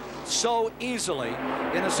engine so easily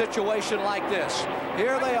in a situation like this.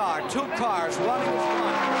 Here they are, 2 cars running as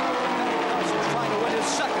one. Parsons trying to win his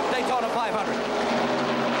 2nd Daytona 500.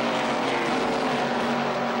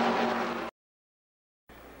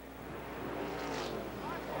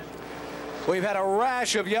 We've had a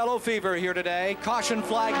rash of yellow fever here today. Caution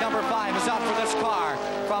flag number 5 is out for this car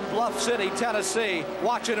from Bluff City, Tennessee.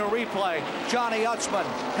 Watching a replay. Johnny Utzman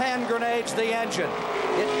hand grenades the engine.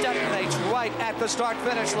 It detonates right at the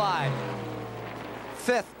start-finish line.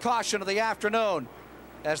 5th caution of the afternoon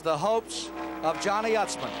as the hopes of Johnny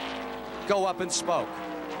Utzman go up in smoke.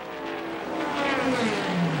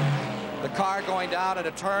 The car going down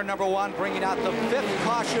into turn number 1, bringing out the 5th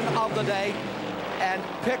caution of the day. And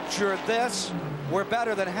picture this, we're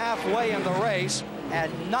better than halfway in the race,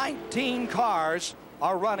 and 19 cars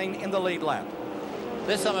are running in the lead lap.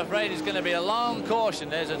 This, I'm afraid, is going to be a long caution.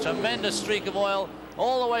 There's a tremendous streak of oil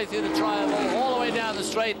all the way through the triangle, all the way down the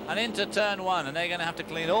straight and into turn 1, and they're going to have to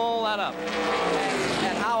clean all that up.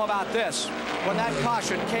 And how about this? When that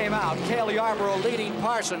caution came out, Cale Yarborough, leading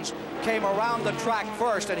Parsons, came around the track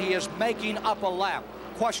first, and he is making up a lap.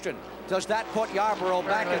 Question, does that put Yarborough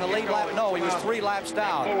back in the lead lap? No, he was 3 laps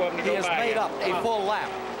down. He has made up a full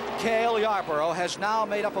lap. Cale Yarborough has now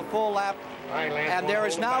made up a full lap, and there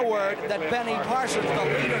is now word that Benny Parsons, the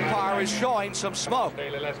leader car, is showing some smoke.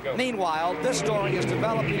 Meanwhile, this story is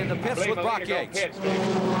developing in the pits with Brock Yates.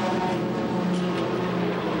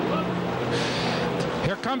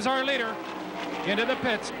 Here comes our leader into the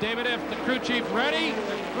pits. David If, the crew chief, ready.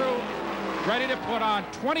 The crew ready to put on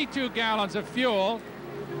 22 gallons of fuel.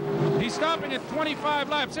 He's stopping at 25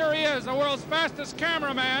 laps. There he is, the world's fastest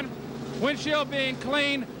cameraman. Windshield being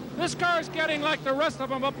clean. This car's getting, like the rest of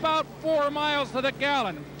them, about 4 miles to the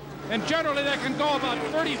gallon. And generally they can go about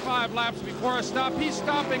 35 laps before a stop. He's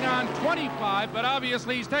stopping on 25, but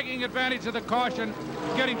obviously he's taking advantage of the caution,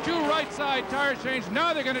 getting 2 right side tires changed.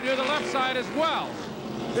 Now they're going to do the left side as well.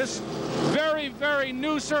 This very, very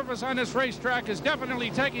new surface on this racetrack is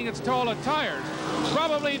definitely taking its toll of tires.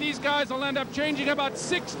 Probably these guys will end up changing about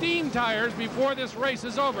 16 tires before this race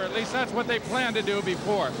is over. At least that's what they planned to do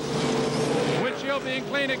before. Windshield being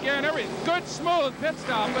clean again. Everything good, smooth pit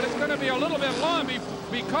stop, but it's going to be a little bit long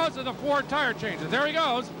because of the 4 tire changes. There he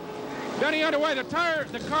goes. Benny underway.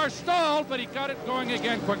 The car stalled, but he got it going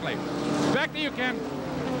again quickly. Back to you, Ken.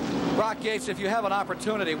 Brock Yates, if you have an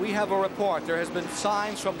opportunity, we have a report. There has been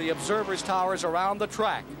signs from the observers' towers around the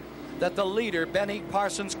track that the leader, Benny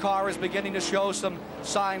Parsons' car, is beginning to show some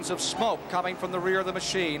signs of smoke coming from the rear of the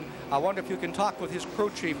machine. I wonder if you can talk with his crew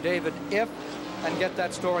chief, David If, and get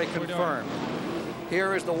that story confirmed.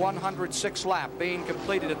 Here is the 106th lap being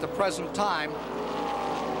completed at the present time.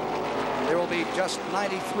 There will be just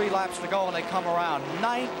 93 laps to go when they come around.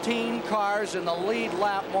 19 cars in the lead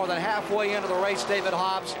lap, more than halfway into the race, David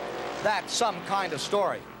Hobbs. That's some kind of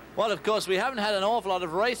story. Well, of course, we haven't had an awful lot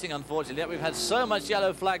of racing, unfortunately, yet. We've had so much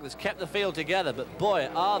yellow flag that's kept the field together, but boy,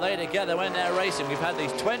 are they together when they're racing. We've had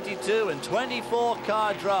these 22 and 24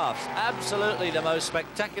 car drafts. Absolutely the most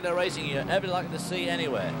spectacular racing you're ever likely to see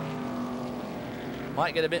anywhere.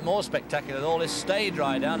 Might get a bit more spectacular with all this stay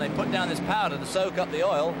dry down. They put down this powder to soak up the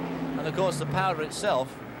oil, and of course the powder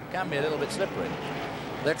itself can be a little bit slippery.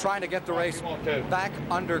 They're trying to get the race back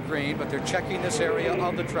under green, but they're checking this area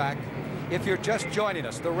of the track. If you're just joining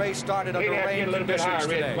us, the race started under rain conditions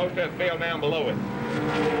today. Most of it fell down below it.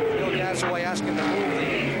 Bill Gasaway asking to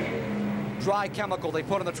move the dry chemical they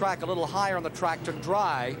put on the track a little higher on the track to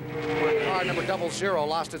dry, where car number 00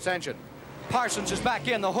 lost its engine. Parsons is back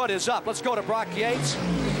in. The hood is up. Let's go to Brock Yates.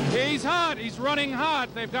 He's hot. He's running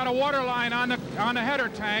hot. They've got a water line on the header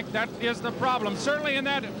tank. That is the problem. Certainly in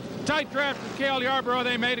that tight draft with Cale Yarborough,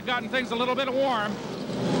 they may have gotten things a little bit warm.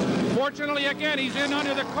 Fortunately, again, he's in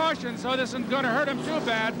under the caution, so this isn't going to hurt him too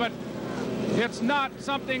bad, but it's not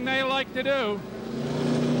something they like to do.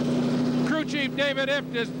 Crew Chief David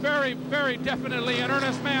Ift is very, very definitely an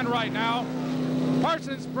earnest man right now.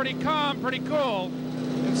 Parsons pretty calm, pretty cool,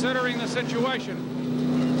 considering the situation.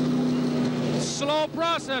 Slow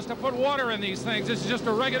process to put water in these things. This is just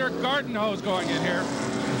a regular garden hose going in here.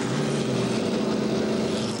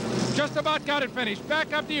 Just about got it finished.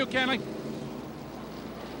 Back up to you, Kenley.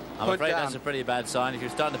 I'm afraid that's a pretty bad sign. If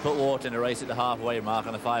you're starting to put water in a race at the halfway mark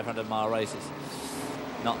on the 500-mile races,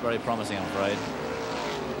 not very promising, I'm afraid.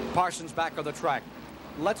 Parsons back on the track.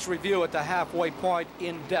 Let's review at the halfway point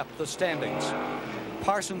in depth the standings.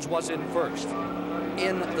 Parsons was in first.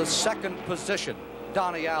 In the second position,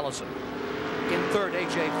 Donnie Allison. In third, A.J.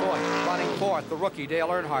 Foyt. Running fourth, the rookie Dale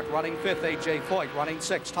Earnhardt. Running fifth, A.J. Foyt. Running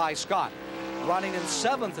sixth, Ty Scott. Running in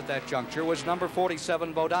seventh at that juncture was number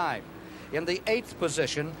 47, Bodine. In the eighth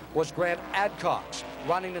position was Grant Adcox.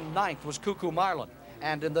 Running in ninth was Cuckoo Marlin.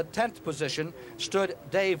 And in the 10th position stood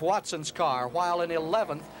Dave Watson's car, while in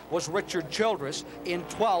 11th was Richard Childress. In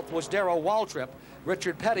 12th was Darrell Waltrip.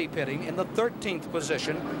 Richard Petty pitting. In the 13th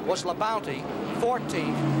position was LaBounty.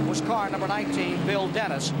 14th was car number 19, Bill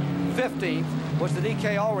Dennis. 15th was the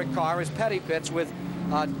D.K. Ulrich car as Petty pits with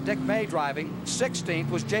Dick May driving. 16th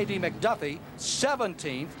was J.D. McDuffie.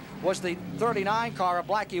 17th was the 39 car of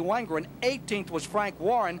Blackie Wengren. 18th was Frank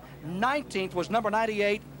Warren. 19th was number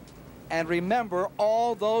 98. And remember,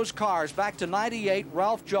 all those cars back to 98,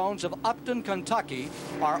 Ralph Jones of Upton, Kentucky,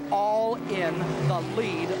 are all in the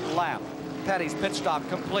lead lap. Petty's pit stop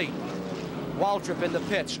complete. Waltrip in the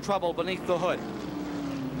pits, trouble beneath the hood.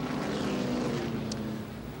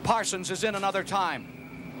 Parsons is in another time.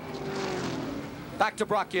 Back to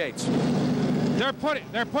Brock Yates.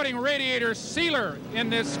 They're putting radiator sealer in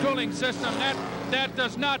this cooling system. That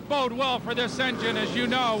does not bode well for this engine, as you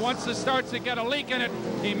know. Once it starts to get a leak in it,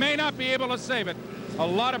 he may not be able to save it. A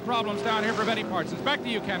lot of problems down here for Benny Parsons. Back to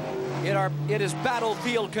you, Ken. It is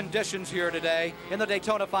battlefield conditions here today in the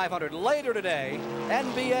Daytona 500. Later today,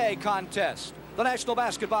 NBA contest. The National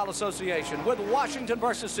Basketball Association with Washington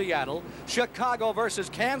versus Seattle, Chicago versus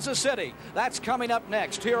Kansas City. That's coming up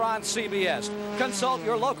next here on CBS. Consult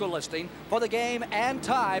your local listing for the game and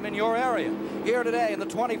time in your area. Here today in the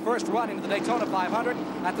 21st running of the Daytona 500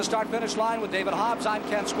 at the start-finish line with David Hobbs. I'm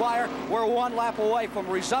Ken Squire. We're one lap away from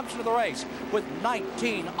resumption of the race with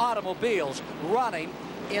 19 automobiles running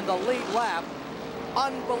in the lead lap,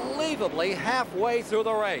 unbelievably halfway through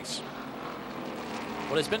the race.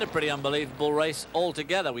 Well, it's been a pretty unbelievable race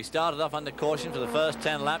altogether. We started off under caution for the first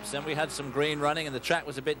 10 laps, then we had some green running and the track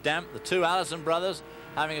was a bit damp. The two Allison brothers,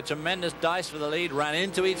 having a tremendous dice for the lead, ran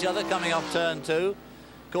into each other coming off turn 2,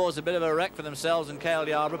 caused a bit of a wreck for themselves and Cale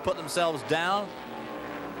Yarborough, put themselves down.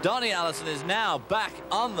 Donnie Allison is now back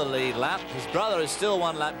on the lead lap. His brother is still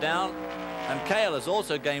one lap down, and Cale has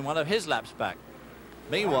also gained one of his laps back.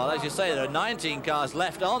 Meanwhile, as you say, there are 19 cars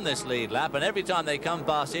left on this lead lap, and every time they come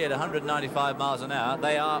past here at 195 miles an hour,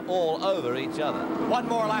 they are all over each other. One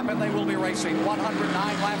more lap and they will be racing.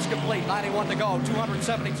 109 laps complete, 91 to go.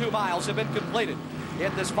 272 miles have been completed.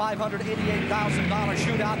 in this $588,000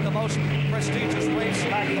 shootout. The most prestigious race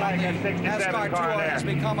on the NASCAR Tour has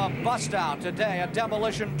become a bust-out today, a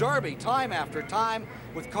demolition derby, time after time,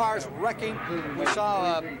 with cars wrecking. We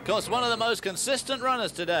saw... Of course, one of the most consistent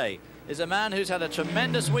runners today is a man who's had a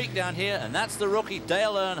tremendous week down here, and that's the rookie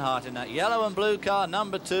Dale Earnhardt in that yellow and blue car,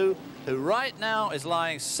 number 2, who right now is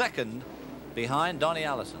lying second behind Donnie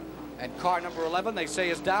Allison. And car number 11, they say,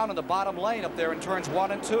 is down in the bottom lane up there in turns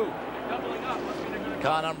 1 and 2.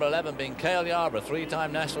 Car number 11 being Cale Yarborough,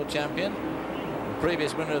 3-time national champion,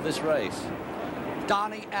 previous winner of this race.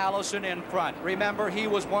 Donnie Allison in front. Remember, he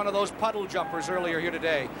was one of those puddle jumpers earlier here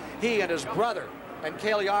today. He and his brother and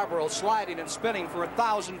Cale Yarborough sliding and spinning for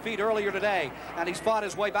 1,000 feet earlier today, and he's fought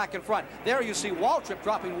his way back in front. There you see Waltrip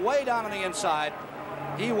dropping way down on the inside.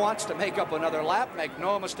 He wants to make up another lap, make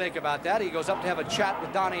no mistake about that. He goes up to have a chat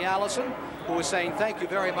with Donnie Allison, who is saying, thank you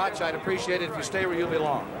very much. I'd appreciate it if you stay where you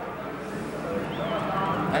belong.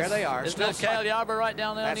 There they are. Isn't that Cale Yarborough right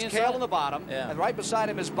down there on the inside? That's Cale on the bottom, and right beside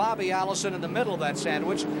him is Bobby Allison in the middle of that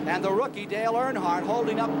sandwich, and the rookie Dale Earnhardt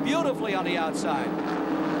holding up beautifully on the outside.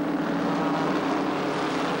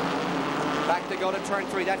 Back to go to turn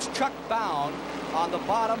 3. That's Chuck Bound on the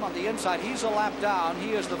bottom, on the inside. He's a lap down.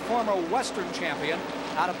 He is the former Western champion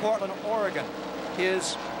out of Portland, Oregon.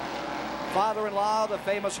 His father-in-law, the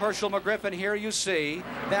famous Herschel McGriffin, here you see.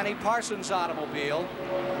 Benny Parsons' automobile.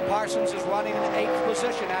 Parsons is running in 8th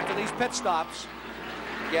position after these pit stops,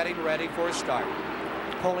 getting ready for his start.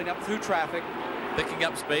 Pulling up through traffic. Picking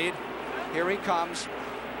up speed. Here he comes.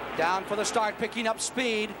 Down for the start, picking up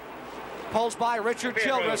speed. Pulls by Richard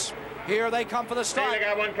Childress. Here they come for the start. Hey, they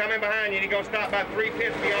got one coming behind you. He's going to stop about 3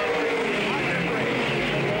 pits beyond me.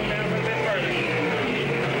 Going down a little bit further.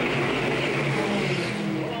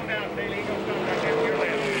 Go on down, Staley. He's going to stop right there to your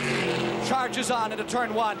left. Charges on into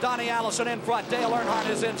turn 1. Donnie Allison in front. Dale Earnhardt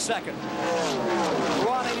is in second.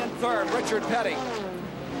 Running in third, Richard Petty.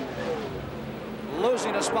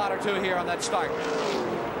 Losing a spot or 2 here on that start.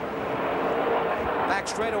 Back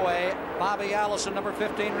straightaway, Bobby Allison, number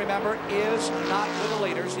 15, remember, is not with the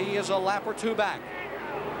leaders. He is a lap or 2 back.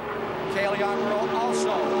 Cale Yarborough also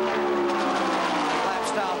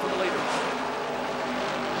laps down for the leaders.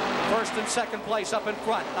 First and second place up in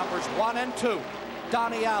front, numbers 1 and 2.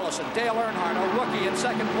 Donnie Allison, Dale Earnhardt, a rookie in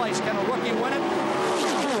second place. Can a rookie win it?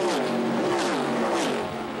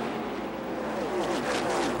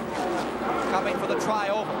 Coming for the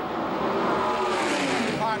try-over.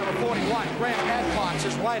 Car number 41, Grant Adcox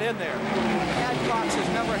is right in there. Adcox has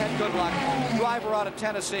never had good luck. Driver out of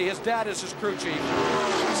Tennessee. His dad is his crew chief.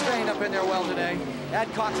 He's staying up in there well today.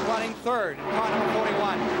 Adcox running third. Car number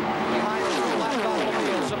 41. Behind the 2 lap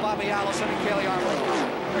automobiles of Bobby Allison and Cale Yarborough.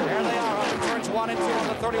 There they are up in turns 1 and 2 on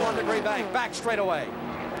the 31-degree bank. Back straightaway.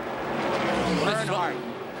 Earnhardt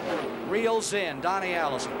reels in Donnie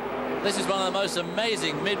Allison. This is one of the most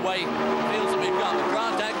amazing midway fields that we've got.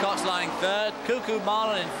 Grant Adcox lying third, Cuckoo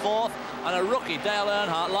Marlin in fourth, and a rookie, Dale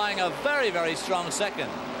Earnhardt, lying a very, very strong second.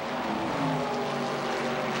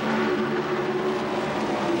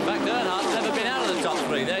 In fact, Earnhardt's never been out of the top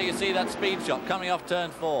 3. There you see that speed shot coming off turn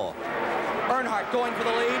 4. Earnhardt going for the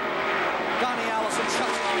lead. Donnie Allison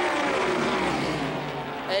shuts it.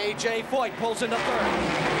 A.J. Foyt pulls into third.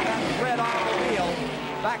 That red automobile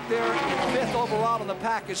back there in 5th overall in the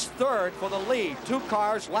pack is third for the lead. 2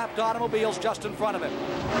 cars, lapped automobiles just in front of him.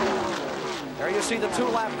 There you see the 2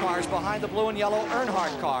 lap cars behind the blue and yellow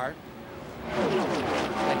Earnhardt car.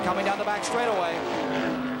 And coming down the back straightaway,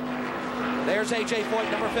 there's A.J.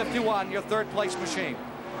 Foyt, number 51, your 3rd place machine.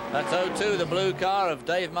 That's 0-2, the blue car of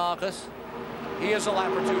Dave Marcus. He is a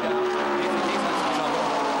lap or 2 down.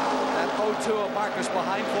 That 0-2 of Marcus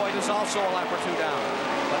behind Foyt is also a lap or 2 down.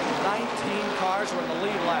 But 19 cars were in the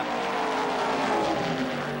lead lap.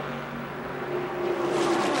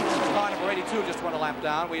 Car number 82 just went a lap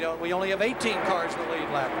down. We only have 18 cars in the lead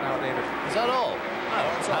lap now, David. Is that all? Oh,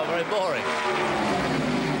 that's how very boring.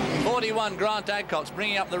 41, Grant Adcox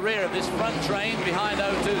bringing up the rear of this front train behind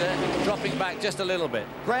 0-2 there, dropping back just a little bit.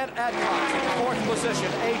 Grant Adcox in 4th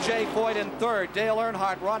position, A.J. Foyt in 3rd, Dale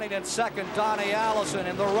Earnhardt running in 2nd, Donnie Allison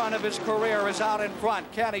in the run of his career is out in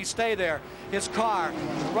front. Can he stay there? His car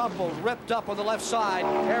rumpled, ripped up on the left side,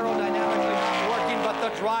 aerodynamically not working, but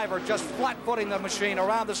the driver just flat-footing the machine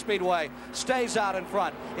around the speedway, stays out in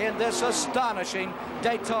front in this astonishing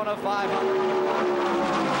Daytona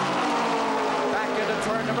 500. Into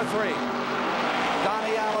turn number 3.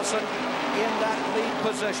 Donnie Allison in that lead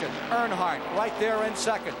position. Earnhardt right there in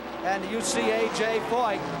 2nd. And you see A.J.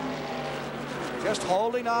 Foyt just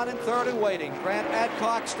holding on in 3rd and waiting. Grant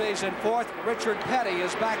Adcox stays in 4th. Richard Petty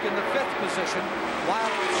is back in the 5th position,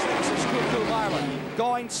 while 6 is Cuckoo Marlin.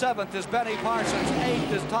 Going 7th is Benny Parsons.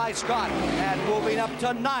 8th is Ty Scott. And moving up to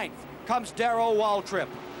 9th comes Darrell Waltrip.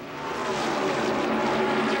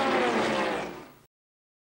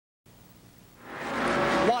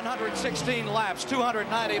 Laps,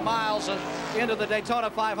 290 miles into the Daytona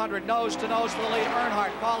 500, nose to nose for the lead.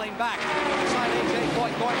 Earnhardt falling back beside A.J.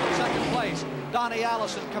 Foyt, going for second place. Donnie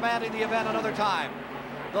Allison commanding the event another time.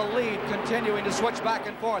 The lead continuing to switch back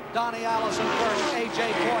and forth. Donnie Allison first,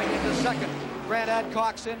 A.J. Foyt into second. Grant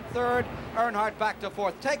Adcox in third, Earnhardt back to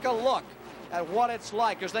fourth. Take a look at what it's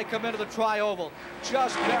like as they come into the Tri-Oval,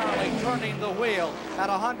 just barely turning the wheel at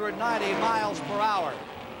 190 miles per hour.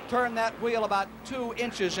 Turn that wheel about 2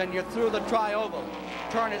 inches and you're through the Tri-Oval.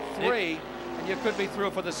 Turn it 3 and you could be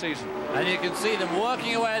through for the season. And you can see them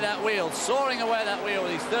working away that wheel, soaring away that wheel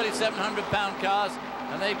with these 3,700-pound cars,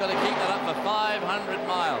 and they've got to keep that up for 500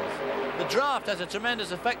 miles. The draft has a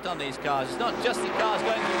tremendous effect on these cars. It's not just the cars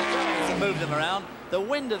going through the draft to move them around. The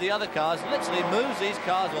wind of the other cars literally moves these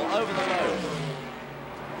cars all over the road.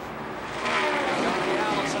 Donnie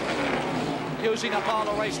Allison using up all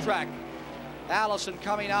the racetrack. Allison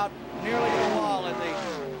coming out nearly to the wall in the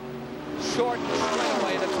short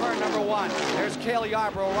straightaway to turn number 1. There's Cale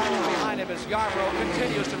Yarborough right behind him as Yarborough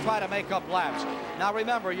continues to try to make up laps. Now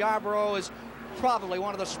remember, Yarborough is probably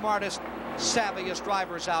one of the smartest, savviest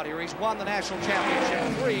drivers out here. He's won the national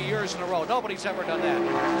championship 3 years in a row. Nobody's ever done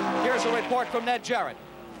that. Here's a report from Ned Jarrett.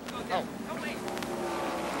 Oh.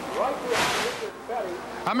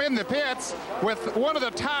 I'm in the pits with one of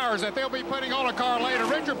the tires that they'll be putting on a car later.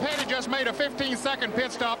 Richard Petty just made a 15-second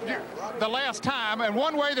pit stop the last time, and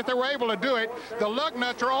one way that they were able to do it, the lug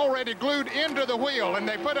nuts are already glued into the wheel, and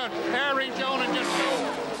they put an air reach on and just go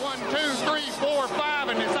 1, 2, 3, 4, 5,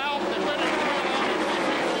 and it's out. They put it in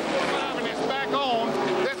 4, 5, and it's back on.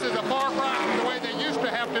 This is a far cry from the way they used to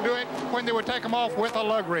have to do it when they would take them off with a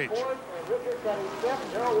lug reach.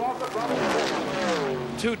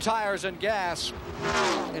 2 tires and gas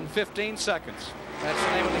in 15 seconds. That's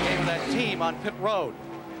the name of the game of that team on pit road.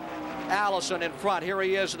 Allison in front. Here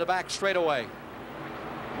he is in the back straightaway.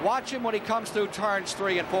 Watch him when he comes through turns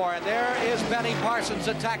 3 and 4. And there is Benny Parsons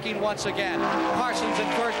attacking once again. Parsons in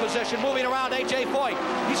first position, moving around A.J. Foyt.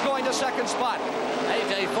 He's going to second spot.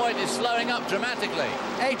 A.J. Foyt is slowing up dramatically.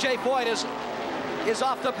 A.J. Foyt is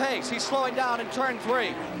off the pace. He's slowing down in turn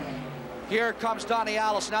 3. Here comes Donnie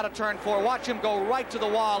Allison out of turn 4. Watch him go right to the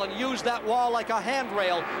wall and use that wall like a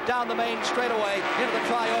handrail down the main straightaway into the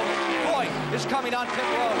Tri-Oval. Foyt is coming on pit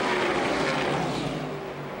road.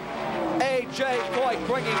 A.J. Foyt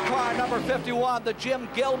bringing car number 51, the Jim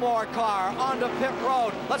Gilmore car, onto pit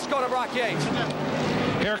road. Let's go to Brock Yates.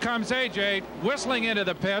 Here comes A.J. whistling into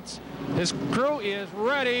the pits. His crew is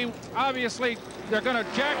ready. Obviously, they're going to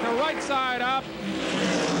jack the right side up.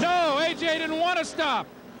 No, A.J. didn't want to stop.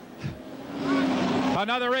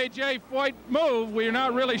 Another A.J. Foyt move. We're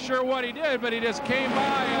not really sure what he did, but he just came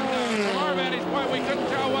by, and from our vantage point, we couldn't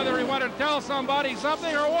tell whether he wanted to tell somebody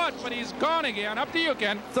something or what, but he's gone again. Up to you,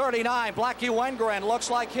 Ken. 39, Blackie Wengren looks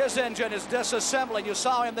like his engine is disassembling. You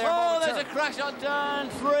saw him there. Oh, there's a crash on turn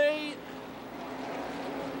 3.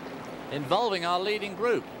 Involving our leading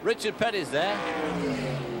group. Richard Petty's there.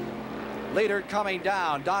 Leader coming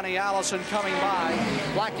down. Donnie Allison coming by.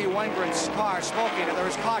 Blackie Wengren's car smoking, and there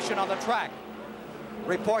is caution on the track.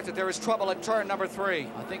 Report that there is trouble at turn number 3.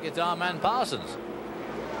 I think it's our man Parsons.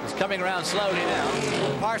 He's coming around slowly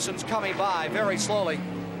now. Parsons coming by very slowly.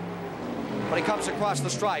 When he comes across the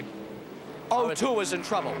stripe, 02 is in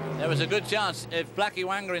trouble. There was a good chance if Blackie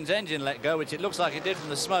Wengren's engine let go, which it looks like it did from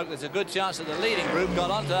the smoke, there's a good chance that the leading group got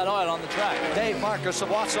onto that oil on the track. Dave Marcus of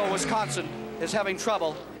Wausau, Wisconsin is having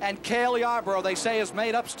trouble. And Cale Yarborough, they say, has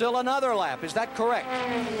made up still another lap. Is that correct?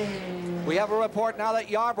 We have a report now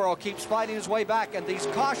that Yarborough keeps fighting his way back, and these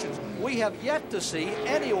cautions, we have yet to see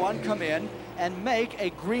anyone come in and make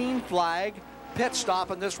a green flag pit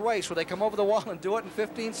stop in this race where they come over the wall and do it in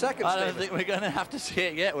 15 seconds. I don't think we're going to have to see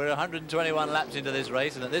it yet. We're 121 laps into this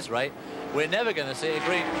race, and at this rate, we're never going to see a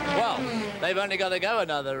green. Well, they've only got to go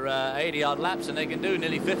another 80-odd laps, and they can do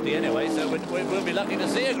nearly 50 anyway, so we'll be lucky to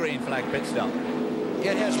see a green flag pit stop.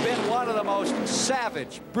 It has been one of the most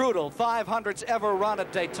savage, brutal 500s ever run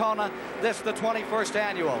at Daytona. This is the 21st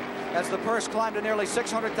annual. As the purse climbed to nearly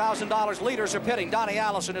 $600,000, leaders are pitting. Donnie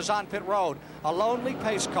Allison is on pit road. A lonely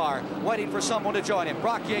pace car waiting for someone to join him.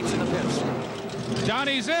 Brock Yates in the pits.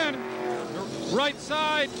 Johnny's in. The right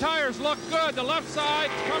side tires look good. The left side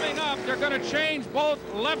coming up. They're going to change both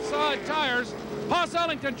left side tires. Haas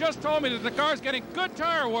Ellington just told me that the car's getting good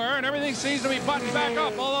tire wear and everything seems to be buttoned back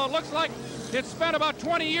up, although it looks like it's spent about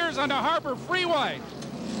 20 years on the Harbor Freeway.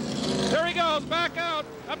 There he goes, back out.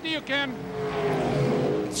 Up to you, Ken.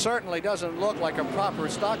 It certainly doesn't look like a proper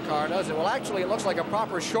stock car, does it? Well, actually, it looks like a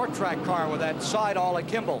proper short track car with that side all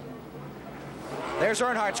akimbo. There's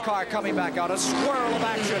Earnhardt's car coming back out. A swirl of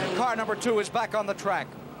action, and car number 2 is back on the track.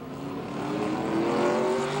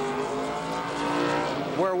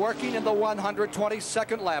 We're working in the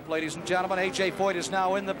 122nd lap, ladies and gentlemen. A.J. Foyt is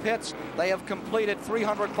now in the pits. They have completed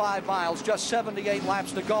 305 miles, just 78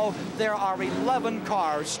 laps to go. There are 11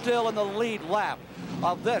 cars still in the lead lap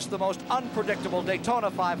of this, the most unpredictable Daytona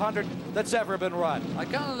 500 that's ever been run. I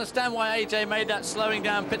can't understand why A.J. made that slowing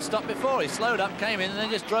down pit stop before. He slowed up, came in, and then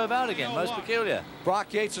just drove out again. Most peculiar.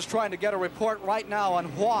 Brock Yates is trying to get a report right now on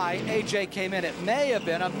why A.J. came in. It may have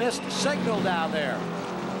been a missed signal down there.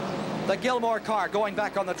 The Gilmore car going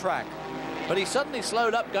back on the track. But he suddenly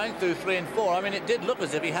slowed up going through 3 and 4. I mean, it did look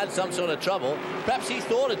as if he had some sort of trouble. Perhaps he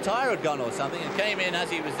thought a tire had gone or something and came in as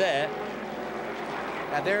he was there.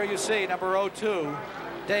 And there you see number 02,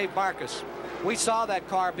 Dave Marcus. We saw that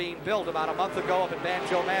car being built about a month ago up at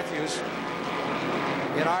Banjo Matthews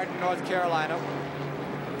in Arden, North Carolina.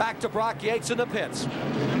 Back to Brock Yates in the pits.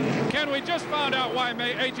 Ken, we just found out why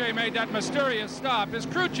A.J. made that mysterious stop. His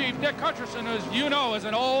crew chief, Dick Hutcherson, who, as you know, is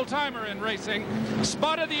an old-timer in racing,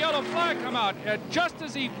 spotted the yellow flag come out just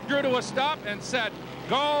as he drew to a stop and said,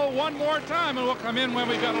 go one more time and we'll come in when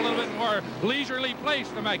we've got a little bit more leisurely place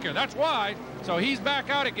to make here. That's why. So he's back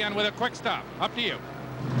out again with a quick stop. Up to you.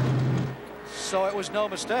 So it was no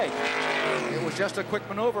mistake. It was just a quick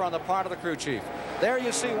maneuver on the part of the crew chief. There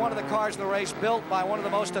you see one of the cars in the race built by one of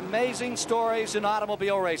the most amazing stories in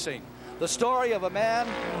automobile racing. The story of a man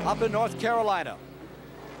up in North Carolina.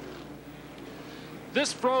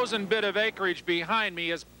 This frozen bit of acreage behind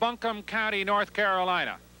me is Buncombe County, North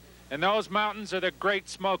Carolina. And those mountains are the Great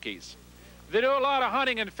Smokies. They do a lot of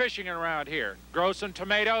hunting and fishing around here, grow some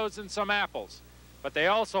tomatoes and some apples. But they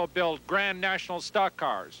also build Grand National stock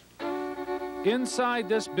cars. Inside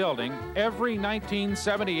this building, every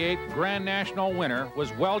 1978 Grand National winner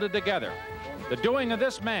was welded together. The doing of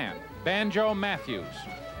this man, Banjo Matthews.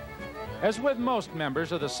 As with most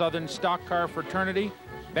members of the Southern stock car fraternity,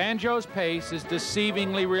 Banjo's pace is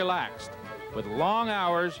deceivingly relaxed, with long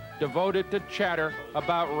hours devoted to chatter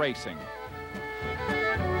about racing.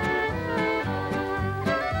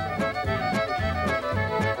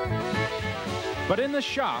 But in the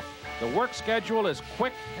shop, the work schedule is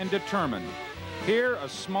quick and determined. Here, a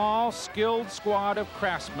small, skilled squad of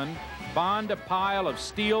craftsmen bond a pile of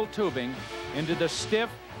steel tubing into the stiff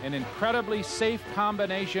and incredibly safe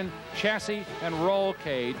combination chassis and roll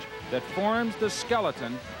cage that forms the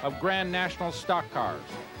skeleton of Grand National stock cars.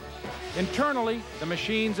 Internally, the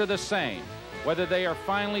machines are the same, whether they are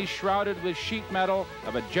finely shrouded with sheet metal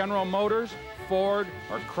of a General Motors, Ford,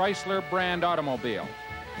 or Chrysler brand automobile.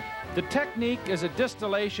 The technique is a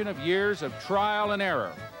distillation of years of trial and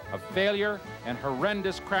error, of failure and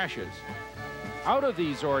horrendous crashes. Out of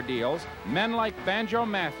these ordeals, men like Banjo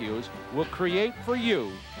Matthews will create for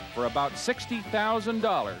you, for about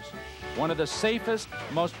 $60,000, one of the safest,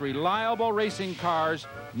 most reliable racing cars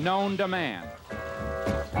known to man.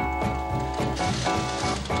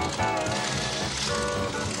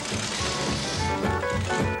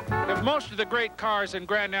 If most of the great cars in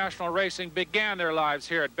Grand National racing began their lives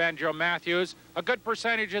here at Banjo Matthews, a good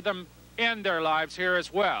percentage of them end their lives here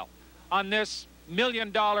as well, on this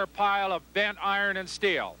million-dollar pile of bent iron and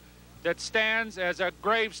steel that stands as a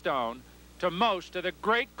gravestone to most of the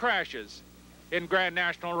great crashes in Grand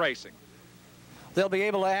National racing. They'll be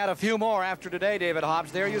able to add a few more after today, David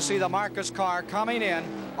Hobbs. There you see the Marcus car coming in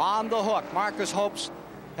on the hook. Marcus' hopes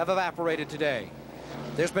have evaporated today.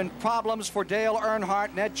 There's been problems for Dale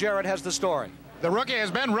Earnhardt. Ned Jarrett has the story. The rookie has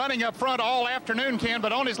been running up front all afternoon, Ken,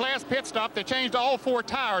 but on his last pit stop, they changed all 4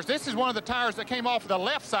 tires. This is one of the tires that came off the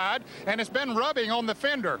left side, and it's been rubbing on the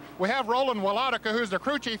fender. We have Roland Walodica, who's the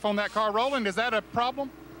crew chief on that car. Roland, is that a problem?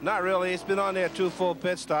 Not really. It's been on there 2 full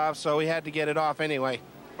pit stops, so we had to get it off anyway.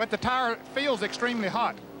 But the tire feels extremely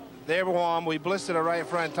hot. They're warm. We blistered a right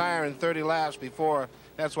front tire in 30 laps before.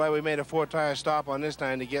 That's why we made a 4-tire stop on this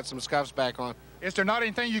time to get some scuffs back on. Is there not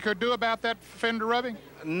anything you could do about that fender rubbing?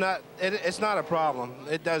 It's not a problem.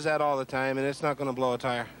 It does that all the time, and it's not going to blow a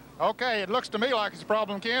tire. Okay, it looks to me like it's a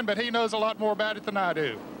problem, Ken, but he knows a lot more about it than I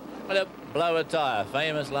do. Blow a tire,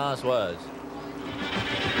 famous last words.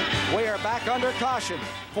 We are back under caution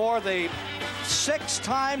for the 6th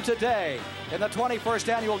time today in the 21st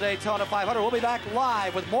Annual Daytona 500. We'll be back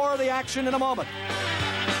live with more of the action in a moment.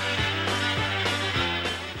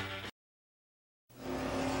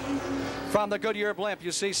 From the Goodyear blimp,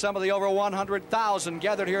 you see some of the over 100,000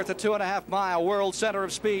 gathered here at the 2.5-mile World Center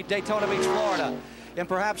of Speed, Daytona Beach, Florida. in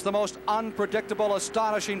perhaps the most unpredictable,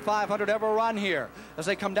 astonishing 500 ever run here. As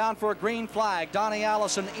they come down for a green flag, Donnie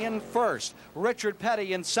Allison in first, Richard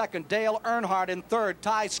Petty in second, Dale Earnhardt in third,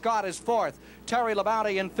 Ty Scott is fourth, Terry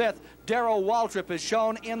Labonte in fifth, Darrell Waltrip is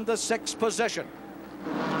shown in the sixth position.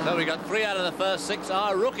 So we got 3 out of the first 6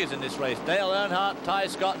 are rookies in this race. Dale Earnhardt, Ty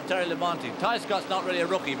Scott, and Terry Labonte. Ty Scott's not really a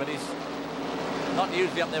rookie, but he's not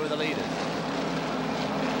usually up there with the leaders.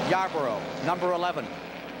 Yarborough, number 11,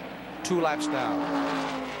 2 laps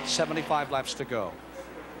down, 75 laps to go.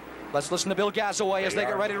 Let's listen to Bill Gazaway as they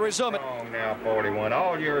get ready to resume it. Now 41,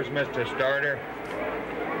 all yours, Mr. Starter.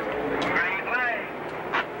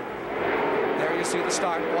 There you see the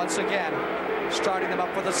start once again, starting them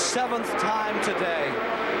up for the 7th time today.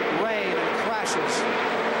 Rain and crashes.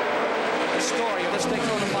 The story of this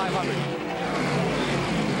Daytona 500.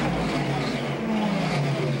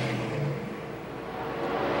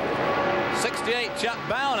 Chuck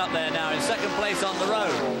Bowen up there now in second place on the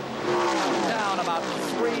road. Down about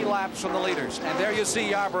 3 laps from the leaders. And there you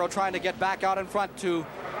see Yarborough trying to get back out in front to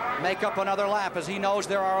make up another lap, as he knows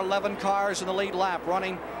there are 11 cars in the lead lap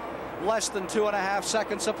running less than 2.5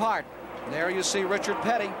 seconds apart. There you see Richard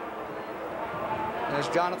Petty as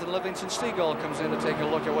Jonathan Livingston Stegall comes in to take a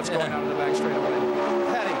look at what's going on in the back straightaway.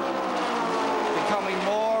 Petty becoming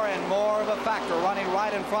more and more of a factor, running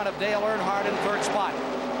right in front of Dale Earnhardt in third spot.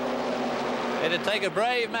 It'd take a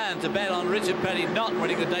brave man to bet on Richard Petty not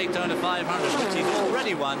winning the Daytona 500, which he's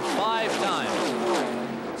already won 5 times.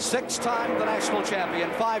 6-time the national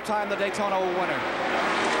champion, 5-time the Daytona winner.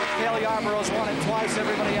 Cale Yarborough's won it twice.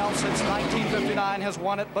 Everybody else since 1959 has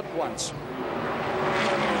won it but once.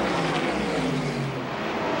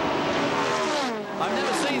 I've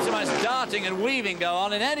never seen so much darting and weaving go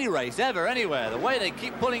on in any race, ever, anywhere. The way they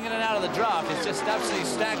keep pulling in and out of the draft is just absolutely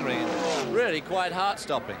staggering and really quite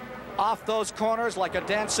heart-stopping. Off those corners like a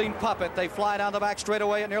dancing puppet, they fly down the back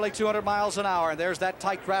straightaway at nearly 200 miles an hour. And there's that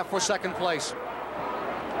tight draft for second place.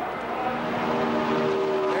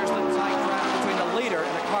 There's the tight draft between the leader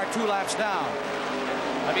and the car 2 laps down.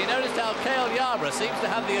 Have you noticed how Cale Yarborough seems to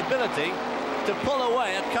have the ability to pull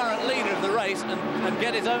away a current leader of the race and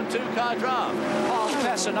get his own 2-car draft? Paul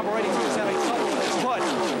Tessa, number 82, is having trouble with his foot.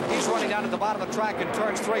 He's running down at the bottom of the track in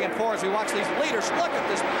turns 3 and 4 as we watch these leaders. Look at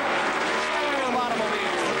this. The bottom of the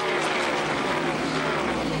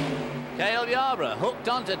Cale Yarborough hooked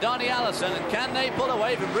onto Donnie Allison, and can they pull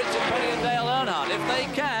away from Richard Petty and Dale Earnhardt? If they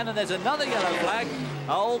can, and there's another yellow flag,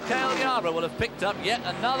 old Cale Yarborough will have picked up yet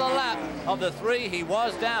another lap of the 3 he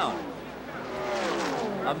was down.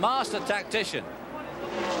 A master tactician.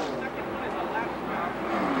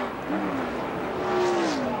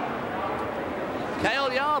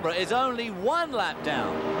 Cale Yarborough is only 1 lap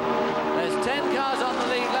down. There's 10 cars on the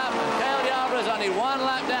lead lap, and Cale Yarborough is only 1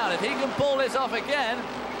 lap down. If he can pull this off again,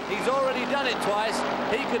 he's already done it twice.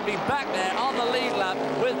 He could be back there on the lead lap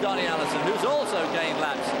with Donnie Allison, who's also gained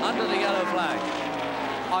laps under the yellow flag.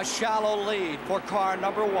 A shallow lead for car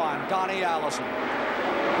number 1, Donnie Allison.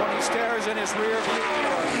 When he stares in his rear view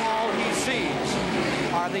mirror, all he sees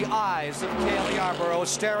are the eyes of Cale Yarborough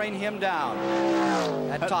staring him down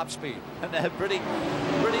at top speed. And they're pretty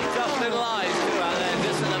tough little eyes too out there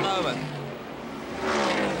just in a moment.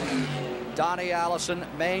 Donnie Allison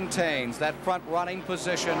maintains that front running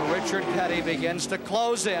position. Richard Petty begins to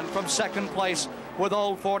close in from second place with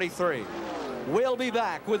old 43. We'll be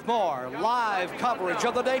back with more live coverage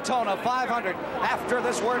of the Daytona 500 after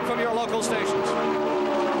this word from your local stations.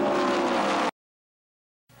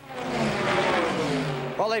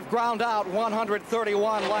 Well, they've ground out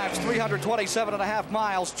 131 laps, 327.5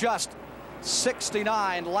 miles, just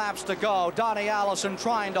 69 laps to go. Donnie Allison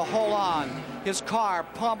trying to hold on. His car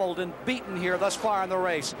pummeled and beaten here thus far in the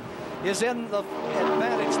race is in the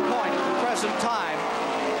advantage point at the present time.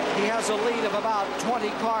 He has a lead of about 20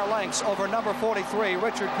 car lengths over number 43,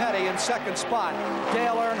 Richard Petty, in second spot.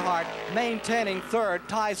 Dale Earnhardt maintaining third.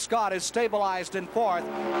 Ty Scott is stabilized in fourth.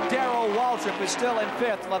 Darrell Waltrip is still in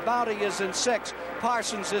fifth. Labonte is in sixth.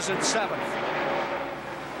 Parsons is in seventh.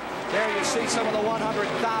 There you see some of the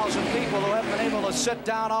 100,000 people who have been able to sit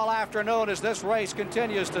down all afternoon as this race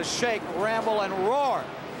continues to shake, ramble, and roar.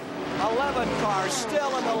 11 cars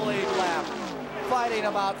still in the lead lap, fighting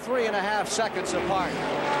about 3.5 seconds apart.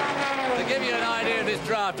 To give you an idea of this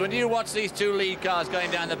draft, when you watch these 2 lead cars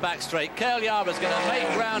going down the back straight, Cale Yarborough's going to make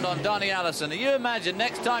ground on Donnie Allison. And you imagine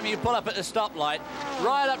next time you pull up at the stoplight,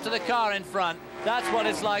 right up to the car in front, that's what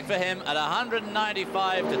it's like for him at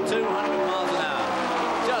 195 to 200 miles an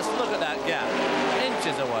hour. Just look at that gap,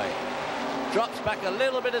 inches away. Drops back a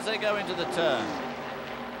little bit as they go into the turn.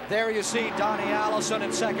 There you see Donnie Allison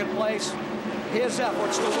in second place. His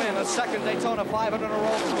efforts to win a second Daytona 500 in a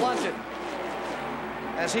row blunted.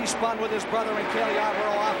 as he spun with his brother and Cale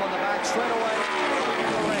Yarborough off on the back straightaway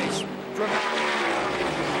in the race.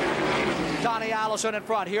 Donnie Allison in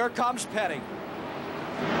front. Here comes Petty,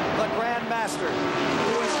 the Grandmaster,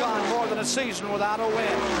 who has gone more than a season without a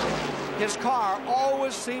win. His car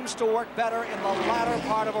always seems to work better in the latter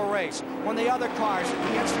part of a race. When the other cars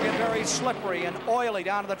begins to get very slippery and oily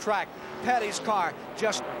down to the track, Petty's car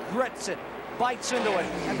just grits it, bites into it,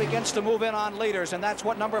 and begins to move in on leaders. And that's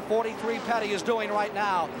what number 43 Petty is doing right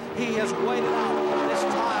now. He has waited out this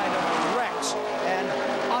tide of wrecks and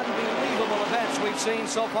unbelievable events we've seen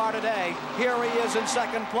so far today. Here he is in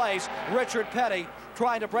second place, Richard Petty,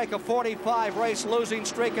 trying to break a 45 race losing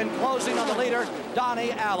streak and closing on the leader,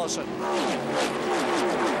 Donnie Allison.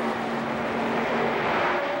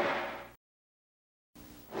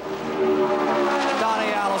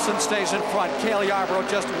 Donnie Allison stays in front. Cale Yarborough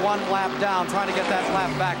just one lap down, trying to get that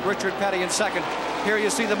lap back. Richard Petty in second. Here you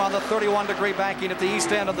see them on the 31-degree banking at the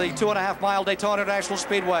east end of the 2.5-mile Daytona International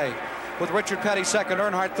Speedway, with Richard Petty second,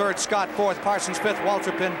 Earnhardt third, Scott fourth, Parsons fifth,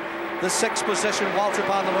 Waltrip in the sixth position. Waltrip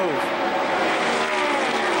on the move.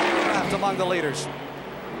 Among the leaders.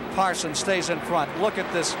 Parsons stays in front. Look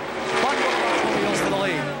at this bundle of automobiles for the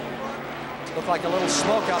lead. Look like a little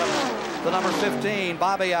smoke out of the number 15,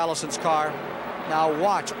 Bobby Allison's car. Now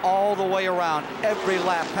watch all the way around. Every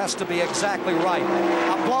lap has to be exactly right.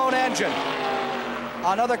 A blown engine.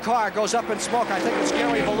 Another car goes up in smoke. I think it's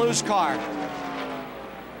Gary Ballou's car.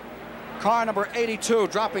 Car number 82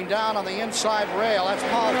 dropping down on the inside rail. That's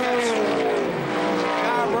Paul Phillips.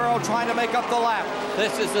 Yarborough trying to make up the lap.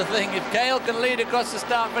 This is the thing. If Cale can lead across the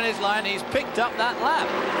start-finish line, he's picked up that lap.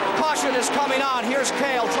 Caution is coming on. Here's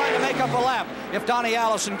Cale trying to make up a lap. If Donnie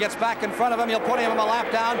Allison gets back in front of him, he'll put him a lap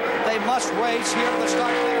down. They must race here at the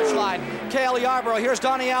start-finish line. Cale Yarborough. Here's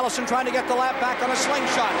Donnie Allison trying to get the lap back on a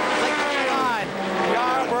slingshot. They come on.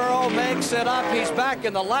 Yarborough makes it up. He's back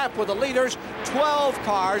in the lap with the leaders. 12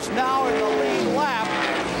 cars now in the lead lap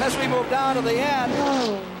as we move down to the end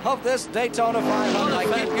of this Daytona 500. I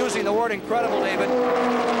keep using the word incredible, David.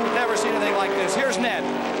 Never seen anything like this. Here's Ned.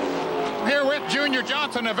 Here with Junior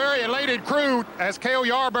Johnson, a very elated crew as Cale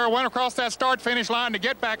Yarborough went across that start-finish line to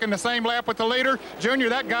get back in the same lap with the leader. Junior,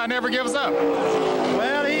 that guy never gives up.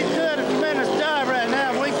 Well, he's doing a tremendous job right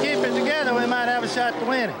now. If we keep it together, we might have a shot to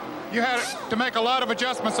win it. You had to make a lot of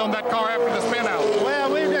adjustments on that car after the spin out. Well,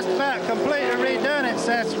 we've just about completely redone it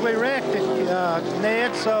since we wrecked it,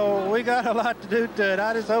 Ned, so we got a lot to do to it.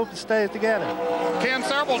 I just hope it stays together. Ken,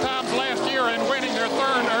 several times last year in winning their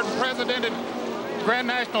third unprecedented Grand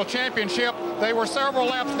National Championship, they were several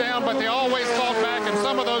laps down, but they always fought back, and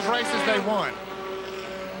some of those races they won.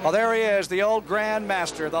 Well, there he is, the old Grand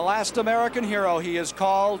Master, the last American hero. He is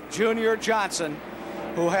called Junior Johnson,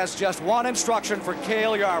 who has just one instruction for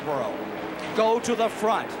Cale Yarborough: go to the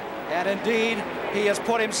front. And indeed, he has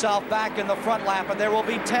put himself back in the front lap, and there will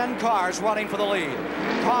be 10 cars running for the lead.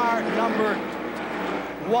 Car number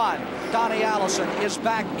 1, Donnie Allison, is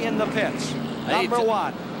back in the pits. Number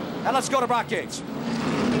 1. And let's go to Brock Yates.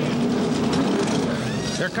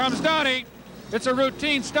 Here comes Donnie. It's a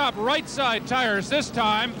routine stop, right side tires this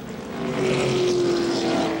time.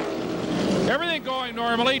 Everything going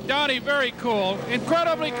normally. Donnie very cool.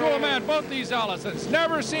 Incredibly cool man, both these Allisons.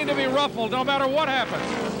 Never seem to be ruffled no matter what happens.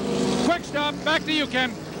 Quick stop. Back to you,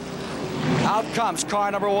 Ken. Out comes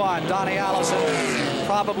car number 1, Donnie Allison,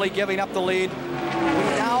 probably giving up the lead.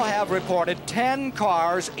 We now have reported 10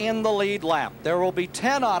 cars in the lead lap. There will be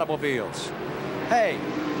 10 automobiles. Hey,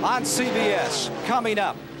 on CBS, coming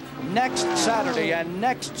up next Saturday and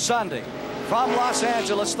next Sunday from Los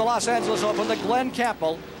Angeles, the Los Angeles Open, the Glen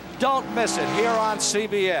Campbell. Don't miss it here on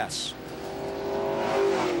CBS.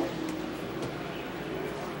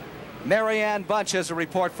 Marianne Bunch has a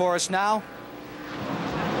report for us now.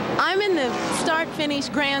 I'm in the start-finish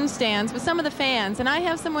grandstands with some of the fans, and I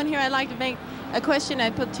have someone here I'd like to make a question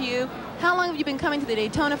I put to you. How long have you been coming to the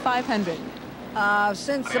Daytona 500?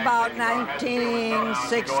 Since about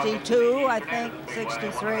 1962, I think,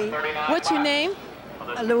 63. What's your name?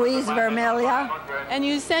 Louise Vermelia. And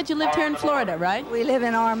you said you lived here in Florida, right? We live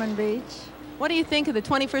in Ormond Beach. What do you think of the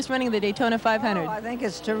 21st running of the Daytona 500? Oh, I think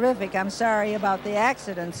it's terrific. I'm sorry about the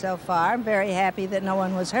accident so far. I'm very happy that no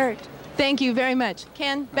one was hurt. Thank you very much.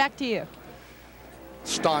 Ken, back to you.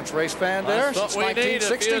 Staunch race fan there since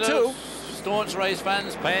 1962. Staunch race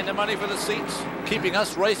fans paying the money for the seats, keeping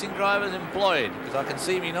us racing drivers employed, because I can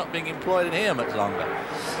see me not being employed in here much longer.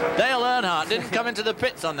 Dale Earnhardt didn't come into the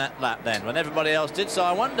pits on that lap then when everybody else did, so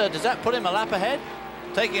I wonder, does that put him a lap ahead,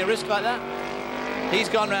 taking a risk like that? He's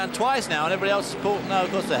gone round twice now and everybody else has pulled. No, of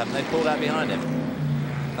course they haven't. They've pulled out behind him.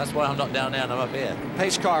 That's why I'm not down there and I'm up here.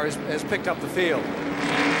 Pace car has picked up the field.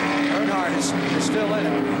 Earnhardt Allison is still in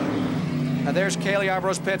it. And there's Cale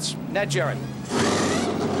Yarborough's pits. Ned Jarrett.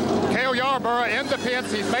 Cale Yarborough in the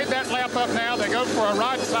pits. He's made that lap up now. They go for a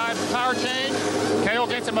right side tire change. Cale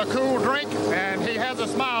gets him a cool drink, and he has a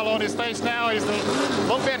smile on his face now. He's a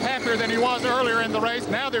little bit happier than he was earlier in the race.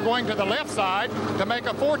 Now they're going to the left side to make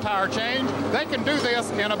a 4-tire change. They can do this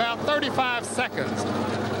in about 35 seconds.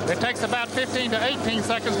 It takes about 15 to 18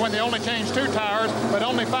 seconds when they only change 2 tires, but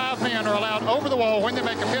only 5 men are allowed over the wall. When they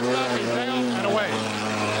make a pit stop, he's down and away.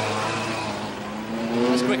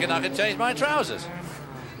 That's quick enough. I can change my trousers.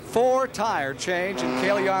 4-tire change, and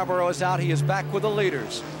Cale Yarborough is out. He is back with the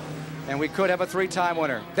leaders. And we could have a 3-time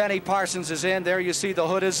winner. Benny Parsons is in. There you see the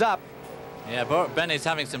hood is up. Yeah, but Benny's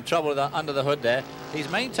having some trouble under the hood there. He's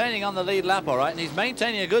maintaining on the lead lap, all right, and he's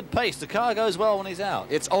maintaining a good pace. The car goes well when he's out.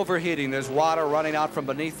 It's overheating. There's water running out from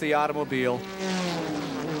beneath the automobile.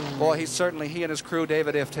 Boy, he and his crew,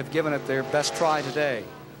 David Ift, have given it their best try today.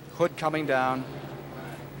 Hood coming down.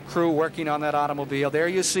 Crew working on that automobile. There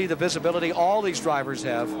you see the visibility all these drivers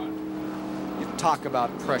have. You talk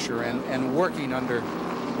about pressure and working under.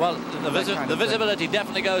 Well, the visibility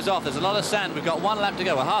definitely goes off. There's a lot of sand. We've got 1 lap to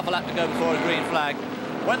go, a half a lap to go before a green flag.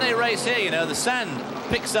 When they race here, you know, the sand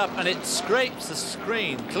picks up and it scrapes the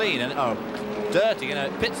screen clean and dirty, you know,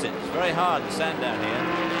 it pits it. It's very hard, the sand down here.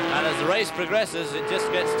 And as the race progresses, it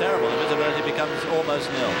just gets terrible. The visibility becomes almost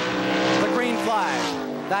nil. The green flag.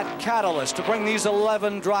 That catalyst to bring these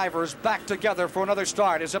 11 drivers back together for another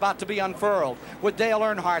start is about to be unfurled with Dale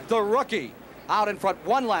Earnhardt, the rookie, out in front.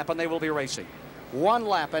 1 lap and they will be racing. 1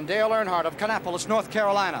 lap, and Dale Earnhardt of Kannapolis, North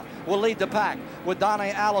Carolina, will lead the pack with Donnie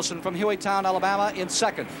Allison from Hueytown, Alabama in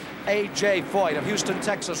second. A.J. Foyt of Houston,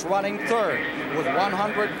 Texas, running third with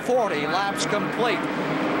 140 laps complete.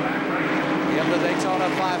 In the Daytona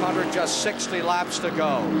 500, just 60 laps to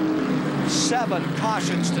go. 7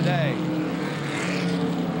 cautions today.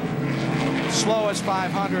 Slowest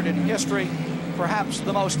 500 in history, perhaps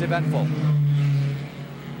the most eventful.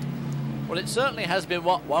 Well, it certainly has been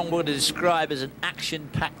what one would describe as an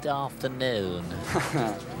action-packed afternoon.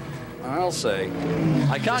 I'll say.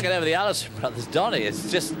 I can't get over the Allison brothers. Donnie, it's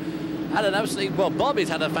just had an absolutely, well, Bobby's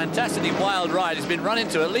had a fantastically wild ride. He's been run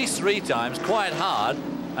into at least 3 times, quite hard,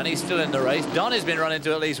 and he's still in the race. Donnie's been run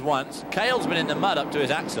into at least once. Cale's been in the mud up to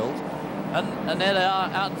his axles, and there they are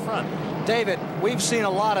out in front. David, we've seen a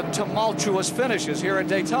lot of tumultuous finishes here at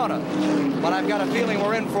Daytona, but I've got a feeling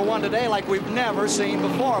we're in for one today like we've never seen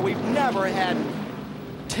before. We've never had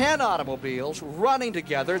 10 automobiles running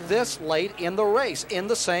together this late in the race in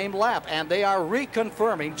the same lap, and they are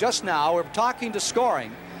reconfirming just now, we're talking to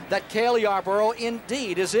scoring, that Cale Yarborough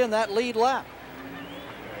indeed is in that lead lap.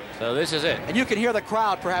 So this is it. And you can hear the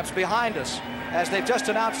crowd perhaps behind us as they've just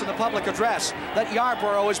announced in the public address that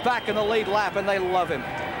Yarborough is back in the lead lap, and they love him.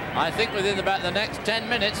 I think within about the next 10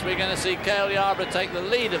 minutes, we're going to see Cale Yarborough take the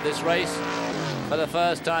lead of this race for the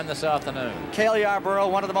first time this afternoon. Cale Yarborough,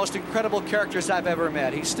 one of the most incredible characters I've ever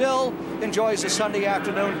met. He still enjoys a Sunday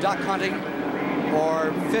afternoon duck hunting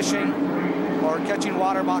or fishing or catching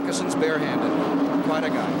water moccasins barehanded. Quite a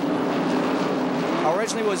guy.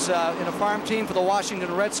 Originally was in a farm team for the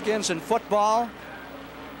Washington Redskins in football.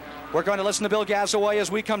 We're going to listen to Bill Gazaway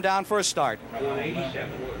as we come down for a start.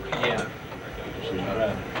 Yeah.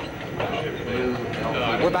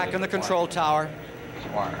 We're back in the control tower.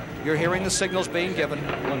 You're hearing the signals being given.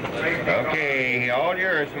 Okay, all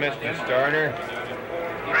yours, Mr. Starter.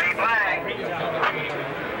 Green flag.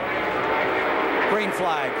 Green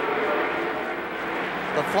flag.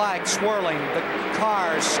 The flag swirling, the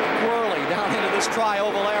cars swirling down into this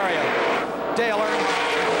tri-oval area. Dale Earnhardt.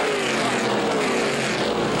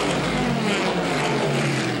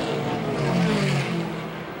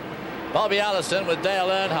 Bobby Allison with Dale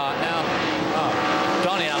Earnhardt now. Oh,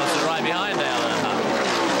 Donnie Allison right behind Dale Earnhardt.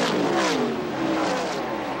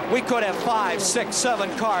 We could have 5, 6,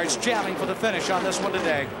 7 cars jamming for the finish on this one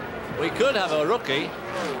today. We could have a rookie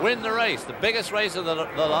win the race. The biggest race of the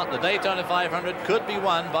lot, the Daytona 500, could be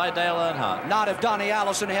won by Dale Earnhardt. Not if Donnie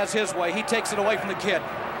Allison has his way. He takes it away from the kid.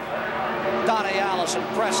 Donnie Allison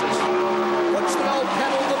presses. Puts the old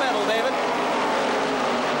pedal to the metal, David.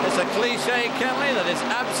 It's a cliche, Kenley, that is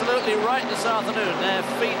absolutely right this afternoon. Their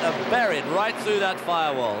feet are buried right through that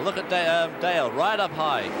firewall. Look at Dale right up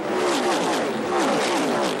high.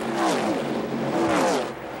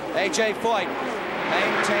 A.J. Foyt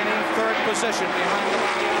maintaining 3rd position behind the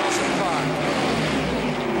Allison car.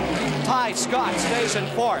 Ty Scott stays in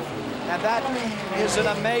 4th, and that is an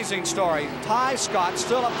amazing story. Ty Scott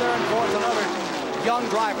still up there in 4th, another young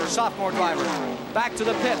driver, sophomore driver. Back to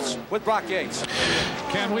the pits with Brock Yates.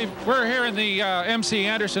 Ken, we're here in the MC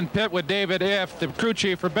Anderson pit with David Ift, the crew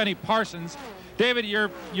chief for Benny Parsons. David,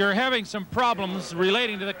 you're having some problems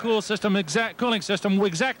relating to the cooling system.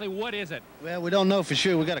 Exactly what is it? Well, we don't know for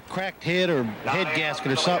sure. We got a cracked head or head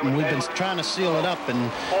gasket or something. We've been trying to seal it up,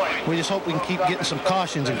 and we just hope we can keep getting some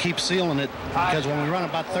cautions and keep sealing it, because when we run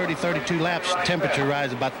about 30, 32 laps, temperature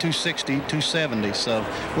rises about 260, 270. So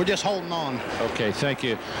we're just holding on. Okay, thank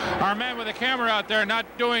you. Our man with the camera out there not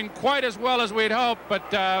doing quite as well as we'd hoped,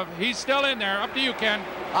 but he's still in there. Up to you, Ken.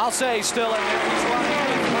 I'll say he's still in there. He's running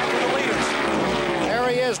with the leaders. There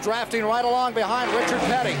he is, drafting right along behind Richard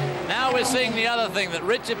Petty. Now we're seeing the other thing that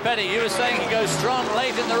Richard Petty, you were saying he goes strong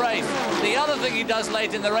late in the race. The other thing he does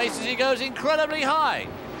late in the race is he goes incredibly high.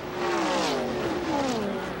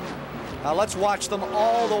 Now let's watch them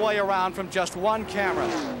all the way around from just one camera.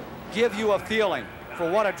 Give you a feeling for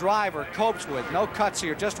what a driver copes with. No cuts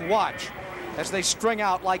here, just watch as they string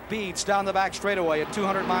out like beads down the back straightaway at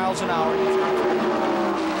 200 miles an hour.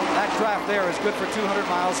 That draft there is good for 200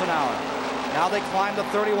 miles an hour. Now they climb the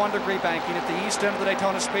 31-degree banking at the east end of the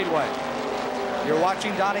Daytona Speedway. You're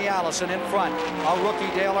watching Donnie Allison in front, a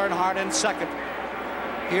rookie Dale Earnhardt in second.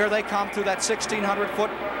 Here they come through that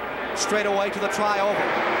 1,600-foot straightaway to the tri-oval.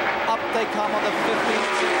 Up they come on the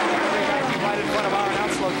 15-degree banking right in front of our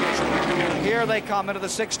announce location. Here they come into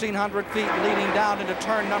the 1,600 feet leading down into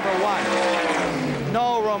turn number 1.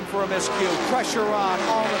 No room for a miscue. Pressure on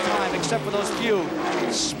all the time, except for those few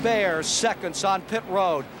spare seconds on pit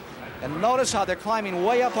road. And notice how they're climbing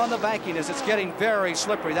way up on the banking as it's getting very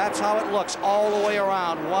slippery. That's how it looks all the way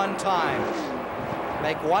around one time.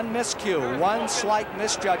 Make one miscue, one slight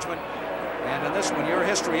misjudgment, and in this one, your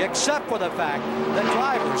history, except for the fact that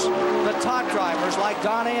drivers, the top drivers like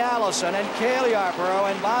Donnie Allison and Cale Yarborough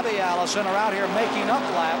and Bobby Allison are out here making up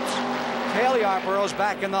laps. Cale Yarborough's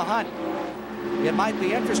back in the hunt. It might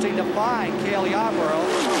be interesting to find Cale Yarborough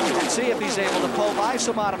and see if he's able to pull by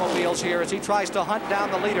some automobiles here as he tries to hunt down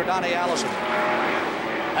the leader, Donnie Allison.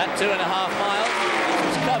 At 2.5 miles, it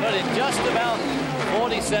was covered in just about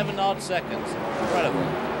 47 odd seconds. Incredible.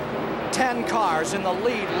 10 cars in the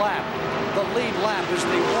lead lap. The lead lap is the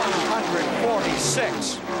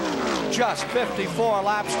 146. Just 54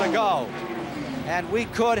 laps to go. And we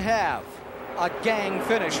could have a gang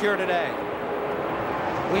finish here today.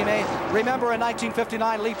 We may remember in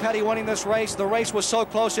 1959 Lee Petty winning this race. The race was so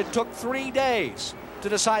close it took 3 days to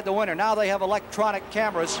decide the winner. Now they have electronic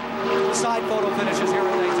cameras to decide photo finishes here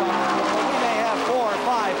at Daytona. We may have 4 or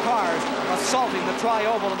 5 cars assaulting the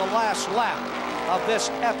tri-oval in the last lap of this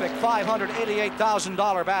epic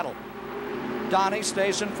 $588,000 battle. Donnie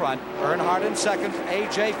stays in front, Earnhardt in second,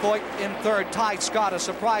 A.J. Foyt in third, Ty Scott a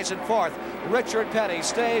surprise in fourth, Richard Petty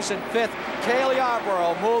stays in fifth, Cale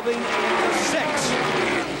Yarborough moving into sixth.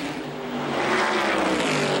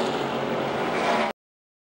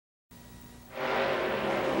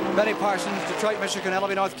 Benny Parsons, Detroit, Michigan,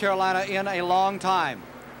 Ellerby, North Carolina in a long time.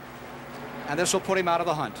 And this will put him out of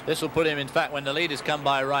the hunt. This will put him, in fact, when the leaders come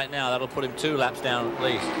by right now, that'll put him 2 laps down at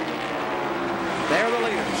least. They're the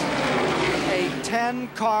leaders. A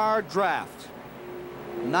 10-car draft.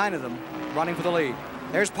 9 of them running for the lead.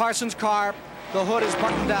 There's Parsons' car. The hood is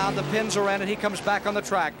buttoned down. The pins are in, and he comes back on the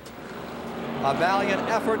track. A valiant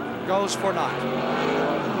effort goes for naught.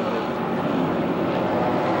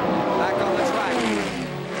 Back on the track.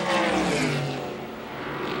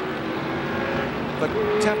 The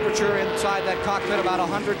temperature inside that cockpit about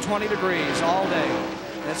 120 degrees all day.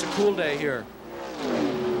 It's a cool day here.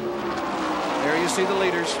 There you see the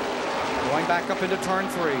leaders going back up into turn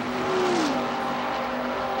 3.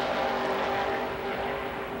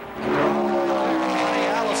 Donnie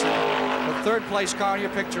Allison, the third place car in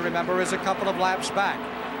your picture, remember, is a couple of laps back.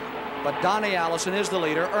 But Donnie Allison is the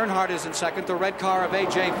leader. Earnhardt is in second. The red car of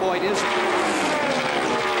A.J. Foyt is.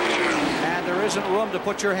 And there isn't room to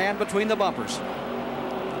put your hand between the bumpers.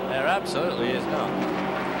 There absolutely is not.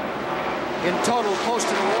 In total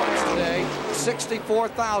posted awards today,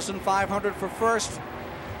 $64,500 for first,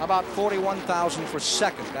 about $41,000 for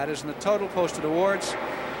second. That is in the total posted awards.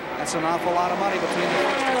 That's an awful lot of money between the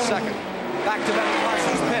first and second. Back to Benny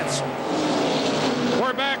Parsons' pits.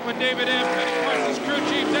 We're back with David M. Benny Parsons, crew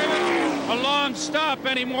chief. David, a long stop.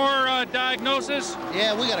 Any more diagnosis?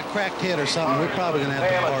 Yeah, we got a cracked head or something. We're probably going to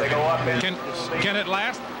have to park. Can it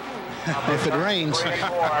last? If it rains.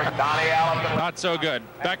 Not so good.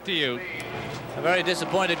 Back to you. A very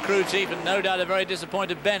disappointed crew chief, and no doubt a very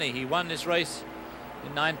disappointed Benny. He won this race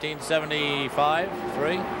in 1975,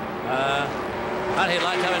 and he'd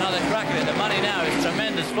like to have another crack at it. The money now is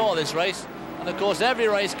tremendous for this race, and of course every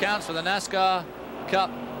race counts for the NASCAR Cup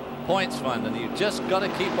Points Fund, and you've just got to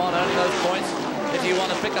keep on earning those points if you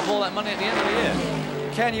want to pick up all that money at the end of the year.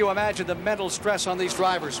 Can you imagine the mental stress on these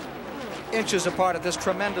drivers? inches apart at this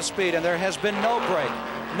tremendous speed, and there has been no break,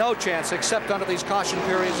 no chance, except under these caution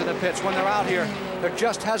periods in the pits. When they're out here, there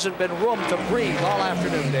just hasn't been room to breathe all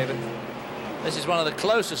afternoon, David. This is one of the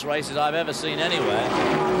closest races I've ever seen anywhere.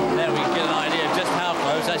 There we get an idea of just how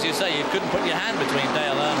close. As you say, you couldn't put your hand between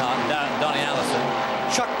Dale Earnhardt and Donnie Allison.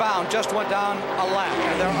 Chuck Bound just went down a lap,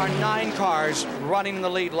 and there are 9 cars running in the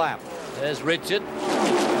lead lap. There's Richard.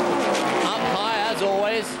 Up high, as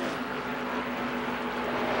always.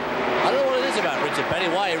 I don't know what it is about Richard Petty,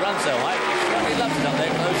 why he runs so high, but he loves it up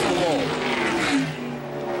there close to the wall.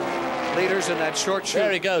 Leaders in that short chute.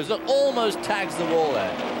 There he goes. Look, almost tags the wall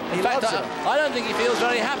there. In fact, I don't think he feels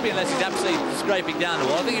very happy unless he's absolutely scraping down the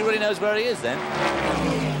wall. I think he really knows where he is then.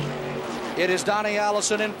 It is Donnie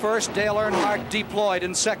Allison in first, Dale Earnhardt deployed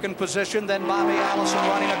in second position, then Bobby Allison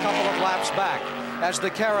running a couple of laps back as the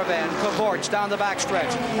Caravan cavorts down the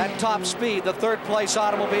backstretch. At top speed, the third place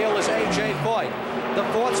automobile is A.J. Foyt. The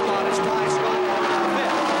fourth spot is Ty Scott.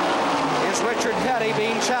 Fifth is Richard Petty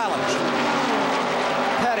being challenged.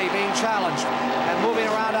 Petty being challenged. And moving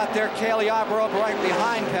around out there, Cale Yarborough right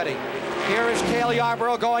behind Petty. Here is Cale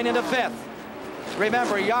Yarborough going into fifth.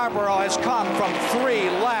 Remember, Yarborough has come from 3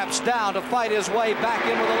 laps down to fight his way back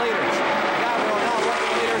in with the leaders. Yarborough now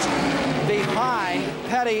running leaders. Behind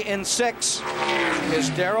Petty in 6 is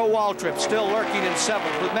Darrell Waltrip, still lurking in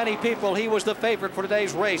 7th. With many people, he was the favorite for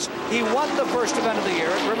today's race. He won the first event of the year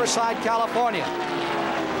at Riverside, California.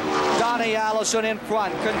 Donnie Allison in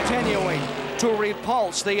front, continuing to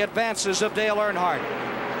repulse the advances of Dale Earnhardt.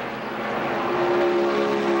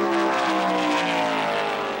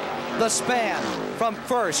 The span from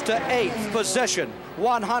first to 8th position,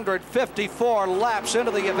 154 laps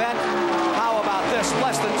into the event. How about this?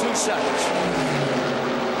 Less than 2 seconds.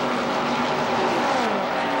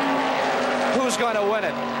 Who's going to win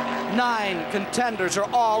it? 9 contenders are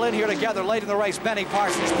all in here together late in the race. Benny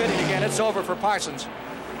Parsons pitting again. It's over for Parsons.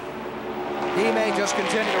 He may just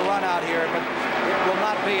continue to run out here, but it will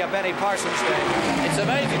not be a Benny Parsons day. It's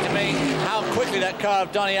amazing to me how quickly that car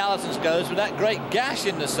of Donnie Allison's goes with that great gash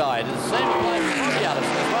in the side. And the same applies to Donnie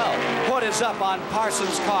Allison as well. Put is up on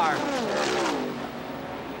Parsons' car.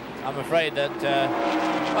 I'm afraid that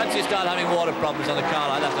once you start having water problems on a car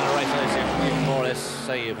like that in a race like this, you can more or less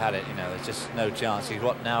say you've had it. You know, there's just no chance. He's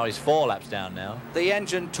what now? He's 4 laps down now. The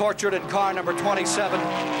engine tortured in car number 27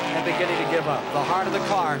 and beginning to give up. The heart of the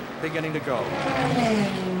car beginning to go.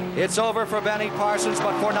 It's over for Benny Parsons,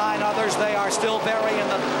 but for 9 others, they are still very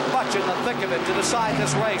much in the thick of it to decide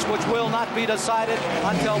this race, which will not be decided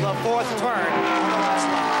until the 4th turn on the last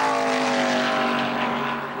lap.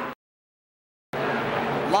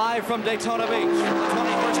 Live from Daytona Beach, the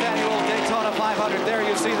 21st annual Daytona 500. There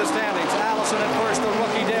you see the standings. Allison in first, the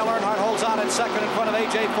rookie Dale Earnhardt holds on in second in front of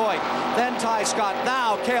A.J. Foyt. Then Ty Scott,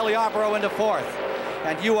 now Cale Yarborough into 4th.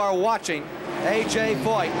 And you are watching A.J.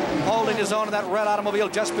 Foyt holding his own in that red automobile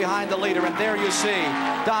just behind the leader. And there you see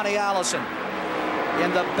Donnie Allison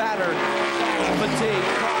in the battered, fatigued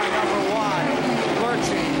car number 1,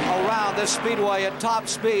 lurching around this speedway at top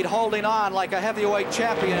speed, holding on like a heavyweight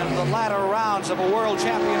champion in the latter rounds of a world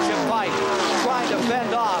championship fight, trying to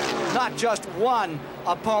fend off not just one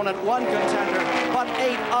opponent, one contender, but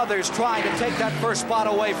 8 others trying to take that first spot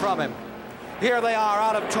away from him. Here they are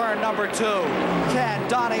out of turn number 2. Can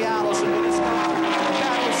Donnie Allison, with his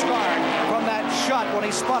battle scarred from that shot when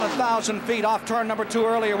he spun 1,000 feet off turn number 2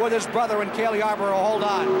 earlier with his brother and Cale Yarborough, hold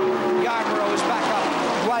on. Yarborough is back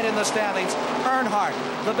up right in the standings. Earnhardt,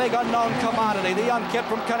 the big unknown commodity, the young kid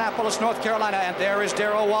from Kannapolis, North Carolina, and there is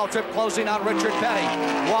Darrell Waltrip closing out Richard Petty.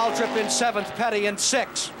 Waltrip in 7th, Petty in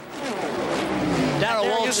 6th. Darrell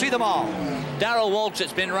Waltrip, you see them all. Darrell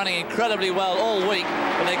Waltrip's been running incredibly well all week,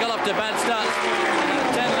 but they got off to bad starts.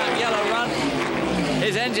 10-lap yellow run.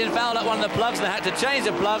 His engine fouled up one of the plugs. They had to change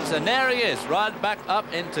the plugs, and there he is, right back up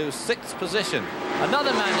into 6th position.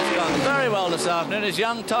 Another man that's gone very well this afternoon is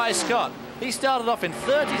young Ty Scott. He started off in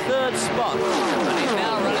 33rd spot, and he's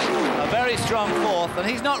now running a very strong 4th, and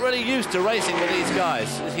he's not really used to racing with these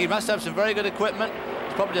guys. He must have some very good equipment.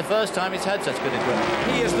 It's probably the first time he's had such good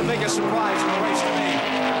equipment. He is the biggest surprise in the race to me.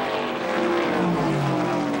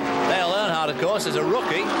 Dale Earnhardt, of course, is a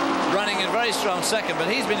rookie, running in very strong 2nd, but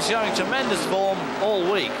he's been showing tremendous form all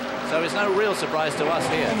week, so it's no real surprise to us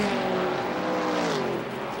here.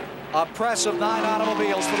 A press of 9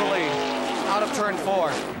 automobiles for the lead, out of turn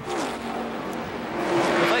 4.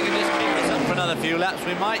 If they can just keep this up for another few laps,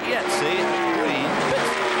 we might yet see green.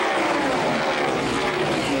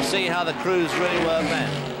 We'll see how the crews really work then.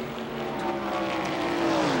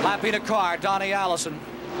 Lapping a car, Donnie Allison.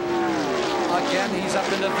 Again, he's up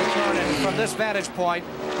into the turn, and from this vantage point,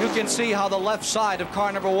 you can see how the left side of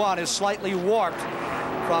car number 1 is slightly warped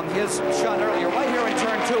from his shunt earlier. Right here in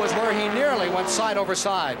turn 2 is where he nearly went side over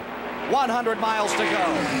side. 100 miles to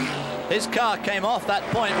go. His car came off that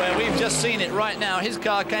point where we've just seen it right now. His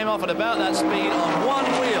car came off at about that speed on one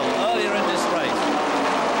wheel earlier in this race.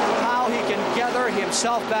 How he can gather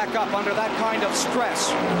himself back up under that kind of stress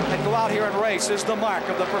and go out here and race is the mark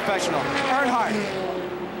of the professional. Earnhardt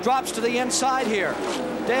drops to the inside here.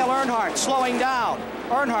 Dale Earnhardt slowing down.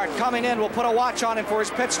 Earnhardt coming in will put a watch on him for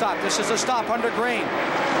his pit stop. This is a stop under green.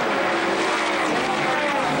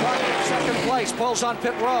 Second place, pulls on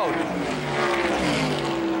pit road.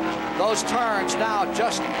 Those turns now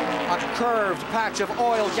just a curved patch of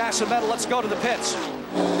oil, gas, and metal. Let's go to the pits.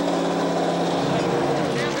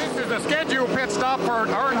 This is a scheduled pit stop for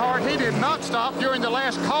Earnhardt. He did not stop during the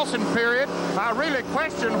last caution period. I really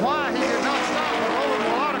question why he did not stop.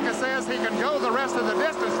 Says he can go the rest of the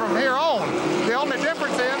distance from here on. The only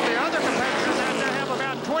difference is the other competitors out there have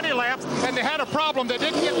about 20 laps, and they had a problem. They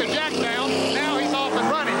didn't get the jack down. Now he's off and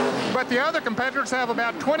running. But the other competitors have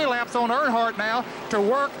about 20 laps on Earnhardt now to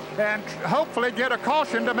work and hopefully get a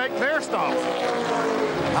caution to make their stops.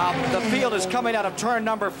 The field is coming out of turn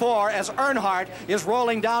number 4 as Earnhardt is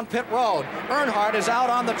rolling down pit road. Earnhardt is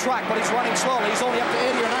out on the track, but he's running slowly. He's only up to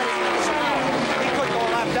 80 or 90 miles an hour. He could go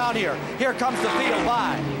a lap down here. Here comes the field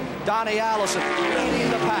by. Donnie Allison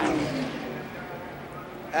leading the pack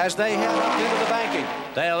as they head up into the banking.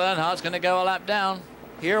 Dale Earnhardt's going to go a lap down.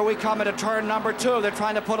 Here we come into turn number 2. They're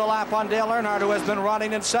trying to put a lap on Dale Earnhardt, who has been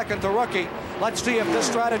running in second, the rookie. Let's see if this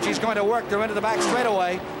strategy is going to work. They're into the back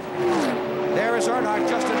straightaway. There is Earnhardt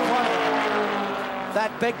just in front of him.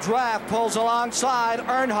 That big draft pulls alongside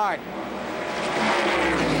Earnhardt.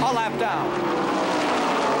 A lap down.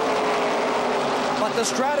 But the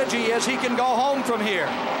strategy is he can go home from here.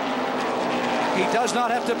 He does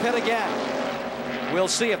not have to pit again. We'll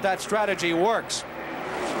see if that strategy works.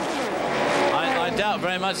 I doubt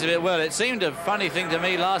very much if it will. It seemed a funny thing to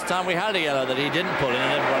me last time we had a yellow that he didn't pull in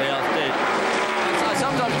and everybody else did. I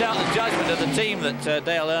sometimes doubt the judgment of the team that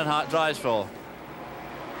Dale Earnhardt drives for.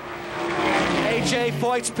 A.J.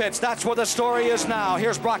 Foyt's pits. That's where the story is now.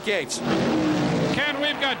 Here's Brock Yates. Ken,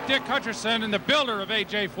 we've got Dick Hutcherson and the builder of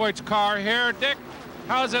A.J. Foyt's car here. Dick,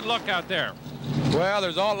 how does it look out there? Well,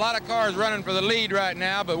 there's a lot of cars running for the lead right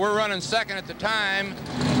now, but we're running second at the time.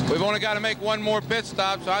 We've only got to make one more pit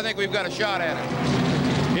stop, so I think we've got a shot at it.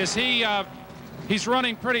 Is he, he's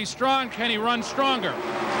running pretty strong. Can he run stronger?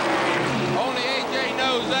 Only A.J.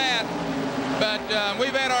 knows that, but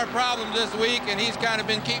we've had our problems this week, and he's kind of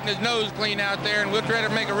been keeping his nose clean out there, and we'll try to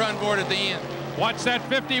make a run for it at the end. Watch that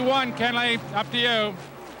 51, Kenley. Up to you.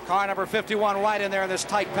 Car number 51 right in there in this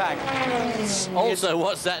tight pack. Also,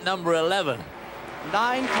 what's that number 11?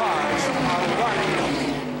 9 cars are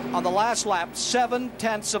running on the last lap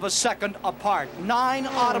 0.7 of a second apart. 9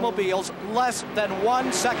 automobiles less than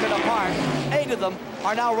 1 second apart. 8 of them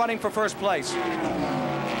are now running for first place.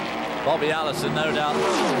 Bobby Allison, no doubt,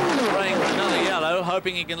 spraying for another yellow,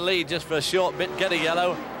 hoping he can lead just for a short bit, get a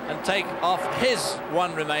yellow, and take off his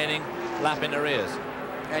one remaining lap in arrears.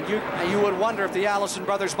 And you would wonder if the Allison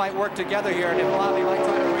brothers might work together here, and if Bobby might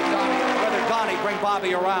try to bring Donnie, whether Donnie bring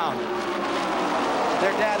Bobby around.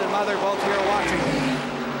 Their dad and mother both here watching.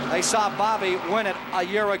 They saw Bobby win it a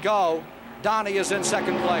year ago. Donnie is in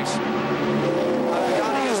second place.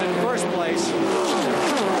 Donnie is in first place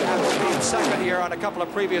after being second here on a couple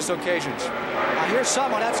of previous occasions. Now here's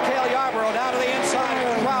someone, that's Cale Yarborough down to the inside,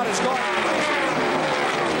 and the crowd is going.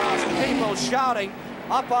 People shouting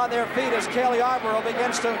up on their feet as Cale Yarborough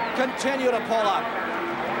begins to continue to pull up.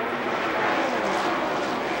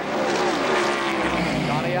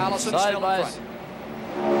 Donnie Allison still in front.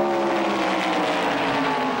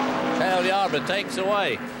 Cale Yarborough takes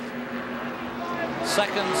away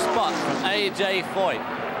second spot from A.J. Foyt.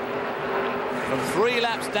 From 3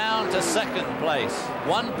 laps down to second place.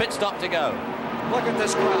 1 pit stop to go. Look at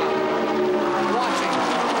this crowd watching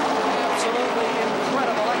absolutely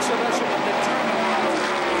incredible exhibition of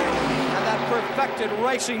determination and that perfected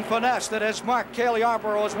racing finesse that has marked Cale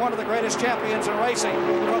Yarborough as one of the greatest champions in racing.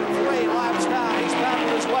 From 3 laps down, he's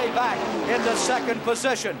battled his way back into second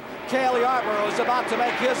position. Cale Yarborough is about to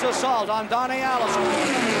make his assault on Donnie Allison.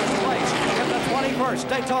 Place in the 21st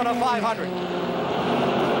Daytona 500.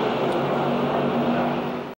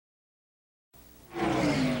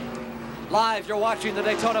 Live, you're watching the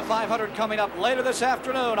Daytona 500 coming up later this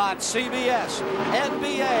afternoon on CBS.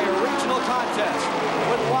 NBA regional contest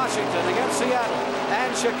with Washington against Seattle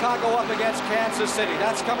and Chicago up against Kansas City.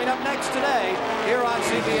 That's coming up next today here on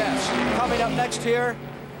CBS. Coming up next here,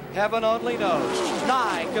 heaven only knows.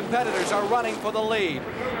 9 competitors are running for the lead.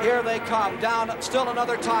 Here they come down still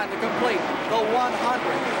another time to complete the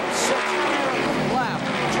 106th lap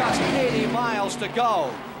just 80 miles to go.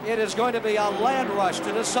 It is going to be a land rush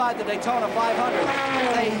to decide the Daytona 500.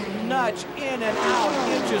 They nudge in and out,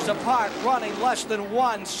 inches apart, running less than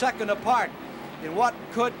 1 second apart in what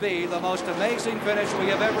could be the most amazing finish we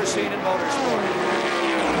have ever seen in motorsport.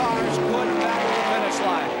 Cars could battle the finish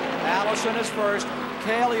line. Allison is first.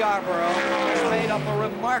 Cale Yarborough has made up a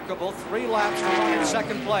remarkable 3 laps to run in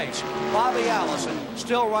second place. Bobby Allison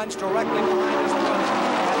still runs directly behind his brother.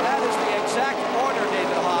 And that is the exact order,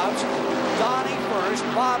 David Hobbs. Donnie first,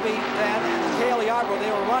 Bobby then, and Cale Yarborough. They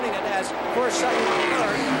were running it as first, second, and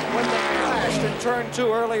third when they crashed in turn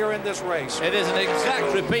 2 earlier in this race. It is an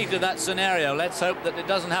exact repeat of that scenario. Let's hope that it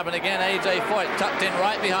doesn't happen again. A.J. Foyt tucked in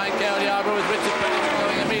right behind Cale Yarborough with Richard Petty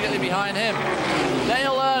going immediately behind him.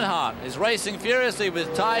 Dale Earnhardt is racing furiously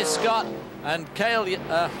with Ty Scott and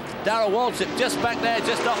Darrell Waltrip just back there,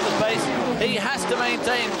 just off the pace. He has to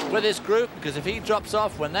maintain with his group, because if he drops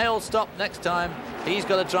off when they all stop next time, he's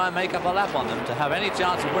got to try and make up a lap on them to have any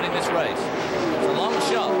chance of winning this race. It's a long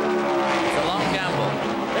shot. It's a long gamble.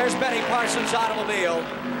 There's Benny Parsons' automobile.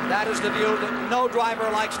 That is the view that no driver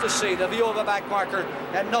likes to see, the view of a back marker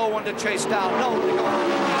and no one to chase down, no one to go on.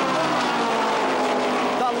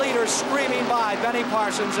 The leader screaming by Benny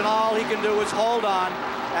Parsons, and all he can do is hold on.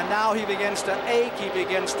 And now he begins to ache, he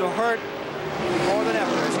begins to hurt more than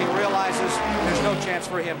ever as he realizes there's no chance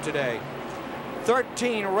for him today.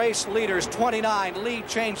 13 race leaders, 29 lead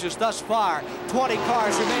changes thus far. 20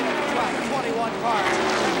 cars remain at the track, 21 cars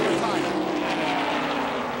in the time.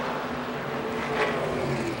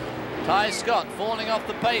 Ty Scott falling off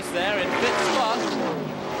the pace there in fifth spot.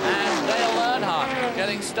 And Dale Earnhardt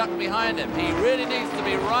getting stuck behind him. He really needs to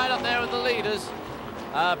be right up there with the leaders,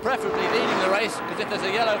 preferably leading the race, because if there's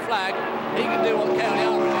a yellow flag, he can do what Cale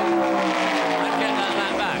Yarborough did and get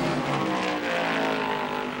that back.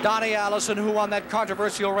 Donnie Allison, who won that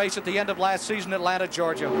controversial race at the end of last season, Atlanta,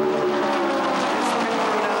 Georgia. Down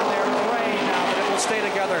there in the rain now, but it will stay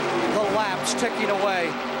together. The laps ticking away.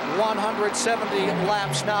 170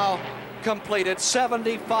 laps now completed.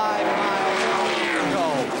 75 miles to go.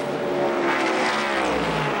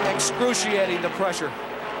 Excruciating the pressure.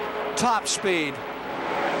 Top speed.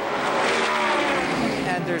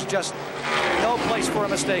 And there's just no place for a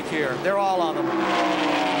mistake here. They're all on them.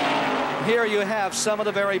 Here you have some of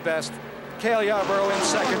the very best. Cale Yarborough in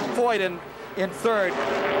second, Foyt in third.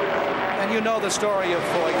 And you know the story of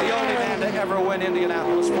Foyt, the only man to ever win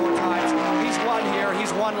Indianapolis 4 times. He's won here,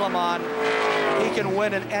 he's won Le Mans. He can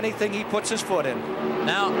win in anything he puts his foot in.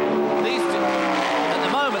 Now, these two, at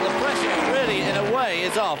the moment, the pressure really, in a way,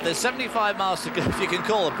 is off. There's 75 miles to go, if you can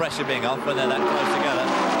call the pressure being off when they're that close together.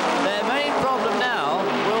 Their main problem now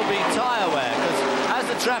will be tyre wear, because as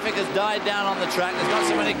the traffic has died down on the track, there's not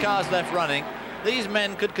so many cars left running. These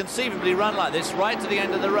men could conceivably run like this right to the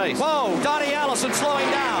end of the race. Whoa, Donnie Allison slowing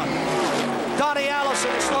down. Donnie Allison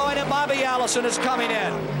is slowing in. Bobby Allison is coming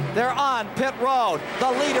in. They're on pit road.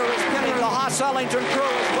 The leader is pitting. The Haas-Ellington crew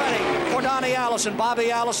is waiting for Donnie Allison.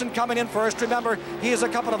 Bobby Allison coming in first. Remember, he is a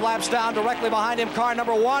couple of laps down. Directly behind him, car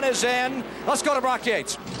number 1 is in. Let's go to Brock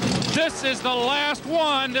Yates. This is the last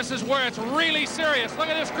one. This is where it's really serious. Look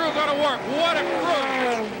at this crew go to work. What a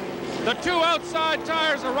crew. The 2 outside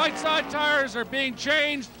tires, the right side tires are being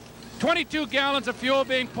changed. 22 gallons of fuel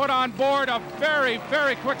being put on board. A very,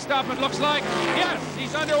 very quick stop, it looks like. Yes,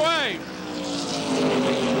 he's underway.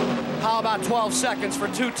 How about 12 seconds for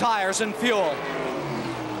 2 tires and fuel?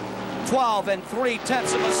 12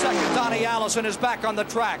 3/10 of a second. Donnie Allison is back on the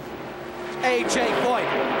track. A.J. Foyt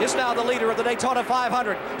is now the leader of the Daytona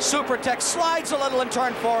 500. Supertech slides a little in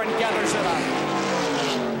turn 4 and gathers it up.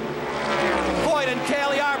 Foyt and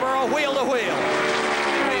Cale Yarborough wheel to wheel.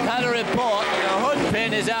 We've had a report that the hood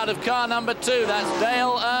pin is out of car number 2. That's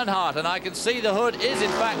Dale Earnhardt, and I can see the hood is, in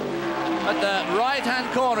fact, at the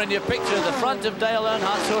right-hand corner in your picture. The front of Dale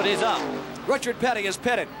Earnhardt's hood is up. Richard Petty is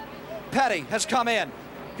pitted. Petty has come in.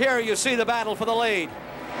 Here you see the battle for the lead.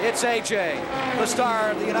 It's A.J., the star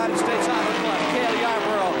of the United States Honda Club. Cale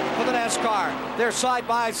Yarborough for the NASCAR. They're side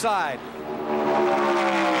by side.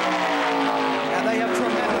 And they have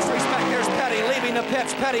tremendous respect. There's Petty leaving the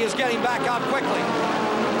pits. Petty is getting back out quickly.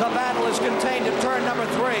 The battle is contained at turn number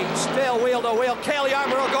 3. Still wheel to wheel. Cale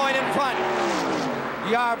Yarborough going in front.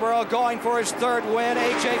 Yarborough going for his 3rd win.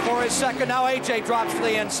 A.J. for his 2nd. Now A.J. drops to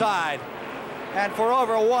the inside. And for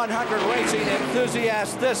over 100 racing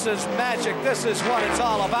enthusiasts, this is magic. This is what it's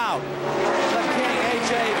all about. The king,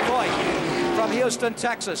 A.J. Foyt, from Houston,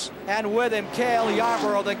 Texas. And with him, Cale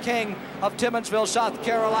Yarborough, the king of Timmonsville, South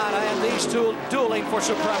Carolina. And these two dueling for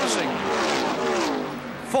supremacy.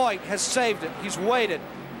 Foyt has saved it. He's waited.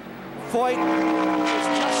 Foyt is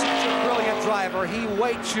just such a brilliant driver. He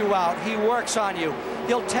waits you out. He works on you.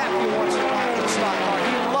 He'll tap you once in a while with a stock car.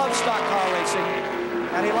 He loves stock car racing,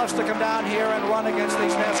 and he loves to come down here and run against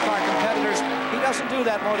these NASCAR competitors. He doesn't do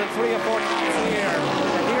that more than 3 or 4 times a year.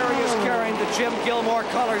 And here he is carrying the Jim Gilmore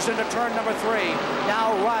colors into turn number 3,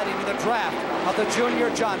 now riding in the draft of the Junior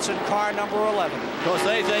Johnson car number 11. Of course,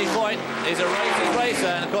 A.J. Foyt is a racer's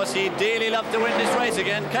racer, and of course, he'd dearly love to win this race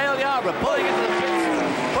again. Cale Yarborough pulling into the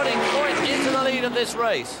pits, putting Foyt into the lead of this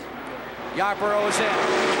race. Yarborough is in.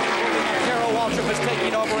 Darrell Waltrip is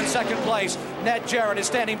taking over in second place. Ned Jarrett is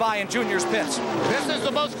standing by in Junior's pits. This is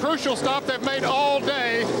the most crucial stop they've made all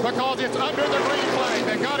day because it's under the green flag.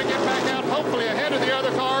 They've got to get back out, hopefully ahead of the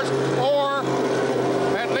other cars, or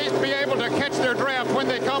at least be able to catch their draft when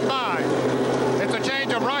they come by. It's a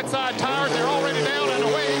change of right side tires. They're already down and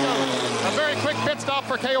away he goes. A very quick pit stop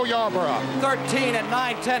for Cale Yarborough. 13 and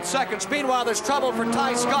 9/10 seconds. Meanwhile, there's trouble for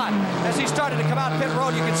Ty Scott. As he started to come out pit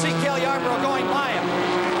road, you can see Cale Yarborough going by him.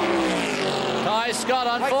 Ty Scott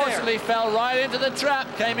unfortunately fell right into the trap,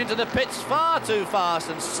 came into the pits far too fast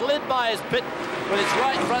and slid by his pit with his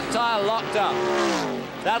right front tire locked up.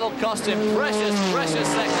 That'll cost him precious, precious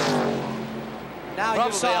seconds. Now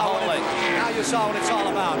you saw what it's all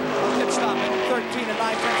about. Pit stop in 13 and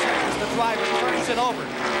 9/10 seconds. The driver turns it over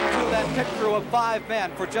to that pit crew of 5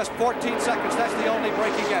 men for just 14 seconds. That's the only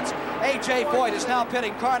break he gets. A.J. Foyt is now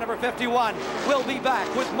pitting car number 51. We'll be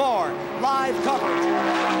back with more live coverage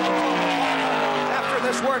after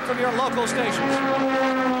this word from your local stations.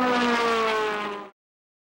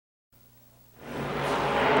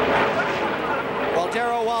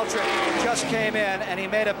 Darrell Waltrip just came in and he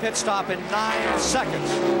made a pit stop in 9 seconds.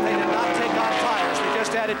 They did not take on tires. They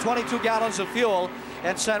just added 22 gallons of fuel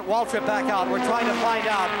and sent Waltrip back out. We're trying to find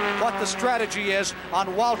out what the strategy is on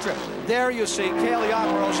Waltrip. There you see Cale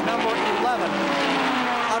Yarborough's number 11.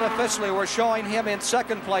 Unofficially, we're showing him in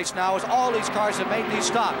second place now as all these cars have made these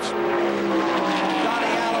stops.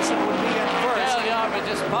 Donnie Allison would be in first. Cale Yarborough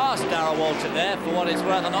just passed Darrell Waltrip there for what it's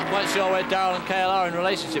worth. I'm not quite sure where Darrell and Cale are in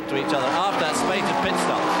relationship to each other after that spate of pit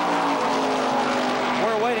stops.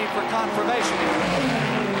 We're waiting for confirmation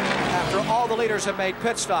after all the leaders have made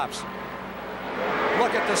pit stops.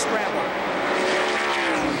 Look at the scramble.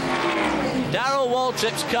 Darrell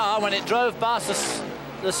Waltrip's car, when it drove past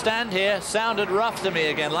the stand here, sounded rough to me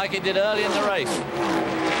again, like it did early in the race.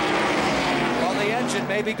 Well, the engine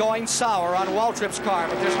may be going sour on Waltrip's car,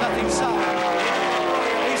 but there's nothing sour.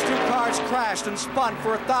 These 2 cars crashed and spun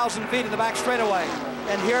for 1,000 feet in the back straightaway.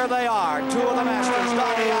 And here they are, 2 of the masters,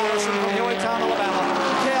 Donnie Allison from Hueytown, Alabama,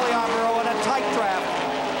 Cale Yarborough in a tight draft.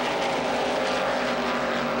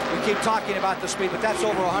 We keep talking about the speed, but that's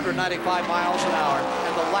over 195 miles an hour,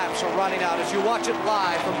 and the laps are running out. As you watch it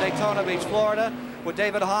live from Daytona Beach, Florida, with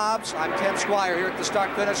David Hobbs, I'm Ken Squire here at the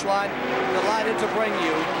start-finish line, delighted to bring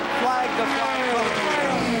you flag-to-flag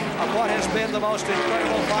coverage of what has been the most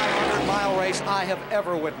incredible 500-mile race I have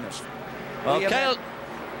ever witnessed. Well,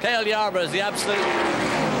 Cale Yarborough is the absolute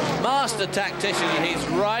master tactician, and he's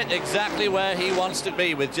right exactly where he wants to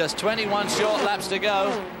be with just 21 short laps to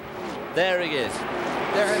go. There he is.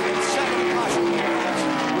 There have been 7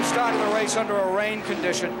 cautions. We started the race under a rain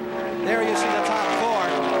condition. There you see the top 4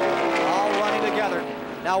 all running together.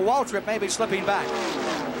 Now Waltrip may be slipping back.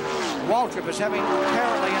 Waltrip is having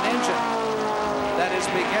apparently an engine that is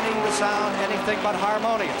beginning to sound anything but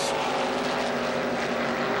harmonious.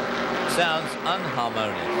 Sounds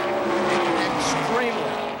unharmonious.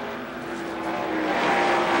 Extremely.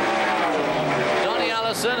 Donnie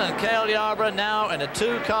Allison and Cale Yarborough now in a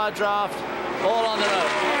 2-car draft, all on their own.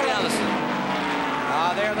 Donnie Allison.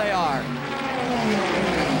 There they are.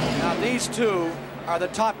 Now these 2 are the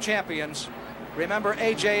top champions. Remember,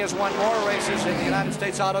 A.J. has won more races in the United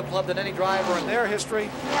States Auto Club than any driver in their history,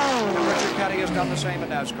 and Richard Petty has done the same in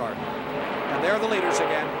NASCAR. And they're the leaders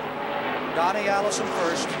again. Donnie Allison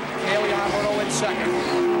first, Cale Yarborough in second.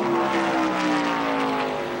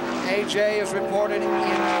 A.J. is reported in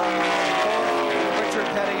fourth, Richard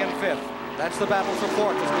Petty in 5th. That's the battle for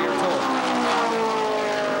 4th, as we are told.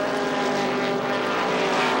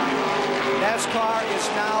 NASCAR is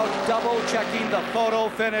now double-checking the photo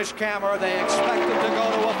finish camera. They expect it to go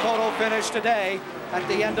to a photo finish today at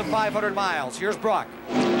the end of 500 miles. Here's Brock.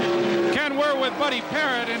 Ken, we're with Buddy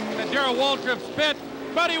Parrott in Darrell Waltrip's pit.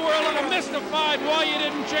 Buddy, we're a little mystified why you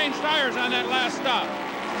didn't change tires on that last stop.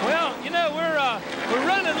 Well, you know, we're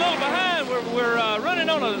running a little behind. We're running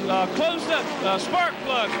on a closed-up spark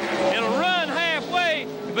plug. It'll run halfway,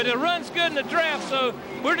 but it runs good in the draft. So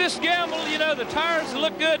we're just gambling. You know, the tires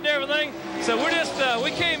look good and everything. So we're just we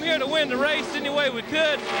came here to win the race any way we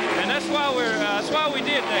could, and that's why we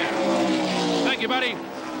did that. Thank you, buddy.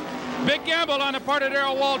 Big gamble on the part of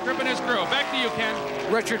Darrell Waltrip and his crew. Back to you,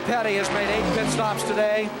 Ken. Richard Petty has made 8 pit stops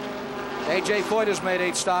today. A.J. Foyt has made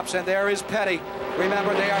 8 stops, and there is Petty.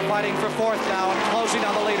 Remember, they are fighting for 4th now and closing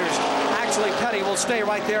on the leaders. Actually, Petty will stay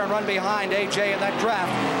right there and run behind A.J. in that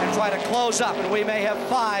draft and try to close up, and we may have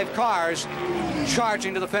 5 cars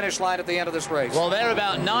charging to the finish line at the end of this race. Well, they're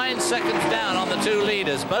about 9 seconds down on the 2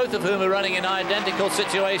 leaders, both of whom are running in identical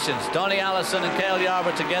situations. Donnie Allison and Cale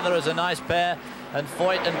Yarborough together as a nice pair, and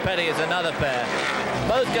Foyt and Petty is another pair.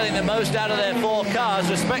 Both getting the most out of their 4 cars,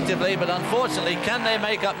 respectively, but unfortunately, can they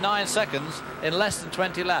make up 9 seconds in less than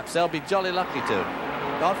 20 laps? They'll be jolly lucky to.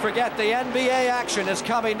 Don't forget, the NBA action is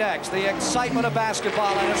coming next. The excitement of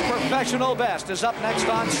basketball and its professional best is up next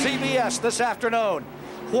on CBS this afternoon.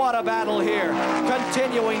 What a battle here.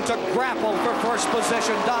 Continuing to grapple for first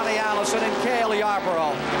position, Donnie Allison and Cale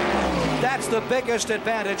Yarborough. That's the biggest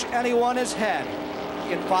advantage anyone has had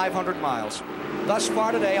in 500 miles. Thus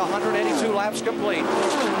far today, 182 laps complete.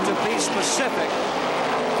 To be specific,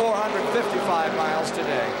 455 miles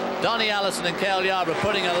today. Donnie Allison and Cale Yarborough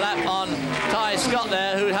putting a lap on Ty Scott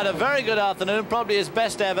there, who had a very good afternoon, probably his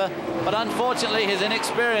best ever, but unfortunately his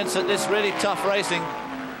inexperience at this really tough racing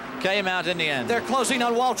came out in the end. They're closing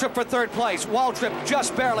on Waltrip for 3rd place. Waltrip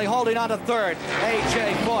just barely holding on to 3rd.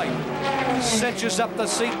 A.J. Foyt cinches up the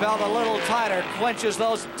seatbelt a little tighter, clenches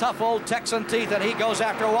those tough old Texan teeth, and he goes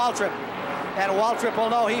after Waltrip. And Waltrip will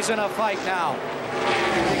know he's in a fight now.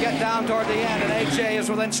 You get down toward the end, and A.J. is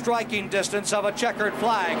within striking distance of a checkered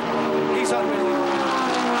flag. He's on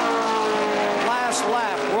last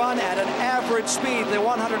lap, run at an average speed, the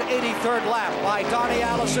 183rd lap by Donnie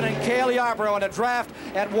Allison and Cale Yarborough in a draft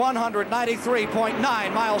at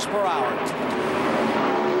 193.9 miles per hour.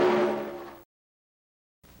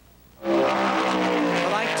 The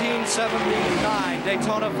 1979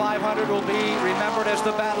 Daytona 500 will be remembered as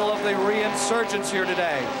the battle of the reinsurgents here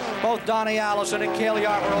today. Both Donnie Allison and Cale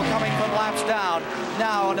Yarborough coming from laps down,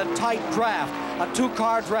 now in a tight draft, a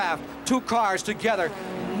 2-car draft, 2 cars together,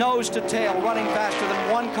 nose to tail, running faster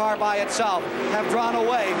than 1 car by itself, have drawn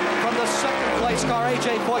away from the 2nd place car,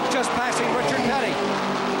 A.J. Foyt, just passing Richard Petty.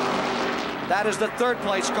 That is the 3rd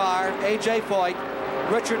place car, A.J. Foyt.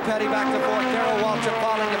 Richard Petty back to 4th, Darrell Waltrip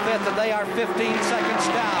falling to 5th, and they are 15 seconds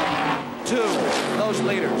down to those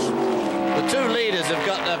leaders. The 2 leaders have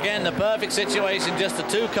got, again, the perfect situation, just a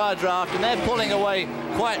 2-car draft, and they're pulling away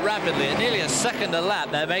quite rapidly. At nearly a second a lap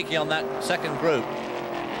they're making on that 2nd group.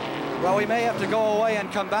 Well, we may have to go away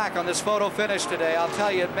and come back on this photo finish today. I'll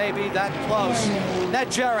tell you, it may be that close. Ned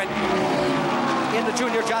Jarrett in the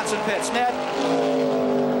Junior Johnson pits. Ned?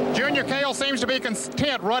 Junior Cale seems to be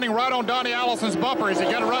content running right on Donnie Allison's bumper. Is he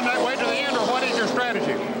going to run that way to the end, or what is your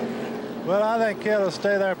strategy? Well, I think Cale will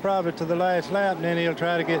stay there probably to the last lap, and then he'll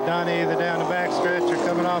try to get Donnie either down the back stretch or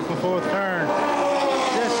coming off the 4th turn.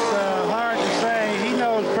 Just hard to say. He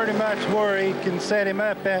knows pretty much where he can set him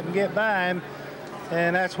up at and get by him,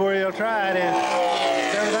 and that's where he'll try it.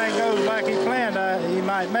 If everything goes like he planned, he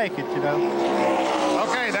might make it, you know.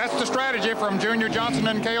 Okay, that's the strategy from Junior Johnson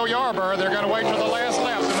and Cale Yarborough. They're going to wait till the last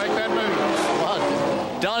lap to make that move. Well,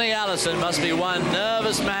 Donnie Allison must be one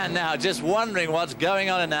nervous man now, just wondering what's going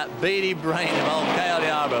on in that beady brain of old Cale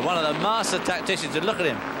Yarborough, one of the master tacticians. And look at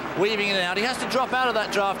him, weaving in and out. He has to drop out of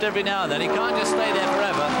that draft every now and then. He can't just stay there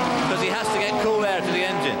forever because he has to get cool air to the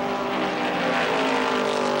engine.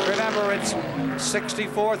 Remember, it's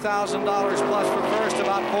 $64,000 plus for first,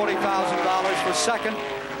 about $40,000 for second.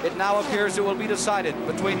 It now appears it will be decided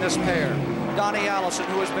between this pair. Donnie Allison,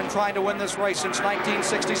 who has been trying to win this race since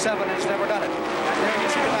 1967, has never done it. And there you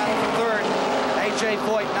see the battle for 3rd. A.J.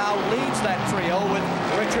 Foyt now leads that trio with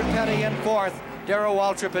Richard Petty in 4th, Darrell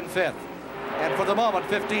Waltrip in 5th. And for the moment,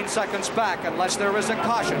 15 seconds back, unless there is a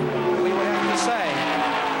caution, we would have to say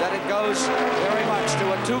that it goes very much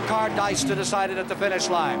to a 2-car dice to decide it at the finish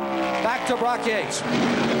line. Back to Brock Yates.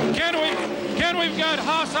 Ken, we've got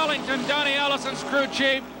Haas Ellington, Donnie Allison's crew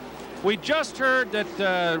chief. We just heard that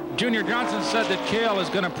Junior Johnson said that Cale is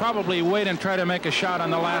going to probably wait and try to make a shot on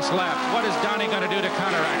the last lap. What is Donnie going to do to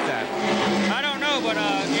counteract that? I don't know, but,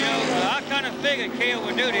 you know, I kind of figured Cale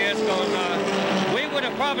would do this because we would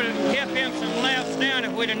have probably kept him some laps down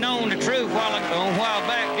if we'd have known the truth a while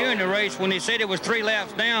back during the race when he said it was 3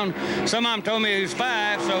 laps down. Some of them told me it was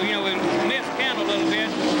 5, so, you know, we miscounted a little bit.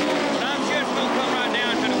 But I'm sure it's going to come right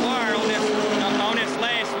down to the wire on this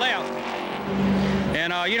last lap.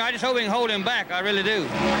 And, you know, I just hope we can hold him back. I really do.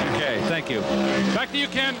 Okay, thank you. Back to you,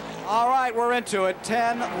 Ken. All right, we're into it.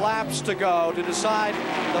 10 laps to go to decide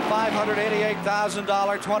the $588,000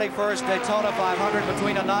 21st Daytona 500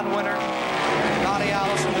 between a non-winner, Donnie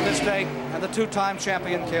Allison to this date, and the 2-time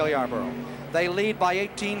champion, Cale Yarborough. They lead by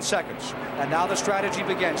 18 seconds. And now the strategy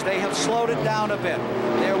begins. They have slowed it down a bit.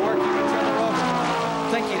 They're working each other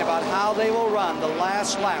over, thinking about how they will run the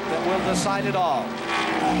last lap that will decide it all.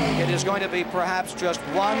 It is going to be perhaps just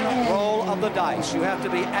one roll of the dice. You have to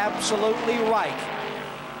be absolutely right,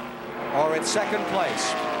 or it's second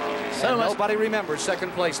place. So nobody remembers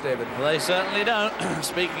second place, David. Well, they certainly don't.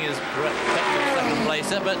 Speaking as second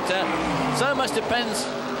placer, but so much depends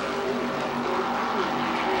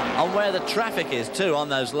on where the traffic is too on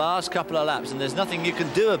those last couple of laps, and there's nothing you can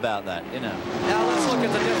do about that, you know. Now let's look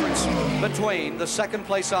at the difference between the second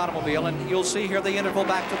place automobile, and you'll see here the interval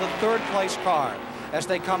back to the third place car as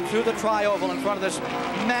they come through the tri-oval in front of this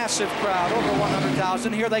massive crowd, over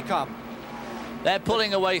 100,000. Here they come. They're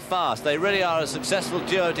pulling away fast. They really are a successful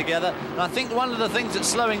duo together. And I think one of the things that's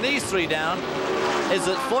slowing these three down is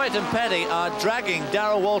that Foyt and Petty are dragging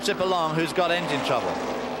Darrell Waltrip along, who's got engine trouble.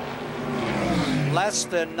 Less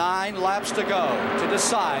than 9 laps to go to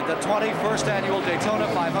decide the 21st annual Daytona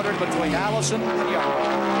 500 between Allison and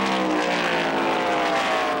Yarborough.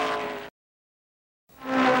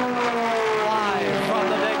 Live from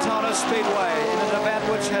the Daytona Speedway in an event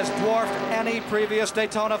which has dwarfed any previous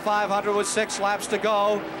Daytona 500 with 6 laps to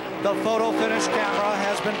go, the photo finish camera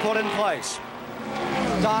has been put in place.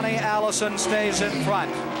 Donnie Allison stays in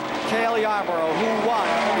front. Cale Yarborough, who won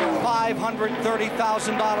over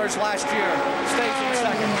 $530,000 last year, stays in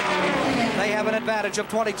second. They have an advantage of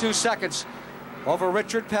 22 seconds over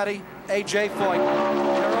Richard Petty, A.J. Foyt,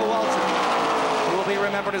 Darrell Waltrip, who will be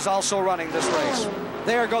remembered as also running this race.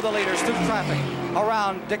 There go the leaders through traffic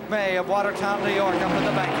around Dick May of Watertown, New York, up in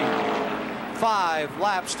the banking. 5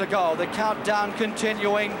 laps to go. The countdown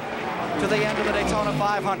continuing to the end of the Daytona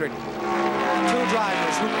 500. 2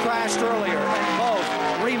 drivers who crashed earlier and both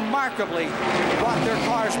remarkably brought their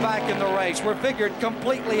cars back in the race, were figured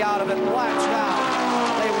completely out of it, laps down.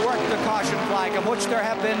 They worked the caution flag, of which there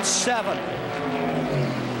have been 7.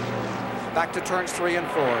 Back to turns 3 and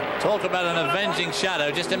 4. Talk about an avenging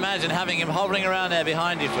shadow. Just imagine having him hovering around there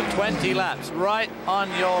behind you for 20 laps, right on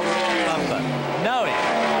your rear bumper, knowing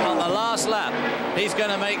on the last lap he's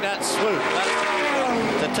going to make that swoop.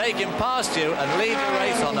 To take him past you and lead the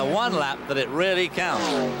race on the 1 lap that it really counts.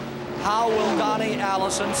 How will Donnie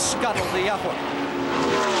Allison scuttle the effort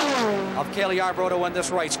of Cale Yarborough to win this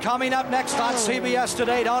race? Coming up next on CBS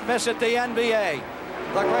Today, don't miss it, the NBA.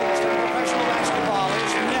 The greatest in professional basketball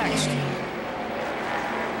is next.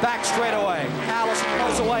 Back straightaway. Allison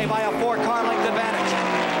goes away by a 4-car length advantage.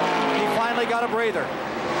 He finally got a breather.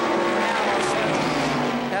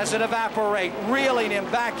 As it evaporate, reeling him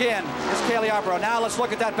back in is Cale Yarborough. Now let's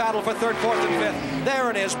look at that battle for 3rd, 4th, and 5th. There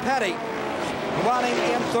it is, Petty running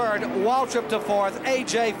in 3rd, Waltrip to 4th,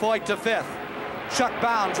 A.J. Foyt to 5th. Chuck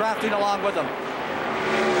Bound drafting along with them. The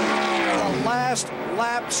last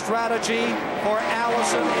lap strategy for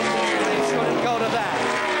Allison in this race, should it go to that?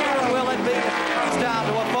 Will it be comes down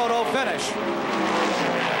to a photo finish?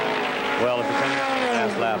 Well, if it comes down to the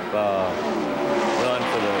last lap run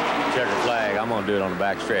for the checkered flag, I'm going to do it on the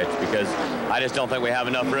back stretch because I just don't think we have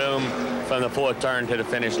enough room from the 4th turn to the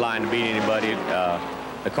finish line to beat anybody.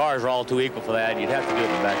 The cars are all too equal for that. You'd have to do it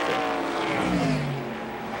in the back stretch.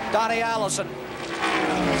 Donnie Allison.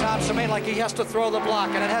 Sounds to me like he has to throw the block,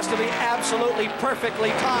 and it has to be absolutely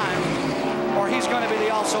perfectly timed, or he's going to be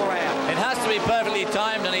the also-ran. It has to be perfectly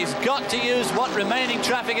timed, and he's got to use what remaining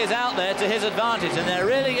traffic is out there to his advantage, and there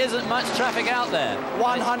really isn't much traffic out there.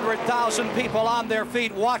 100,000 people on their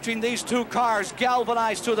feet watching these 2 cars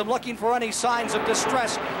galvanized to them, looking for any signs of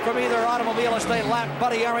distress from either automobile as they lap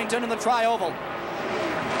Buddy Arrington in the tri-oval.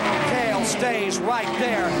 Cale stays right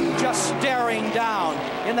there, just staring down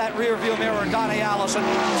in that rearview mirror. Donnie Allison, 2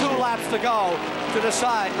 laps to go to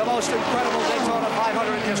decide the most incredible Daytona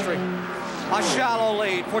 500 in history. A shallow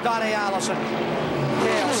lead for Donnie Allison.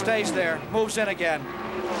 Cale stays there, moves in again.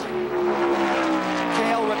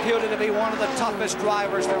 Cale reputed to be one of the toughest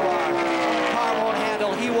drivers there are. Car won't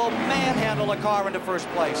handle, he will manhandle the car into 1st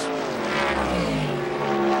place.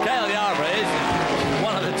 Cale Yarborough is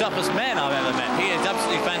one of the toughest men I've ever met. He is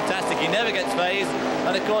absolutely fantastic. He never gets phased.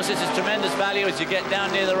 And of course, this is tremendous value as you get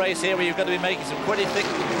down near the race here, where you've got to be making some pretty thick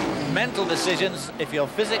mental decisions. If you're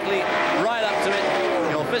physically right up to it,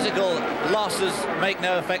 your physical losses make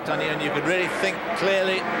no effect on you, and you could really think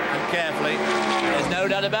clearly and carefully. There's no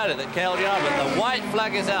doubt about it that Cale Yarborough, the white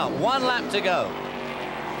flag is out. 1 lap to go.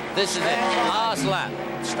 This is it, last lap.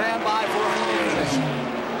 Stand by for a finish.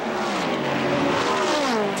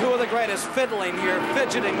 2 of the greatest fiddling here,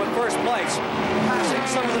 fidgeting with 1st place, passing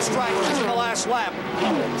some of the stragglers in the last lap,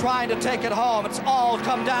 trying to take it home. It's all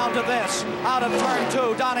come down to this. Out of turn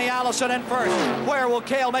 2, Donnie Allison in 1st. Where will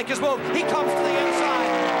Cale make his move? He comes to the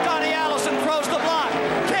inside. Donnie Allison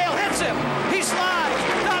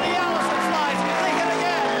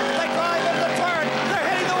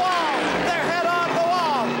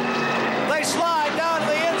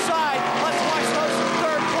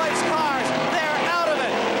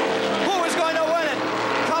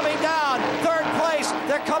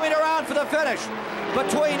finish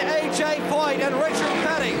between A.J. Foyt and Richard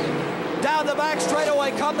Petty. Down the back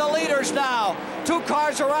straightaway come the leaders now. 2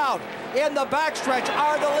 cars are out. In the backstretch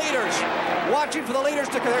are the leaders. Watching for the leaders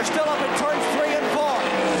to come. They're still up in turns 3 and 4.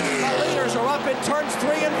 The leaders are up in turns 3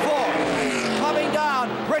 and 4. Coming down,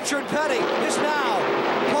 Richard Petty is now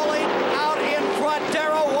pulling out in front.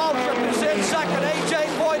 Darrell Waltrip is in second. A.J.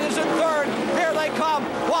 Foyt is in third. Here they come.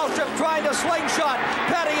 Waltrip trying to slingshot.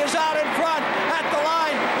 Petty is out in front at the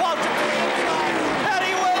line. Waltrip to the inside.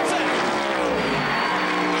 Petty wins it.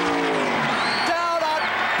 Down on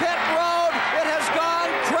pit road, it has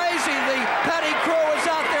gone crazy. The Petty crew is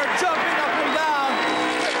out there jumping up and down.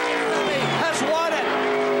 Petty has won it.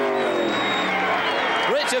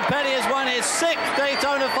 Richard Petty has won his 6th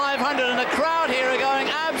Daytona 500, and the crowd here are going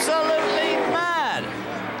absolutely mad.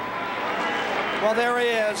 Well, there he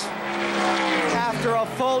is. After a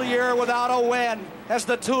full year without a win, as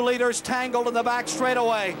the 2 leaders tangled in the back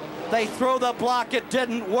straightaway, they threw the block. It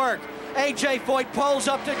didn't work. A.J. Foyt pulls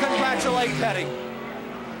up to congratulate Petty.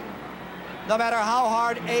 No matter how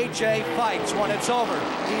hard A.J. fights, when it's over,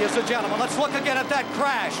 he is a gentleman. Let's look again at that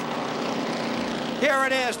crash. Here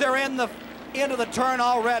it is. They're into the turn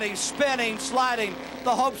already, spinning, sliding.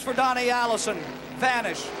 The hopes for Donnie Allison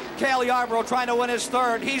vanish. Cale Yarborough trying to win his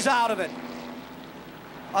 3rd. He's out of it.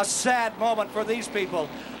 A sad moment for these people,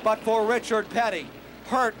 but for Richard Petty,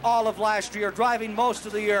 hurt all of last year, driving most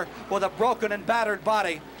of the year with a broken and battered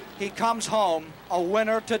body, he comes home a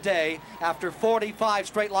winner today after 45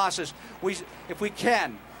 straight losses. If we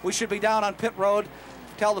can, we should be down on pit road.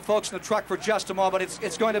 Tell the folks in the truck for just a moment.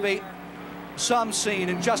 It's going to be some scene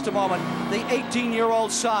in just a moment. The 18-year-old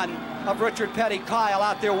son of Richard Petty, Kyle,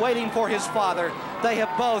 out there waiting for his father. They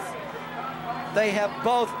have both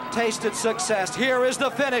tasted success. Here is the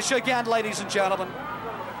finish again, ladies and gentlemen.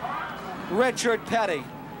 Richard Petty.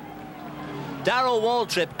 Darrell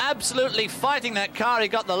Waltrip absolutely fighting that car. He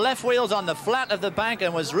got the left wheels on the flat of the bank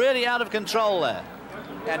and was really out of control there.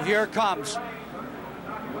 And here comes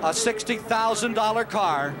a $60,000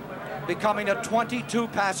 car becoming a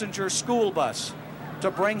 22-passenger school bus to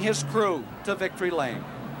bring his crew to victory lane.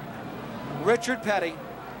 Richard Petty,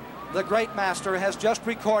 the great master, has just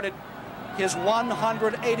recorded his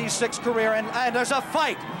 186th career, and there's a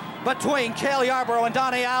fight between Cale Yarborough and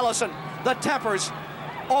Donnie Allison. The tempers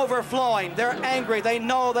overflowing. They're angry. They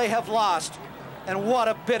know they have lost. And what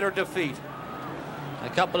a bitter defeat. A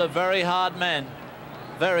couple of very hard men,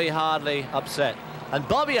 very hardly upset. And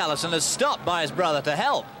Bobby Allison is stopped by his brother to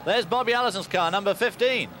help. There's Bobby Allison's car, number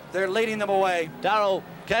 15. They're leading them away. Cale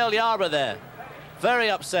Yarborough there. Very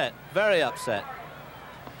upset, very upset.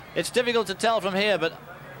 It's difficult to tell from here, but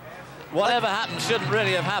whatever happened shouldn't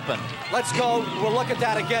really have happened. Let's go. We'll look at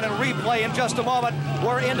that again and replay in just a moment.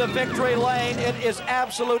 We're into victory lane. It is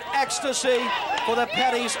absolute ecstasy for the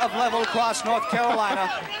Pettys of Level Cross, North Carolina,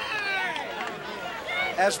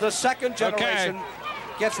 as the second generation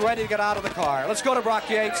gets ready to get out of the car. Let's go to Brock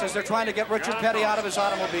Yates as they're trying to get Richard Petty out of his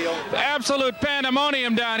automobile. Absolute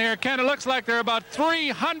pandemonium down here. Kind of looks like there are about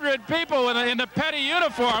 300 people in the Petty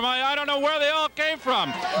uniform. I don't know where they all came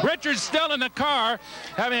from. Richard's still in the car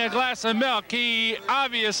having a glass of milk. He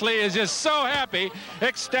obviously is just so happy,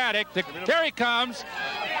 ecstatic. There he comes.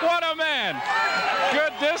 What a man.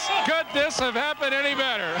 Could this have happened any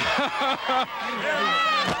better?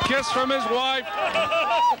 Kiss from his wife.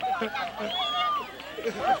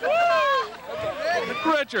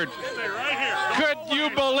 Richard, could you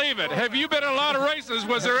believe it? Have you been in a lot of races?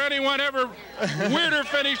 Was there anyone ever weirder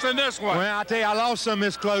finish than this one? Well, I tell you, I lost some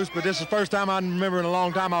this close, but this is the first time I remember in a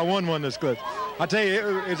long time I won one this close. I tell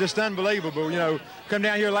you, it's just unbelievable. You know, come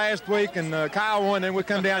down here last week and Kyle won, and we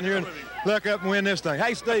come down here and look up and win this thing.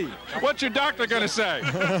 Hey, Steve. What's your doctor going to say?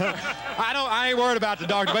 I ain't worried about the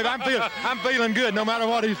doctor, baby. I'm feeling good no matter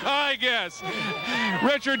what he's. I guess.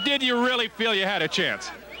 Richard, did you really feel you had a chance?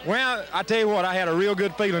 Well, I tell you what, I had a real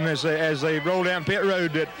good feeling as they rolled down pit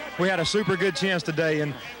road that we had a super good chance today.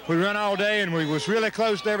 And we run all day, and we was really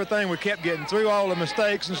close to everything. We kept getting through all the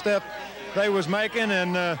mistakes and stuff they was making.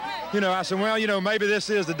 And, you know, I said, well, you know, maybe this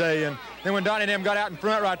is the day. And then when Donnie and them got out in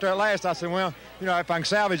front right there at last, I said, well, you know, if I can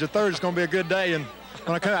salvage a third, it's going to be a good day. And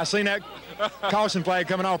when I seen that caution flag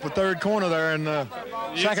coming off the third corner there in the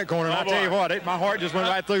second corner, and I tell you what, my heart just went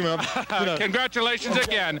right through me. You know. Congratulations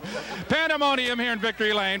again. Pandemonium here in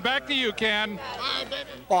Victory Lane. Back to you, Ken.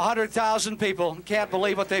 100,000 people can't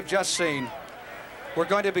believe what they've just seen. We're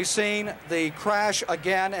going to be seeing the crash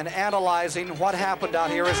again and analyzing what happened out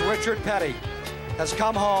here as Richard Petty has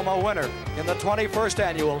come home a winner in the 21st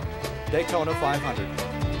annual Daytona 500.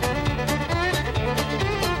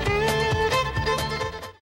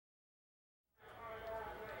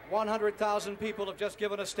 100,000 people have just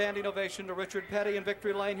given a standing ovation to Richard Petty in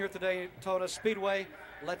victory lane here at the Daytona Speedway.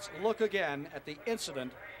 Let's look again at the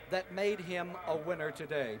incident that made him a winner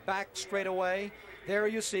today. Back straight away, there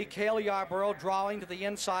you see Cale Yarborough drawing to the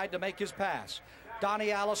inside to make his pass.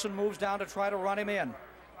 Donnie Allison moves down to try to run him in.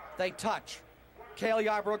 They touch. Cale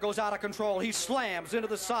Yarborough goes out of control. He slams into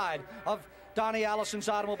the side of Donnie Allison's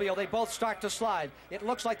automobile. They both start to slide. It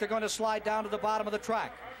looks like they're going to slide down to the bottom of the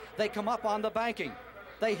track. They come up on the banking.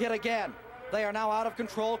 They hit again. They are now out of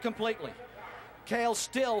control completely. Cale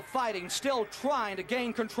still fighting, still trying to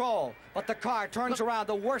gain control, but the car turns around.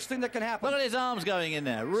 The worst thing that can happen. Look at his arms going in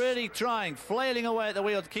there, really trying, flailing away at the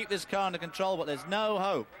wheel to keep this car under control, but there's no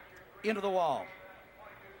hope. Into the wall.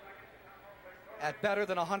 At better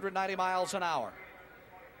than 190 miles an hour.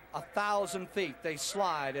 1,000 feet, they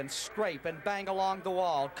slide and scrape and bang along the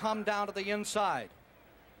wall, come down to the inside.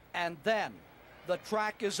 And then the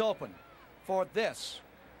track is open for this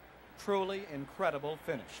truly incredible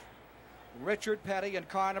finish. Richard Petty in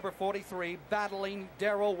car number 43 battling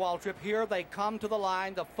Darrell Waltrip. Here they come to the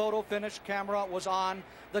line. The photo finish camera was on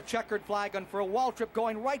the checkered flag, and for Waltrip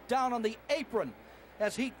going right down on the apron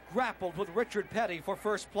as he grappled with Richard Petty for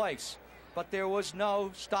first place. But there was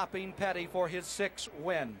no stopping Petty for his 6th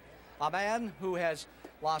win. A man who has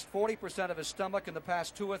lost 40% of his stomach in the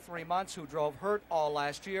past 2 or 3 months, who drove hurt all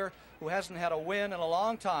last year, who hasn't had a win in a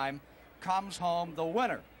long time, comes home the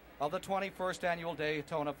winner of the 21st annual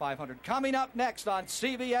Daytona 500. Coming up next on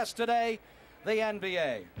CBS Today, the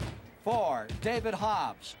NBA. For David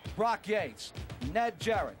Hobbs, Brock Yates, Ned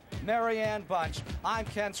Jarrett, Marianne Bunch, I'm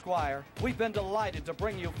Ken Squire. We've been delighted to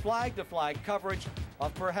bring you flag-to-flag coverage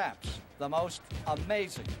of perhaps the most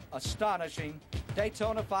amazing, astonishing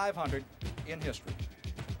Daytona 500 in history.